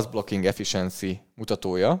úgynevezett pass blocking efficiency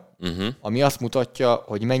mutatója, ami azt mutatja,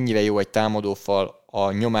 hogy mennyire jó egy támadófal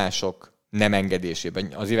a nyomások nem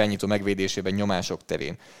engedésében, az irányító megvédésében nyomások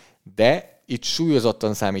terén. De itt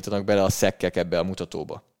súlyozottan számítanak bele a szekkek ebbe a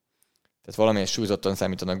mutatóba. Tehát valamilyen súlyozottan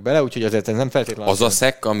számítanak bele, úgyhogy azért ez nem feltétlenül... Az a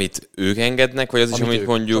szekk, amit ők engednek, vagy az is, amit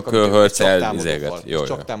mondjuk Hurts elizélget?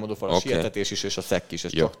 Csak támadófal, a sietetés is, és a szekk is,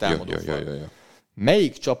 ez jó, csak támadófal. Jó.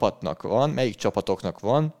 Melyik csapatoknak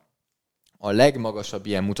van a legmagasabb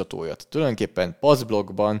ilyen mutatója? Tulajdonképpen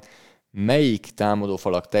passblockban melyik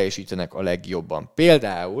támadófalak teljesítenek a legjobban?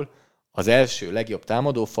 Például az első legjobb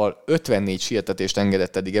támadófal 54 sietetést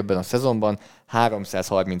engedett eddig ebben a szezonban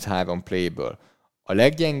 333 playből. A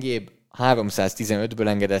leggyengébb 315-ből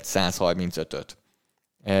engedett 135-öt.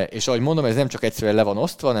 És ahogy mondom, ez nem csak egyszerűen le van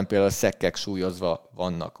osztva, hanem például a szekkek súlyozva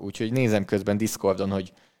vannak. Úgyhogy nézem közben Discordon,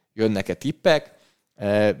 hogy jönnek-e tippek.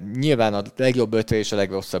 Nyilván a legjobb 5-re és a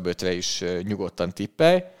legrosszabb 5-re is nyugodtan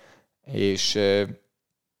tippelj, és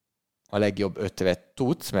a legjobb 5-re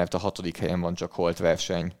tudsz, mert a 6. helyen van csak holt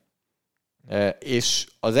verseny. És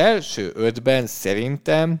az első 5-ben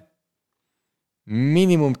szerintem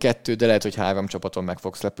minimum 2, de lehet, hogy 3 csapaton meg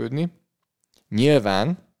fogsz lepődni.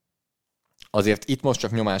 Nyilván azért itt most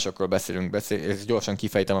csak nyomásokról beszélünk, ezt gyorsan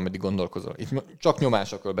kifejtem, ameddig gondolkozol. Itt csak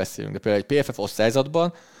nyomásokról beszélünk, de például egy PFF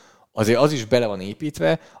osztályzatban azért az is bele van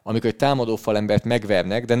építve, amikor egy támadó falembert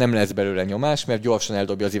megvernek, de nem lesz belőle nyomás, mert gyorsan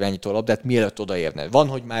eldobja az irányító a labdát, mielőtt odaérne. Van,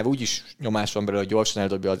 hogy már úgyis nyomás van belőle, hogy gyorsan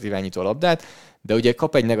eldobja az irányító a labdát, de ugye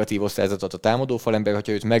kap egy negatív osztályzatot a támadó falember,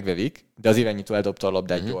 hogyha őt megverik, de az irányító eldobta a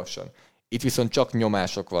labdát gyorsan. Itt viszont csak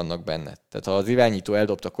nyomások vannak benne. Tehát ha az irányító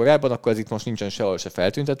eldobta korábban, akkor ez itt most nincsen sehol se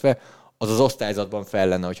feltüntetve, az osztályzatban fel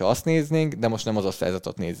lenne, hogyha azt néznénk, de most nem az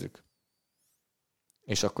osztályzatot nézzük.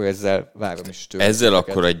 És akkor ezzel várom is tőle. Ezzel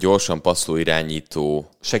akkor egy gyorsan passzoló irányító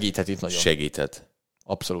segíthet itt nagyon. Segíthet.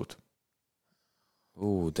 Abszolút.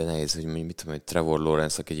 De nehéz, hogy mit tudom, hogy Trevor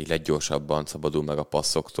Lawrence, aki egyik leggyorsabban szabadul meg a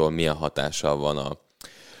passzoktól, milyen hatással van a...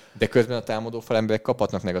 De közben a támadó falemberek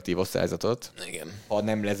kaphatnak negatív osztályzatot. Igen. Ha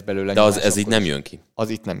nem lesz belőle de ez így nem jön ki. Az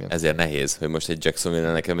itt nem jön. Ezért nehéz, hogy most egy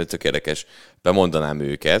Jacksonville nekem tök érdekes. Bemondanám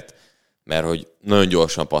őket, mert hogy nagyon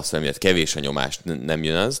gyorsan passzol, miatt kevés a nyomás, nem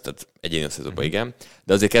jön az, tehát egyéni osztályzatban igen.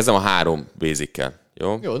 De azért kezdem a 3 basic-kel.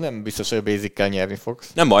 Jó, nem biztos, hogy a basic-kel nyerni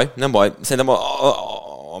fogsz. Nem baj. Szerintem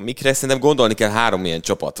amikre szerintem gondolni kell, 3 ilyen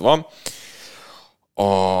csapat van.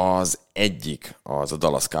 Az egyik az a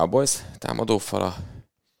Dallas Cowboys támadófala.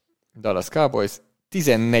 Dallas Cowboys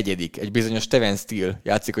 14. egy bizonyos Terence Steele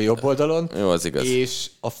játszik a jobb oldalon. Jó, az igaz.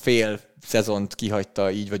 És a fél szezont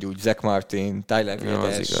kihagyta így vagy úgy Zach Martin, Tyler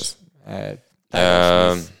Williams. Az igaz.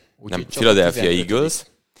 Nem, Philadelphia Eagles.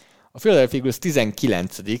 A Philadelphia Eagles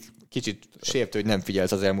 19. Kicsit sértő, hogy nem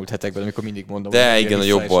figyelsz az elmúlt hetekben, amikor mindig mondom. De igen, a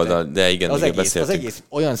jobb oldal, de igen, az egész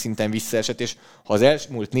olyan szinten visszaesett, és ha az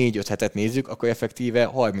elmúlt 4-5 hetet nézzük, akkor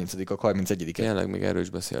effektíve 30-ak, 31-ek. Tényleg, még erről is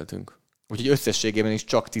beszéltünk. Úgyhogy összességében is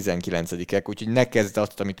csak 19-ek, úgyhogy ne kezd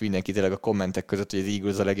azt, amit mindenki tényleg a kommentek között, hogy az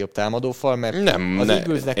Eagles a legjobb támadófal, mert az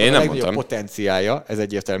Eaglesnek a legnagyobb potenciája, ez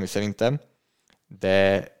egyértelmű szerintem,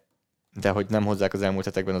 de hogy nem hozzák az elmúlt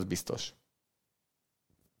hetekben, az biztos.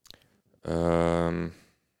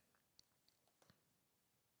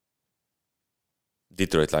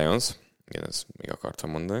 Detroit Lions. Igen, ezt még akartam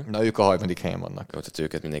mondani. Na, ők a 3. helyen vannak. Jó, tehát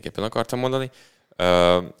őket mindenképpen akartam mondani.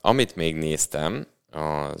 Amit még néztem,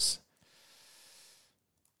 az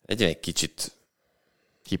egy kicsit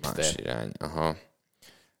hipster. Más irány. Aha.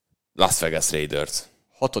 Las Vegas Raiders.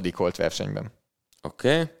 6. holt versenyben.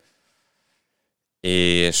 Oké.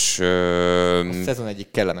 És... A szezon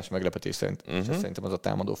egyik kellemes meglepetés szerintem az a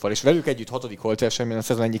támadófal. És velük együtt 6. holt versenyben a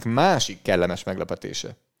szezon egyik másik kellemes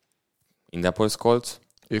meglepetése. Indianapolis Colts.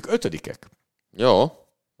 Ők 5-ek. Jó,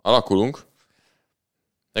 alakulunk.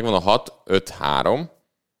 Megvan a 6-5-3.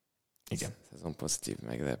 Igen. Szezon pozitív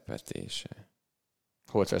meglepetése.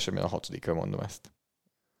 Holt versenyben a 6-ra mondom ezt.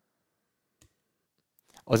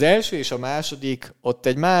 Az első és a második, ott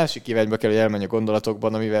egy másik irányba kell, hogy elmenj a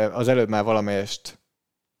gondolatokban, amivel az előbb már valamelyest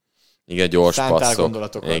igen, gyors passzok.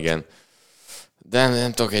 gondolatokat. Igen. De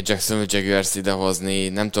nem tudok egy Jacksonville Jaguars idehozni,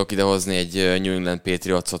 nem tudok idehozni egy New England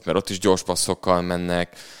Patriotsot, mert ott is gyors passzokkal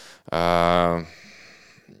mennek.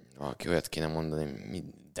 Valaki olyat kéne mondani.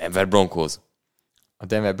 Denver Broncos. A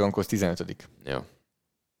Denver Broncos 15. Jó.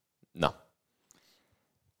 Na.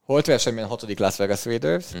 Holt versenyben 6. Las Vegas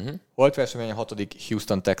Raiders, holt versenyben 6.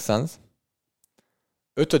 Houston Texans,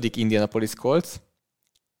 5. Indianapolis Colts,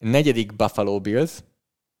 4. Buffalo Bills,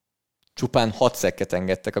 csupán 6 szekket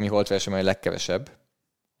engedtek, ami holt versenyben a legkevesebb.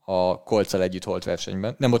 A Colts-al együtt holt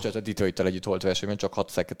versenyben. Nem, bocsánat, a Detroit-tal együtt holt versenyben, csak 6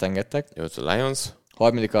 szekket engedtek. Jó, a Lions.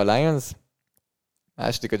 3. a Lions,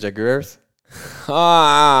 2. a Jaguars.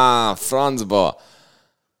 Francba!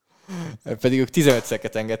 Pedig ők 15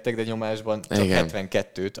 szekket engedtek, de nyomásban csak igen.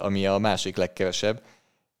 72-t, ami a másik legkevesebb.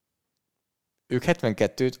 Ők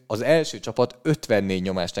 72-t, az első csapat 54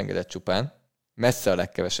 nyomást engedett csupán, messze a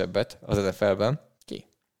legkevesebbet az NFL-ben. Ki?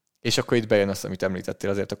 És akkor itt bejön azt, amit említettél,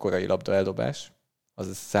 azért a korai labda eldobás,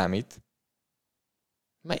 az számít.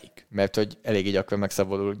 Melyik? Mert hogy eléggé gyakran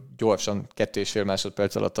megszabadul gyorsan 2,5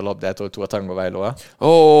 másodperc alatt a labdától túl a Tagovailoa.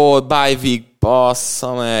 Bye week,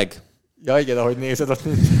 bassza meg! Ja igen, ahogy nézed, ott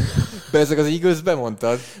nincs. Ezek az Eagles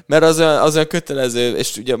bemondtad? Mert az olyan kötelező,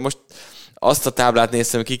 és ugye most azt a táblát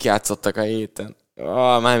néztem, hogy kik játszottak a héten.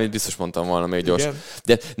 Mármint biztos mondtam volna még gyors. Igen.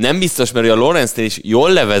 De nem biztos, mert a Lawrence-nél is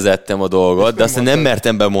jól levezettem a dolgot, de aztán nem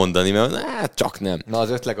mertem bemondani, mert csak nem. Na, az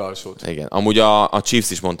 5 legalsót. Igen. Amúgy a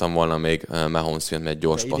Chiefs is mondtam volna még Mahomes jön, mert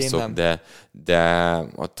gyors passzok, de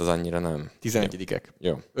ott az annyira nem. 11-ek.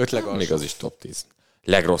 Jó. 5 legalsót. Még az is top 10.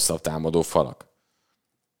 Legrosszabb támadó falak.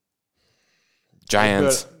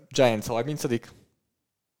 Giants 30.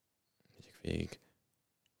 Végig.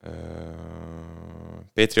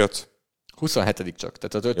 Patriots. 27. csak.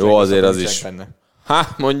 Tehát az 5 jó, azért az is. Benne.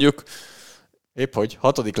 Mondjuk. Épp hogy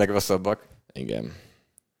 6. legrosszabbak. Igen.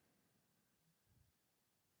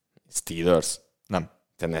 Steelers. Nem.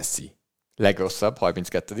 Tennessee. Legrosszabb,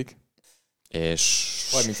 32. És...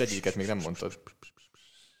 31-et még nem mondtad.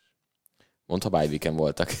 Mondd, ha bye weekend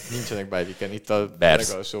voltak. Nincsenek bye weekend, itt a Bears.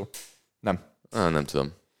 legalsó. Nem. Nem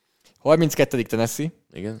tudom. 32. Tennessee.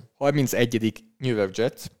 Igen. 31. New York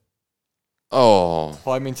Jets.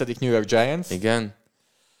 30. New York Giants. Igen.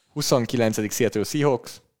 29. Seattle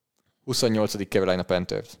Seahawks. 28. Carolina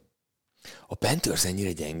Panthers. A Panthers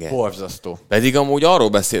ennyire gyenge. Borzasztó. Pedig amúgy arról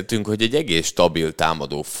beszéltünk, hogy egy egész stabil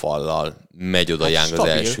támadó fallal megy oda Young az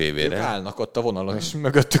első évére. Ők állnak ott a vonalon, és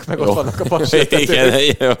mögöttük meg ott vannak a pasértetők.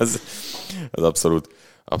 Igen, az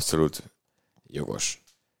abszolút jogos.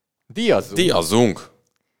 Díjazzunk.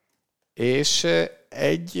 És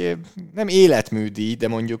egy nem életműdíj, de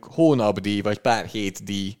mondjuk hónapdíj, vagy pár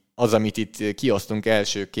hétdíj az, amit itt kiosztunk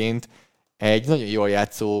elsőként egy nagyon jól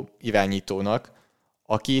játszó irányítónak,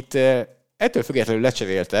 akit ettől függetlenül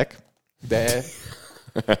lecseréltek, de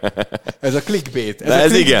ez a clickbait.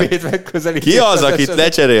 Ez igen. Ki az, akit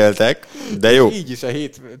lecseréltek, de jó. Így is a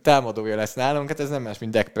hét támadója lesz nálunk, hát ez nem más,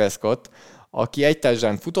 mint Dak Prescott, aki egy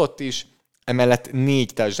touchdown futott is, emellett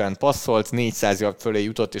 4 touchdown passzolt, 400 yard fölé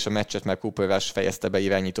jutott, és a meccset már Cooper Rush fejezte be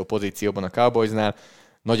irányító pozícióban a Cowboysnál.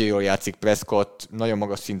 Nagyon jól játszik Prescott, nagyon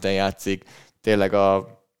magas szinten játszik. Tényleg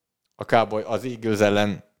a Cowboy az Eagles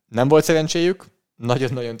ellen nem volt szerencséjük.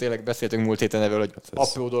 Nagyon-nagyon tényleg beszéltünk múlt héten erről, hogy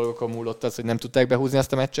apró dolgokon múlott az, hogy nem tudták behúzni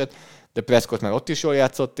ezt a meccset, de Prescott már ott is jól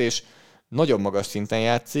játszott, és nagyon magas szinten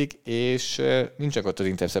játszik, és nincsenek ott az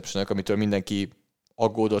interceptionok, amitől mindenki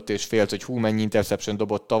aggódott és félt, hogy mennyi interception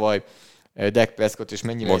dobott tavaly Dak Prescott, és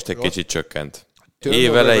mennyi most egy kicsit csökkent.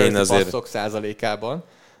 Évelején azért passzok százalékában.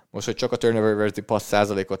 Most, hogy csak a turnover passz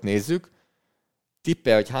százalékot nézzük,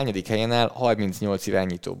 tippel, hogy hányadik helyen áll 38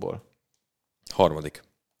 irányítóból? 3.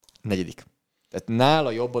 4. Tehát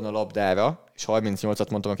nála jobban a labdára, és 38-at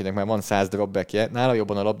mondtam, akinek már van 100 dropbackje, nála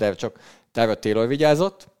jobban a labdára csak Tyrod Taylor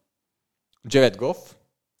vigyázott, Jared Goff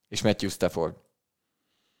és Matthew Stafford.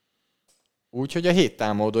 Úgyhogy a hét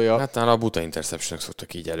támadója... Hát nála a buta interceptionok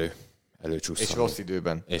szoktak így előcsúszani. És rossz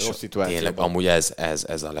időben, és rossz szituációban. Tényleg, amúgy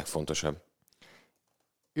ez a legfontosabb.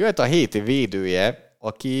 Jöhet a hét védője,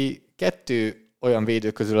 aki 2 olyan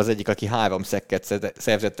védő közül az egyik, aki 3 szekket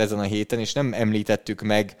szerzett ezen a héten, és nem említettük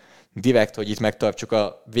meg direkt, hogy itt megtartsuk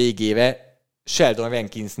a végére Sheldon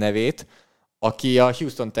Rankins nevét, aki a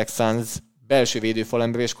Houston Texans belső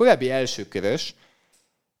védőfalember és korábbi elsőkörös,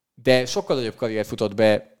 de sokkal nagyobb karriert futott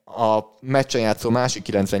be a meccsen játszó másik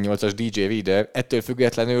 98-as DJ Reader. Ettől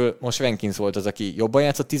függetlenül most Rankins volt az, aki jobban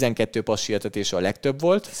játszott, 12 passz sietetése a legtöbb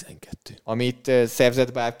volt, 12. amit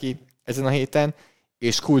szerzett bárki ezen a héten,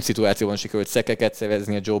 és kult szituációban sikerült szekeket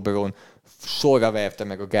szerezni a Joe Burrow-n, sorra verte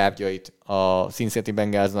meg a gábjait a Cincinnati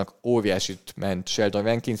Bengalsnak, óriásit ment Sheldon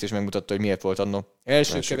Rankins, és megmutatta, hogy miért volt anno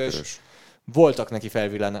elsőkörös. Voltak neki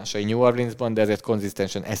felvillanásai New Orleansban, de ezért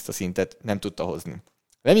konzisztensen ezt a szintet nem tudta hozni.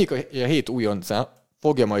 Reméljük, hogy a 7 újonca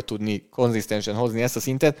fogja majd tudni konzisztensen hozni ezt a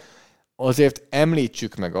szintet, azért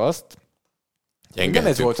említsük meg azt, nem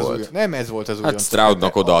ez volt az újonc. Hát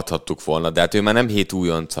Stroudnak odaadhattuk volna, de hát ő már nem 7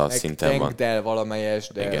 újonca szinten van. Meg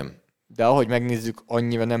valamelyes, de ahogy megnézzük,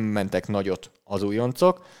 annyira nem mentek nagyot az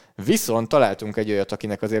újoncok. Viszont találtunk egy olyat,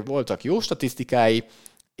 akinek azért voltak jó statisztikái,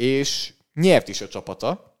 és nyert is a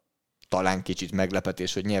csapata. Talán kicsit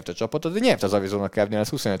meglepetés, hogy nyert a csapata, de nyert az Arizona Cardinals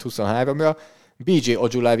 25-23-ra, BJ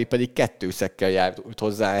Ojulari pedig 2 szekkel járt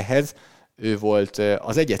hozzá ehhez. Ő volt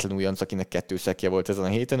az egyetlen újonc, akinek 2 szekje volt ezen a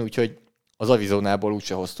héten, úgyhogy az Arizonából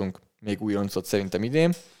úgyse hoztunk még újoncot szerintem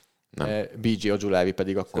idén. BJ Ojulari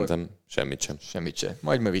pedig akkor... Szerintem semmit sem.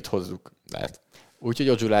 Majd Mövit hozzuk. Lehet. Úgyhogy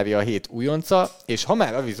Ojulari a 7 újonca, és ha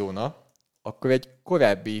már Arizona, akkor egy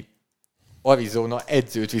korábbi Arizona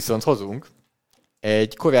edzőt viszont hozunk.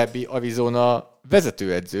 Egy korábbi Arizona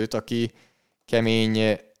vezetőedzőt, aki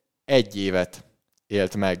kemény 1 évet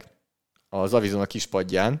élt meg az Arizona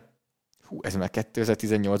kispadján. Ez már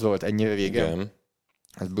 2018 volt, ennyire vége. Igen.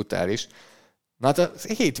 Ez brutális. Na hát a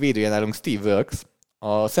 7 védője nálunk Steve Wilkes,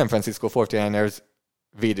 a San Francisco 49ers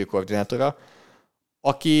védőkoordinátora,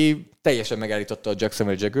 aki teljesen megállította a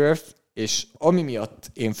Jacksonville Jaguars-t, és ami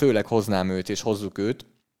miatt én főleg hoznám őt, és hozzuk őt,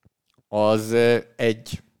 az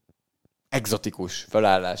egy egzotikus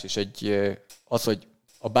felállás, és az, hogy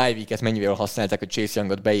a bye week-et mennyivel használták, hogy Chase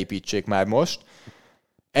Youngot beépítsék már most.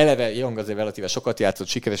 Eleve Young azért relatíve sokat játszott,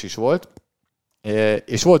 sikeres is volt,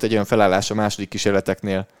 és volt egy olyan felállás a második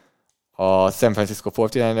kísérleteknél a San Francisco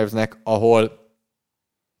 49ersnek, ahol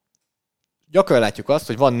gyakran látjuk azt,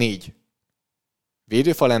 hogy van 4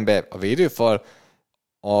 védőfalember, a védőfal,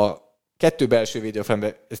 a 2 belső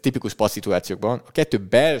védőfalember, ez tipikus passz szituációkban, a 2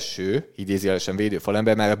 belső, idézőjelesen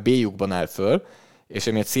védőfalember már a B-lyukban áll föl, és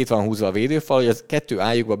emiatt szét van húzva a védőfal, hogy az 2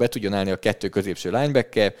 A-lyukba be tudjon állni a 2 középső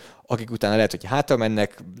linebacker, akik utána lehet, hogy hátra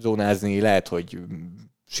mennek zónázni, lehet, hogy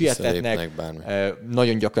sietetnek.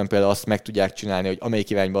 Nagyon gyakran például azt meg tudják csinálni, hogy amelyik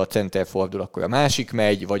irányba a center fordul, akkor a másik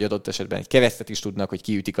megy, vagy adott esetben egy keresztet is tudnak, hogy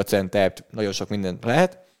kiütik a centert, nagyon sok minden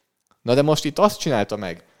lehet. Na de most itt azt csinálta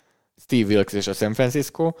meg Steve Wilkes és a San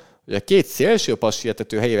Francisco, hogy a 2 szélső passz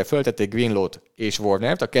sietető helyére föltették Greenlaw-t és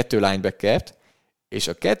Warnert, a 2 linebackert, és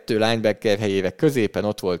a 2 linebacker helyére középen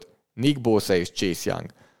ott volt Nick Bosa és Chase Young.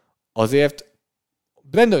 Azért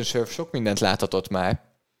Brandon Scherf sok mindent láthatott már,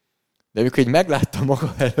 de amikor így meglátta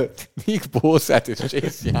maga előtt Nick Bosát és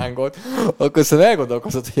Chase Youngot, akkor szóval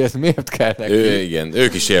elgondolkozott, hogy ez miért kell neki. Igen,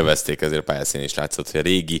 ők is élvezték, ezért pályaszín is látszott, hogy a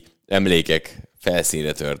régi emlékek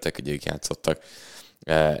felszínre törtek, hogy ők játszottak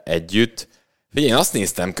együtt. Figyelj, én azt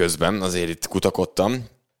néztem közben, azért itt kutakodtam.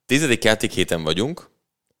 10. játék héten vagyunk,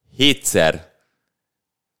 7-szer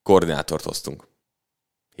koordinátort hoztunk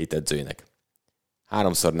 7 edzőjének.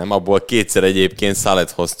 3-szor nem, abból 2-szer egyébként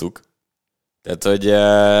Szalet hoztuk. Tehát, hogy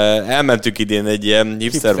elmentünk idén egy ilyen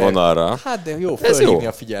hipster vonalra. Hát, de jó, fölhívni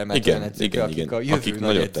a figyelmet. Igen. Akik a jövő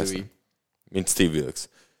nagy edzői. Mint Steve Wilkes.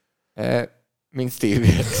 Mint Steve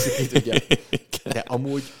Wilkes. De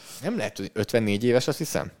amúgy nem lehet tudni, 54 éves, azt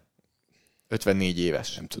hiszem? 54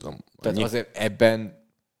 éves. Nem tudom. Tehát azért ebben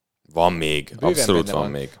van még, abszolút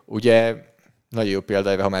van még. Ugye nagyon jó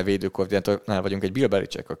példája, ha már védőkoordinátornál vagyunk, egy Bill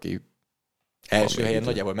Belichick, aki első helyen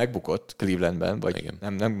nagyjából megbukott Clevelandben, vagy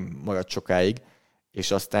nem maradt sokáig,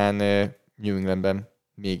 és aztán New Englandben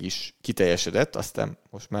mégis kiteljesedett, aztán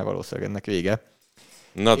most már valószínűleg ennek vége.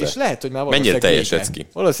 Na és lehet, hogy már mennyire teljesedsz ki?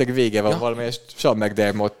 Valószínűleg vége van valamelyest Sean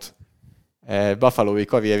McDermott Buffalo-i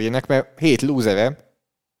karrierjének, mert 7 losere,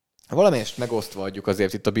 valamelyest megosztva adjuk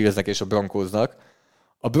azért itt a Billsnek és a Broncosnak.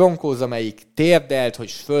 A Broncos, amelyik térdelt,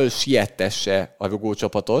 hogy fölsiettesse a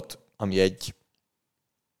rugócsapatot, ami egy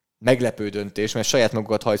meglepő döntés, mert saját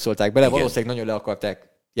magukat hajszolták bele, valószínűleg nagyon le akarták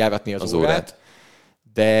járatni az órát.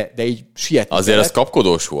 De így sietni azért kellett. Ez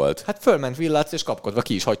kapkodós volt. Hát fölment Villatsz, és kapkodva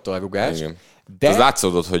ki is hagyta a rugást. Igen. De az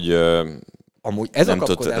látszódott, hogy amúgy ez a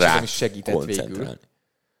kapkodás is segített végül.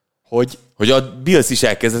 Hogy a Bills is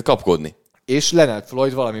elkezdett kapkodni. És Leonard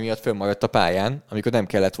Floyd valami miatt fönnmaradt a pályán, amikor nem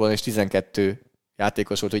kellett volna, és 12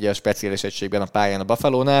 játékos volt ugye a speciális egységben a pályán a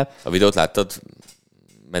Buffalo-nál. A videót láttad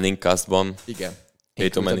Manning-castban? Igen.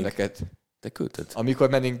 Peyton Manning. Neked. Te küldted? Amikor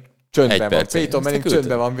Manning csöndben van. Peyton Manning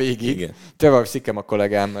csöndben van végig. Igen. Trevor Sikkema a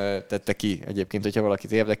kollégám tette ki egyébként, hogyha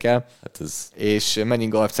valakit érdekel. Hát ez... És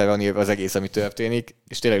Manning arcára van írva az egész, ami történik,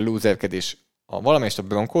 és tényleg loserkedés valamelyest a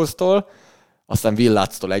Broncos-tól, aztán Will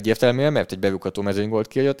Lutz-tól egyértelműen, mert egy bevukató mezőnygolt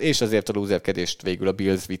kiadott, és azért a lúzerkedést végül a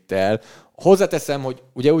Bills vitte el. Hozzáteszem, hogy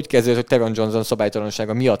ugye úgy kezdődött, hogy Teron Johnson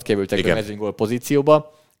szabálytalansága miatt kerültek be a mezőnygól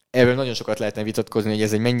pozícióba. Erről nagyon sokat lehetne vitatkozni, hogy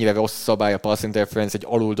ez egy mennyire rossz szabály a pass interference egy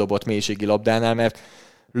aluldobott mélységi labdánál, mert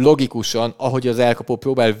logikusan, ahogy az elkapó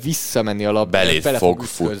próbál visszamenni a labdát, belét fog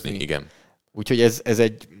futni, igen. Úgyhogy ez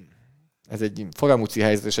egy faramúci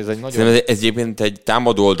helyzet, és ez egy nagyon... Szerintem ez egyébként egy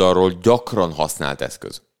támadó oldalról gyakran használt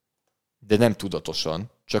eszköz. De nem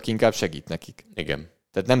tudatosan, csak inkább segít nekik. Igen.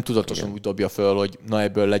 Tehát nem tudatosan úgy dobja föl, hogy na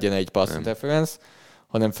ebből legyen egy pass interference,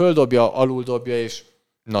 hanem földobja, aluldobja, és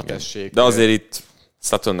na tessék. De azért itt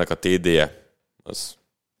Suttonnek a TD-je,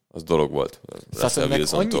 az dolog volt.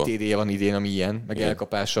 Suttonnek annyi TD-je van idén, ami ilyen, meg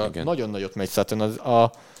elkapása. Igen. Nagyon nagyot megy Sutton.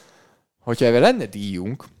 Hogyha erre lenne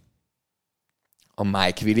díjunk, a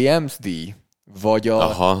Mike Williams díj, vagy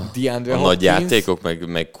a DeAndre Hopkins, nagy játékok,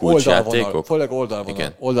 meg kulcsjátékok. Főleg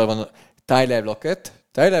oldalvonal. Tyler Lockett,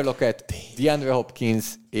 DeAndre Hopkins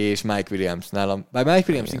és Mike Williams nálam. Bár Mike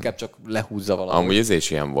Williams inkább csak lehúzza valahogy. Amúgy ez is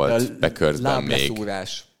ilyen volt. Bekörben még.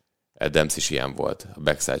 Lábleszúrás. Adams is ilyen volt. A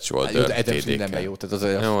backside shoulder. Adams mindenben jó. Tehát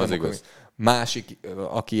az igaz. Másik,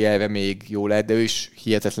 aki erre még jó lehet, de ő is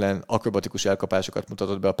hihetetlen akrobatikus elkapásokat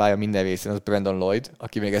mutatott be a pálya minden részén, az Brandon Lloyd,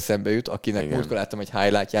 aki még eszembe jut, akinek múltkor láttam egy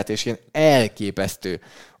highlightját, és ilyen elképesztő.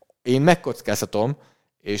 Én megkockáztatom,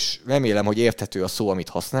 és remélem, hogy érthető a szó, amit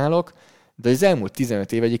használok, de az elmúlt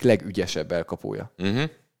 15 év egyik legügyesebb elkapója.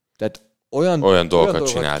 Tehát olyan dolgokat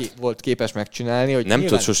csinált. Volt képes megcsinálni, hogy nem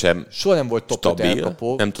tud soha nem volt top 5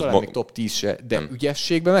 elkapó, nem talán még top 10 se, de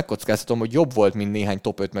ügyességben megkockáztatom, hogy jobb volt, mint néhány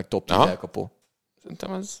top 5 meg top 10 elkapó.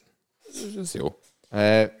 Szerintem ez jó.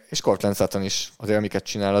 És Courtland Sutton is azért, amiket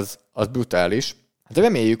csinál, az brutális. De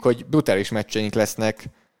reméljük, hogy brutális meccseink lesznek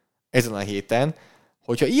ezen a héten.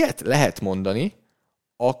 Hogyha ilyet lehet mondani,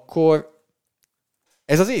 akkor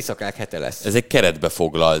ez az éjszakák hete lesz. Ez egy keretbe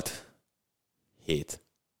foglalt hét.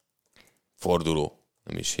 Forduló,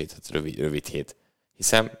 nem is hét, hát rövid hét.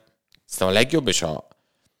 Hiszen a legjobb és a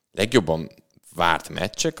legjobban várt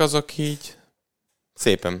meccsek azok így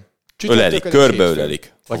szépen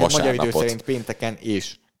körbeölelik a vagy a magyar idő szerint pénteken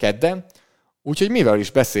és kedden. Úgyhogy mivel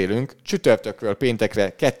is beszélünk, csütörtökről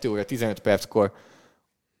péntekre 2 óra 15 perckor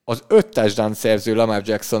az 5 touchdown szerző Lamar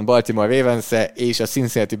Jackson Baltimore Ravens-e és a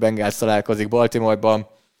Cincinnati Bengals találkozik Baltimoreban.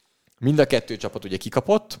 Mind a kettő csapat ugye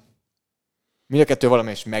kikapott. Mind a kettő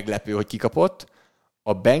valamelyes meglepő, hogy kikapott.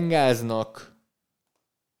 A Bengalsnak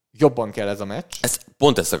jobban kell ez a meccs.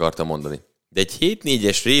 Pont ezt akartam mondani. De egy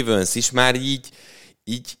 7-4-es Ravens is már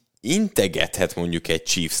így integethet mondjuk egy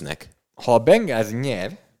Chiefsnek. Ha a Bengals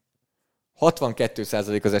nyer,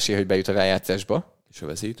 62% az esély, hogy bejut a rájátszásba. És a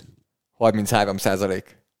veszít? 33%.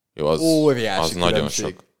 Jó, az óriási nagyon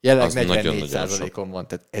sok. Jelenleg 44%-on van,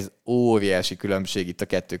 tehát ez óriási különbség itt a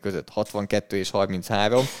kettő között. 62 és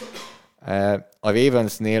 33. A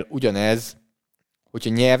Ravensnél ugyanez, hogyha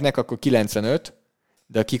nyernek, akkor 95,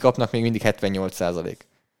 de a kikapnak még mindig 78%.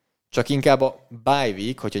 Csak inkább a bye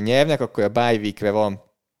week, hogyha nyernek, akkor a bye weekre van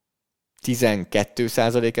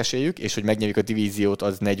 12% esélyük, és hogy megnyerjük a divíziót,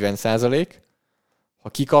 az 40%. Ha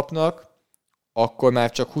kikapnak, akkor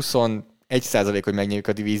már csak 21%, hogy megnyerjük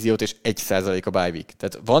a divíziót, és 1% a bye week.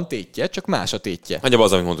 Tehát van tétje, csak más a tétje. Nagyjából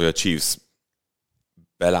az, amit mondta, hogy a Chiefs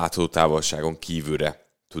belátó távolságon kívülre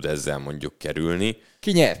tud ezzel mondjuk kerülni.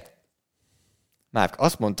 Ki nyer? Márk,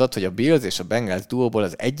 azt mondtad, hogy a Bills és a Bengals duóból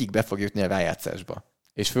az egyik be fog jutni a rájátszásba.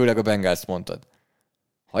 És főleg a Bengals mondtad.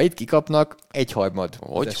 Ha itt kikapnak,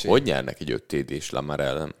 1/3. Hogy nyernek egy 5 TD-s Lamar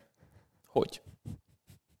ellen? Hogy?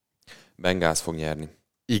 Bengals fog nyerni.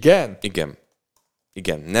 Igen?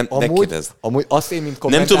 Igen, nem kérdezz. Amúgy azt én, mint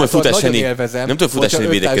kommentátor, nagyon élvezem, nem tudom, hogy futásni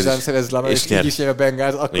védekezés. Szerez Lamar, és így is nyer a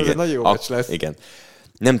Bengals, akkor ez nagyon jó meccs lesz. Igen.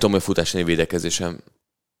 Nem tudom, hogy futásni védekezésem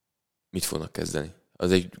mit fognak kezdeni.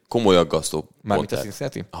 Az egy komoly aggasztó. Mármint a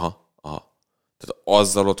Cincinnati? Aha. Tehát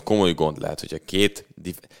azzal ott komoly gond lehet, hogyha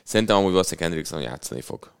szerintem amúgy valószínűleg Hendrickson játszani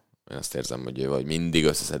fog. Én azt érzem, hogy ő vagy mindig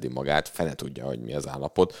összeszedi magát, fene tudja, hogy mi az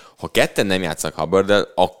állapot. Ha ketten nem játszanak Hubbard-del,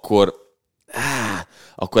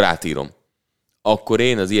 akkor átírom. Akkor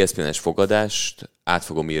én az ESPN-es fogadást át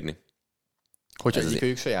fogom írni. Hogyha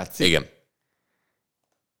egyikőjük se játszik? Igen.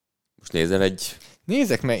 Most nézel egy...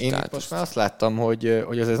 Nézek, mert én most már azt láttam, hogy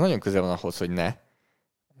az ez nagyon közel van ahhoz, hogy ne.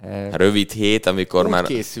 Rövid hét, amikor úgy már...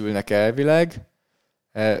 készülnek elvileg.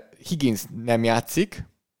 Higgins nem játszik.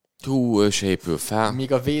 Ő se épül fel.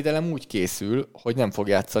 Míg a védelem úgy készül, hogy nem fog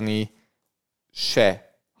játszani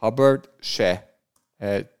se Hubbard, se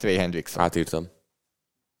Trey Hendrickson. Átírtam.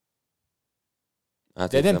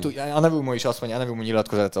 De nem tud, Anavumo is azt mondja, Anavumo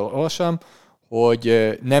nyilatkozatot olvasam,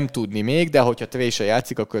 hogy nem tudni még, de hogyha Trey se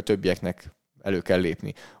játszik, akkor a többieknek elő kell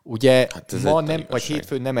lépni. Ugye Hát ma nem, vagy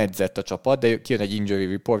hétfőn nem edzett a csapat, de kijön egy injury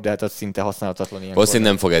report, de hát az szinte használhatatlan ilyenkor.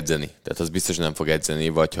 Valószínűleg nem fog edzeni. Tehát az biztos, hogy nem fog edzeni,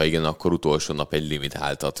 vagy ha igen, akkor utolsó nap egy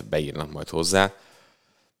limitáltat beírnak majd hozzá.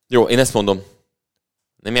 Jó, én ezt mondom.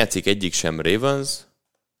 Nem játszik egyik sem Ravens,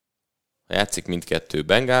 ha játszik mindkettő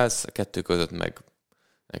Bengals, a kettő között meg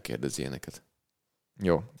ne kérdezz ilyeneket.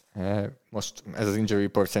 Jó. Most ez az injury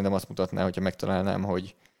report szerintem azt mutatná, hogyha megtalálnám,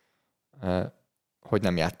 hogy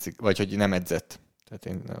nem játszik, vagy hogy nem edzett. Tehát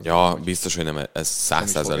én, biztos, hogy nem, ez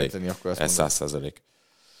 100%. Ez 100%.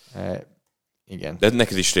 Igen. De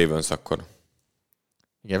neked is Ravens akkor.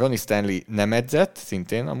 Igen, Ronnie Stanley nem edzett,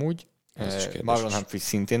 szintén amúgy. Marlon Humphrey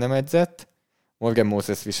szintén nem edzett. Morgan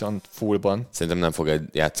Moses viszont fullban. Szerintem nem fog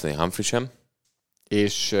játszani Humphrey sem.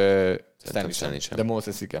 És Stanley sem. De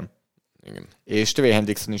Moses igen. És Trey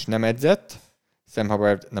Hendrickson is nem edzett. Sam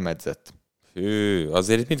Hubbard nem edzett.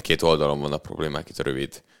 Azért itt mindkét oldalon van a problémák itt a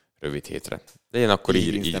rövid hétre. De én akkor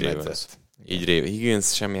így Ravens.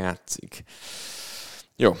 Higgins sem játszik.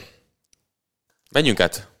 Jó. Menjünk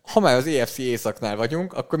át. Ha már az AFC északnál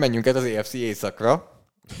vagyunk, akkor menjünk át az AFC északra,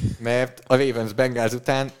 mert a Ravens Bengals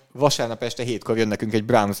után vasárnap este 7-kor jön nekünk egy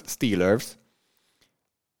Browns Steelers.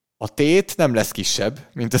 A tét nem lesz kisebb,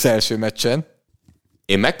 mint az első meccsen.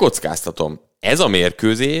 Én megkockáztatom, ez a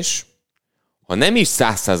mérkőzés, ha nem is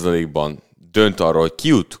 100%-ban dönt arról, hogy ki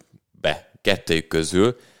jut be kettőjük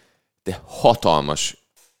közül, de hatalmas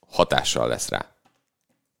hatással lesz rá.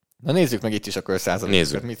 Na nézzük meg itt is akkor a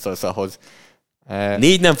százalékokat. Mit szólsz ahhoz?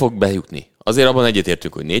 4 nem fog bejutni. Azért abban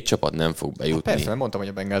egyetértünk, hogy 4 csapat nem fog bejutni. Persze, nem mondtam, hogy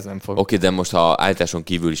a Bengals nem fog. Oké, de most ha állításon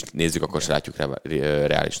kívül is nézzük, akkor se látjuk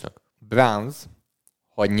reálisnak. Browns,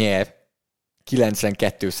 ha nyer,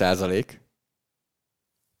 92%.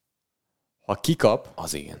 Ha kikap,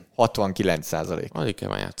 az igen. 69%. Alig kell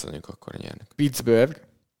már játszanunk, akkor nyernek. Pittsburgh,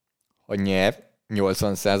 ha nyer,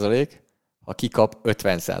 80%. Ha kikap,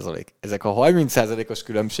 50%. Ezek a 30%-os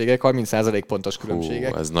különbségek, 30% pontos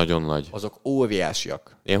különbségek. Ez nagyon nagy. Azok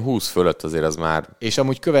óriásiak. Ilyen 20 fölött azért az már... És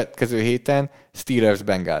amúgy következő héten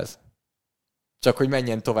Steelers-Bengals. Csak hogy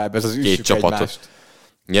menjen tovább ez az üssük két csapatot. Egymást.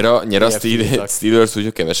 Nyer a Steelers úgy,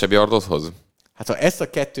 hogy kevesebb yardot hoz? Hát ha ezt a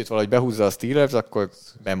kettőt valahogy behúzza a Steelers, akkor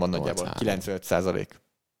benn van nagyjából 95%.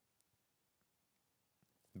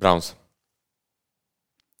 Browns.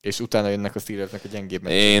 És utána jönnek a Steelersnek a gyengébb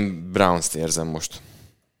meccsek. Én Browns-t érzem most.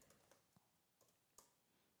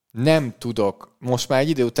 Nem tudok. Most már egy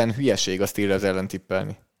idő után hülyeség a Steelers ellen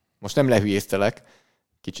tippelni. Most nem lehülyéztelek.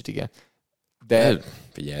 Kicsit igen. De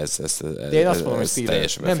figyelj, de én azt mondom, hogy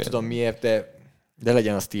Steelers. Nem tudom miért, de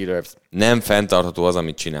legyen a Steelers. Nem fenntartható az,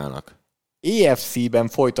 amit csinálnak. AFC-ben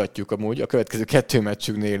folytatjuk amúgy a következő 2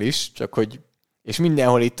 meccsünknél is, csak hogy és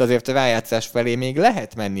mindenhol itt azért a rájátszás felé még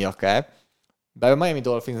lehet menni akár. Bár a Miami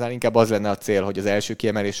Dolphinsnál inkább az lenne a cél, hogy az első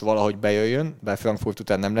kiemelés valahogy bejöjjön, bár Frankfurt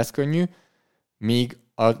után nem lesz könnyű, míg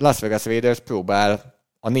a Las Vegas Raiders próbál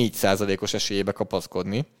a 4%-os esélyébe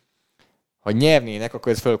kapaszkodni. Ha nyernének,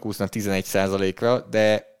 akkor ez fölkúszna 11%-ra,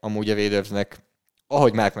 de amúgy a Raidersnek,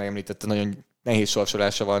 ahogy Márk megemlítette, nagyon nehéz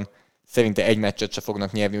sorsolása van. Szerinte egy meccset se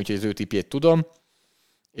fognak nyerni, úgyhogy az ő tipjét tudom.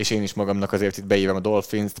 És én is magamnak azért itt beírom a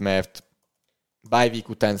Dolphins-t, mert bye week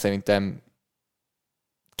után szerintem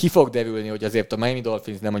ki fog derülni, hogy azért a Miami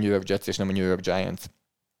Dolphins nem a New York Jets és nem a New York Giants.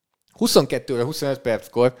 22-25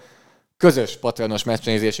 perckor közös patronos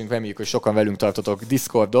meccsnézésünk, reméljük, hogy sokan velünk tartotok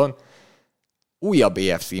Discordon. Újabb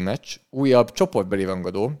AFC meccs, újabb csoportbeli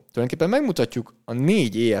rangadó. Tulajdonképpen megmutatjuk a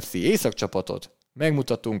 4 AFC északcsapatot,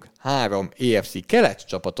 megmutatunk 3 AFC kelet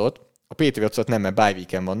csapatot, a Patriotsot nem, mert bye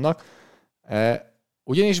weeken vannak,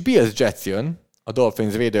 ugyanis Bills Jets jön a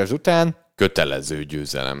Dolphins Raiders után. Kötelező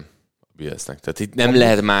győzelem a Billsnek. Tehát itt nem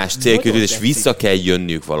lehet más célkitűzés, és vissza kell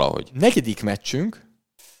jönniük valahogy. 4. meccsünk,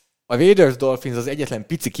 a Raiders Dolphins az egyetlen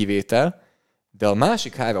pici kivétel, de a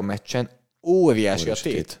másik 3 meccsen óriási a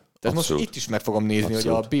tét. Tehát most itt is meg fogom nézni, hogy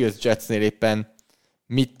a Bills Jetsnél éppen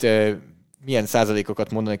milyen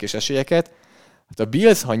százalékokat mondanak és esélyeket. Hát a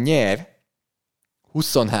Bills, ha nyer,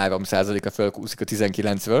 23%-a fölkúszik a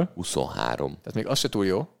 19-ről. 23. Tehát még az se túl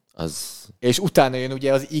jó. Az... És utána jön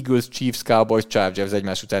ugye az Eagles, Chiefs, Cowboys, Chargers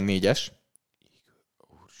egymás után 4-es.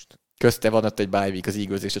 Közte van ott egy bye week az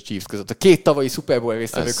Eagles és a Chiefs között. A 2 tavalyi Super Bowl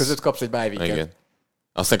résztvevő között kapsz egy bye weeket. Igen.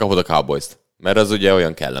 Aztán kapod a Cowboys-t, mert az ugye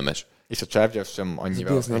olyan kellemes. És a Chargers sem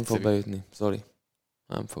annyival egyszerű. Nem fog bejutni, sorry.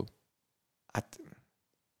 Nem fog. Hát...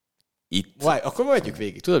 Itt. Akkor vegyük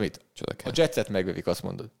végig. Tudod mit? Csodakál. A Jetset megövik, azt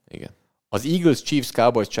mondod. Igen. Az Eagles, Chiefs,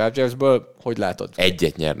 Cowboys, Chargersből hogy látod?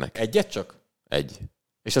 Egyet nyernek. Egyet csak? Egy.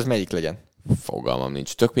 És az melyik legyen? Fogalmam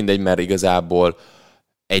nincs. Tök mindegy, mert igazából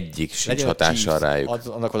egyik sincs Legyen a hatással Chiefs, rájuk.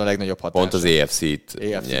 annak van a legnagyobb hatása. Pont az EFC-t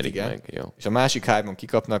EFC-t, nyerik igen. meg. Jó. És a másik 3-on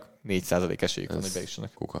kikapnak, 4% esélyük van, hogy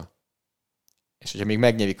bejussanak. Kuka. És hogyha még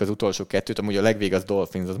megnyerik az utolsó 2-t, amúgy a legvég az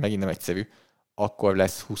Dolphins, az megint nem egyszerű, akkor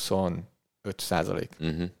lesz 25%.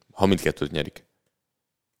 Ha mindkettőt nyerik.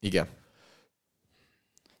 Igen.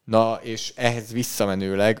 Na, és ehhez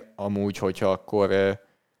visszamenőleg, amúgy, hogyha akkor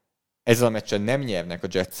ezzel a meccsen nem nyernek a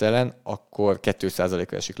Jets ellen, akkor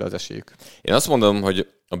 2%-ra esik le az esélyük. Én azt mondom,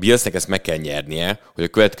 hogy a Billsnek ezt meg kell nyernie, hogy a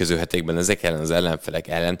következő hetekben ezek ellen az ellenfelek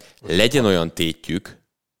ellen legyen olyan tétjük,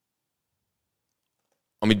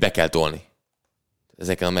 amit be kell tolni.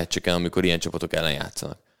 Ezeken a meccseken, amikor ilyen csapatok ellen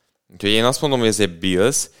játszanak. Úgyhogy én azt mondom, hogy ez egy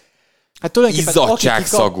Bills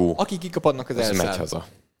izzadságszagú. Akik kikapadnak az elszáll. megy haza.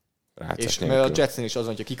 És mert a Jetsnél is az van,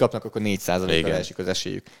 hogyha kikapnak, akkor 4%-ra esik az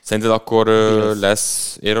esélyük. Szerinted akkor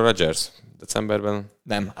lesz Aaron Rodgers decemberben?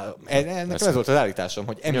 Nem. Nekem ez volt az állításom,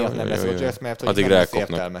 hogy emiatt nem lesz Rodgers, mert hogy nem lesz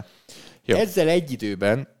értelme. Jó. Ezzel egy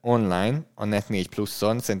időben online a Net4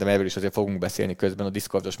 Pluszon, szerintem erről is azért fogunk beszélni közben a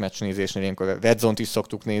Discordos meccsnézésnél, ilyenkor a Red Zone-t is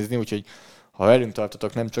szoktuk nézni, úgyhogy ha velünk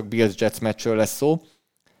tartotok, nem csak Bills-Jets meccsről lesz szó.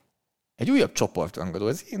 Egy újabb csoportrangadó,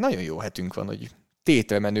 ez nagyon jó hetünk van, hogy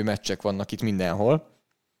tétre menő meccsek vannak itt mindenhol.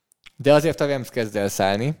 De azért a Rams kezd el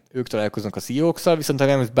szállni, ők találkoznak a Seahawks-szal, viszont a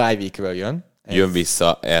Rams bye weekről jön. Jön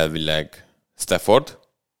vissza elvileg Stafford,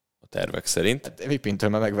 a tervek szerint. Hát Ripintől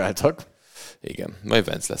már megváltak. Igen, majd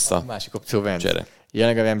Vance lesz a másik opció Vance. csere.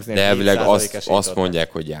 Jelenleg a Ramsnél de elvileg azt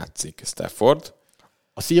mondják, hogy játszik Stafford.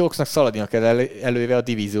 A Seahawksnak szaladnia kell előre a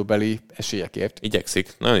divízióbeli esélyekért.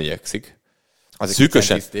 Igyekszik, nagyon igyekszik. Azért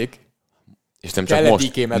szűkösen. És nem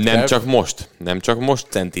csak most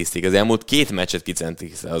centízték. Az elmúlt 2 meccset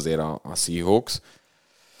kicentízte azért a Seahawks.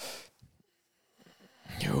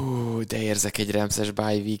 Jó, de érzek egy Ramses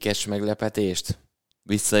bye week-es meglepetést.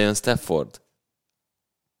 Visszajön Stafford.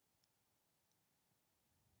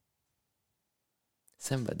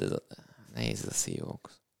 Szenved ez nehéz ez a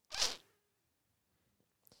Seahawks.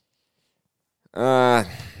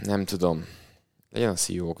 Nem tudom. Legyen a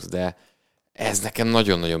Seahawks, de ez nekem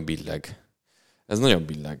nagyon-nagyon billeg. Ez nagyon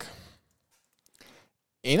billeg.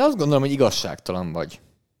 Én azt gondolom, hogy igazságtalan vagy.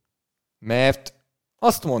 Mert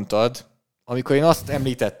azt mondtad, amikor én azt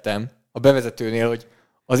említettem a bevezetőnél, hogy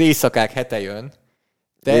az éjszakák hete jön,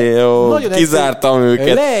 de jó, kizártam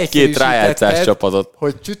őket, 2 rájátszás csapatot.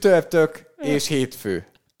 Hogy csütörtök és hétfő.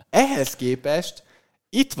 Ehhez képest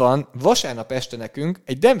itt van vasárnap este nekünk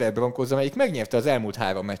egy Denver Broncos, amelyik megnyerte az elmúlt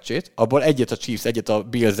 3 meccsét, abból egyet a Chiefs, egyet a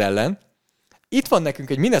Bills ellen. Itt van nekünk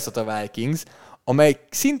egy Minnesota Vikings, amely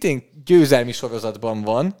szintén győzelmi sorozatban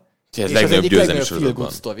van, és az egyik legnagyobb feel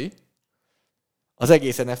good story az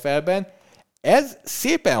egész NFL-ben. Ez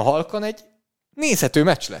szépen halkan egy nézhető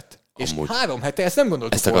meccs lett. Amúgy. És 3 hete ezt nem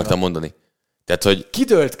gondoltuk ezt akartam mondani. Tehát, hogy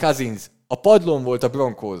kidőlt Cousins, a padlón volt a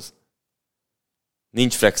Broncos.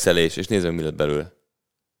 Nincs flexelés, és nézzük, mi lett belőle.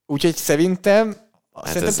 Úgyhogy szerintem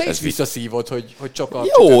te is visszaszívod, hogy csak a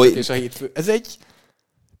jó, és a hétfő. Ez egy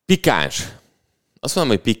pikáns. Azt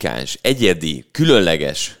mondom, hogy pikáns, egyedi,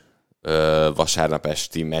 különleges vasárnap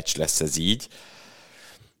esti meccs lesz ez így.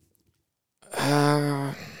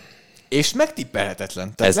 És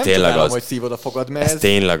megtippelhetetlen. Tehát ez nem tényleg csodálom, az. hogy szívod a fogad, mert ez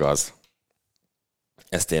tényleg az.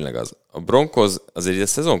 Ez tényleg az. A Broncos azért a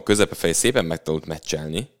szezon közepe felé szépen megtanult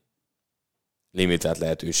meccselni. Limitált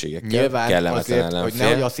lehetőségekkel. Nyilván azért, hogy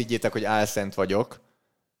nehogy azt higgyétek, hogy álszent vagyok,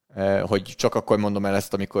 hogy csak akkor mondom el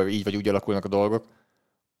ezt, amikor így vagy úgy alakulnak a dolgok.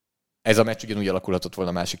 Ez a meccs ugyanúgy alakulhatott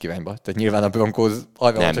volna a másik irányba. Tehát nyilván a Broncos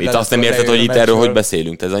arra nem, itt azt nem érted, hogy itt erről hogy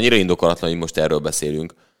beszélünk. Tehát ez annyira indokolatlan, hogy most erről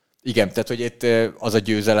beszélünk. Igen, tehát hogy itt az a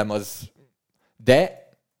győzelem az... De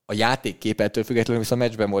a játékkép ettől függetlenül viszont a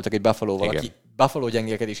meccsben voltak egy Buffalo-val, aki Buffalo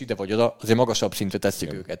gyengélkedés ide vagy oda, azért magasabb szintre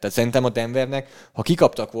tesszük őket. Tehát szerintem a Denvernek, ha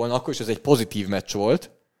kikaptak volna, akkor is ez egy pozitív meccs volt.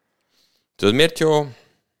 Tudod, miért jó,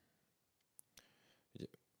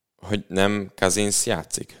 hogy nem Cousins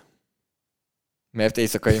játszik? Mert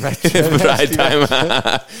éjszakai meccs. Right time.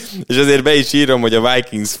 És azért be is írom, hogy a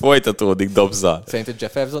Vikings folytatódik dobzzal. Szerinted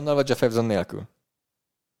Jeffersonnal vagy Jefferson nélkül?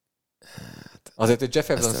 Azért, hogy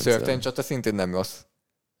Jefferson Certain csata szintén nem rossz.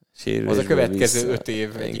 Az a következő 5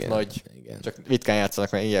 év egyik nagy, csak ritkán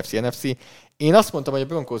játszanak, mert EFC, NFC. Én azt mondtam, hogy a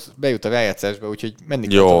Broncos bejut a rájátszásba, úgyhogy menni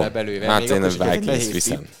kell tovább előre. Hát én a Vikings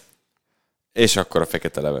viszem. És akkor a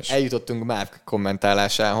fekete leves. Eljutottunk Mark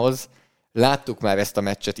kommentálásához. Láttuk már ezt a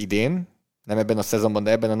meccset idén, nem ebben a szezonban,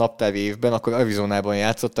 de ebben a naptári évben, akkor Arizonában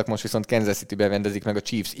játszottak, most viszont Kansas City-ben rendezik meg a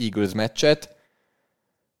Chiefs-Eagles meccset.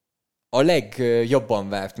 A legjobban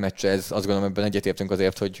várt meccs ez, azt gondolom, ebben egyetértünk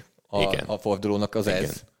azért, hogy a fordulónak az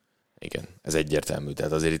ez. Igen, ez egyértelmű,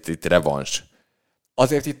 tehát azért itt revans.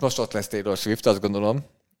 Azért itt most ott lesz Taylor Swift, azt gondolom.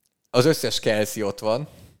 Az összes Kelsey ott van.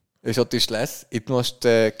 és ott is lesz. Itt most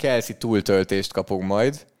Kelsey túltöltést kapunk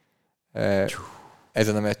majd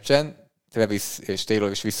ezen a meccsen. Travis és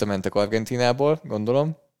Taylor is visszamentek Argentinából,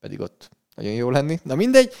 gondolom, pedig ott nagyon jó lenni. Na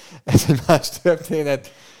mindegy, ez egy más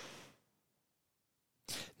történet.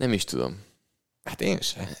 Nem is tudom. Hát én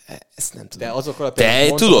sem. Ezt nem tudom. De azok alatt... Te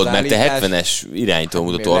tudod, mert te 70-es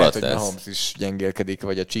irányítómutató alatt lesz. lesz. Lehet, hogy Mahomes is gyengélkedik,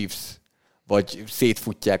 vagy a Chiefs, vagy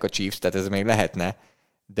szétfutják a Chiefs, tehát ez még lehetne.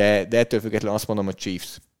 De ettől függetlenül azt mondom, hogy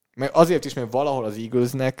Chiefs. Mert azért is, mert valahol az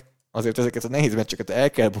Eaglesnek azért ezeket a nehéz meccseket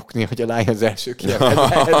el kell bukni, hogy a Lions első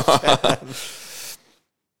kiemelhessen.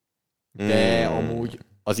 De amúgy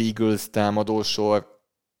az Eagles támadósor,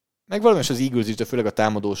 meg valami az Eagles is, de főleg a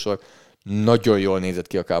támadósor nagyon jól nézett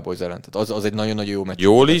ki a Cowboys ellen. Tehát az egy nagyon-nagyon jó meccs.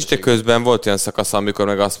 Jól is, de közben volt olyan szakasz, amikor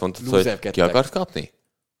meg azt mondtad, hogy ki akart kapni?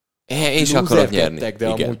 Én is akarok nyerni.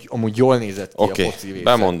 De amúgy jól nézett ki a foci része.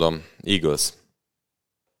 Bemondom. Eagles.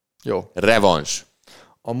 Jó. Revans.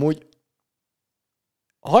 Amúgy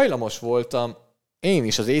hajlamos voltam én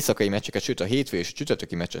is az éjszakai meccseket, sőt a hétfő és a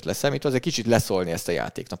csütörtöki meccset leszámítva, azért kicsit leszólni ezt a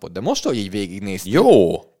játéknapot. De most, hogy így végignéztem,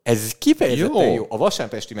 jó. Ez kifejezetten jó. A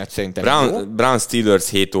vasárpesti meccs szerintem jó. Brown Steelers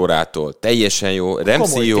 7 órától. Teljesen jó.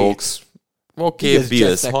 Ramsey Hawks. Oké,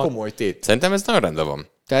 Bills. Komoly tét. Szerintem ez nagyon rendben van.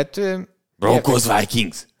 Tehát... Broncos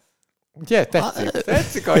Vikings. Ugye?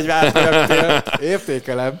 Tetszik, ahogy vártam.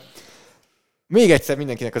 Értékelem. Még egyszer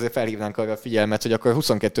mindenkinek azért felhívnánk arra a figyelmet, hogy akkor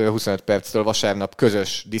 22-25 perctől vasárnap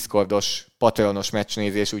közös, Discordos, Patreonos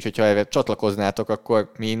meccsnézés, úgyhogy ha erre csatlakoznátok,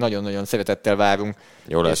 akkor mi nagyon-nagyon szeretettel várunk.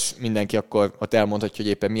 Jó lesz. És mindenki akkor ott elmondhatja,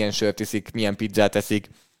 hogy éppen milyen sört iszik, milyen pizzát eszik,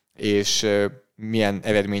 és milyen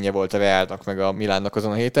eredménye volt a Realnak meg a Milánnak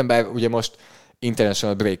azon a héten, bár ugye most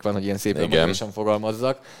international break van, hogy ilyen szépen magasan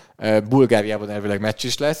fogalmazzak. Bulgáriában elvileg meccs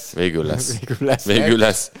is lesz. Végül lesz. Végül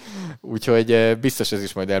lesz. Úgyhogy biztos ez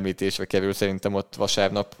is majd említésre kerül szerintem ott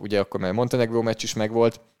vasárnap, ugye akkor már Montenegró meccs is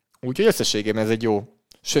megvolt. Úgyhogy összességében ez egy jó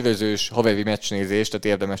sövözős, haveri meccsnézés, tehát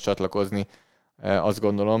érdemes csatlakozni, azt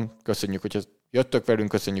gondolom. Köszönjük, hogy jöttök velünk,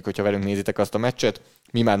 köszönjük, hogyha velünk nézitek azt a meccset.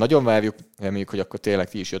 Mi már nagyon várjuk, reméljük, hogy akkor tényleg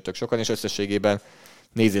ti is jöttök sokan, és összességében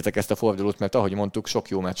nézzétek ezt a fordulót, mert ahogy mondtuk, sok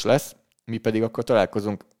jó meccs lesz. Mi pedig akkor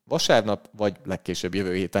találkozunk vasárnap, vagy legkésőbb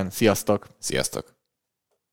jövő héten. Sziasztok! Sziasztok!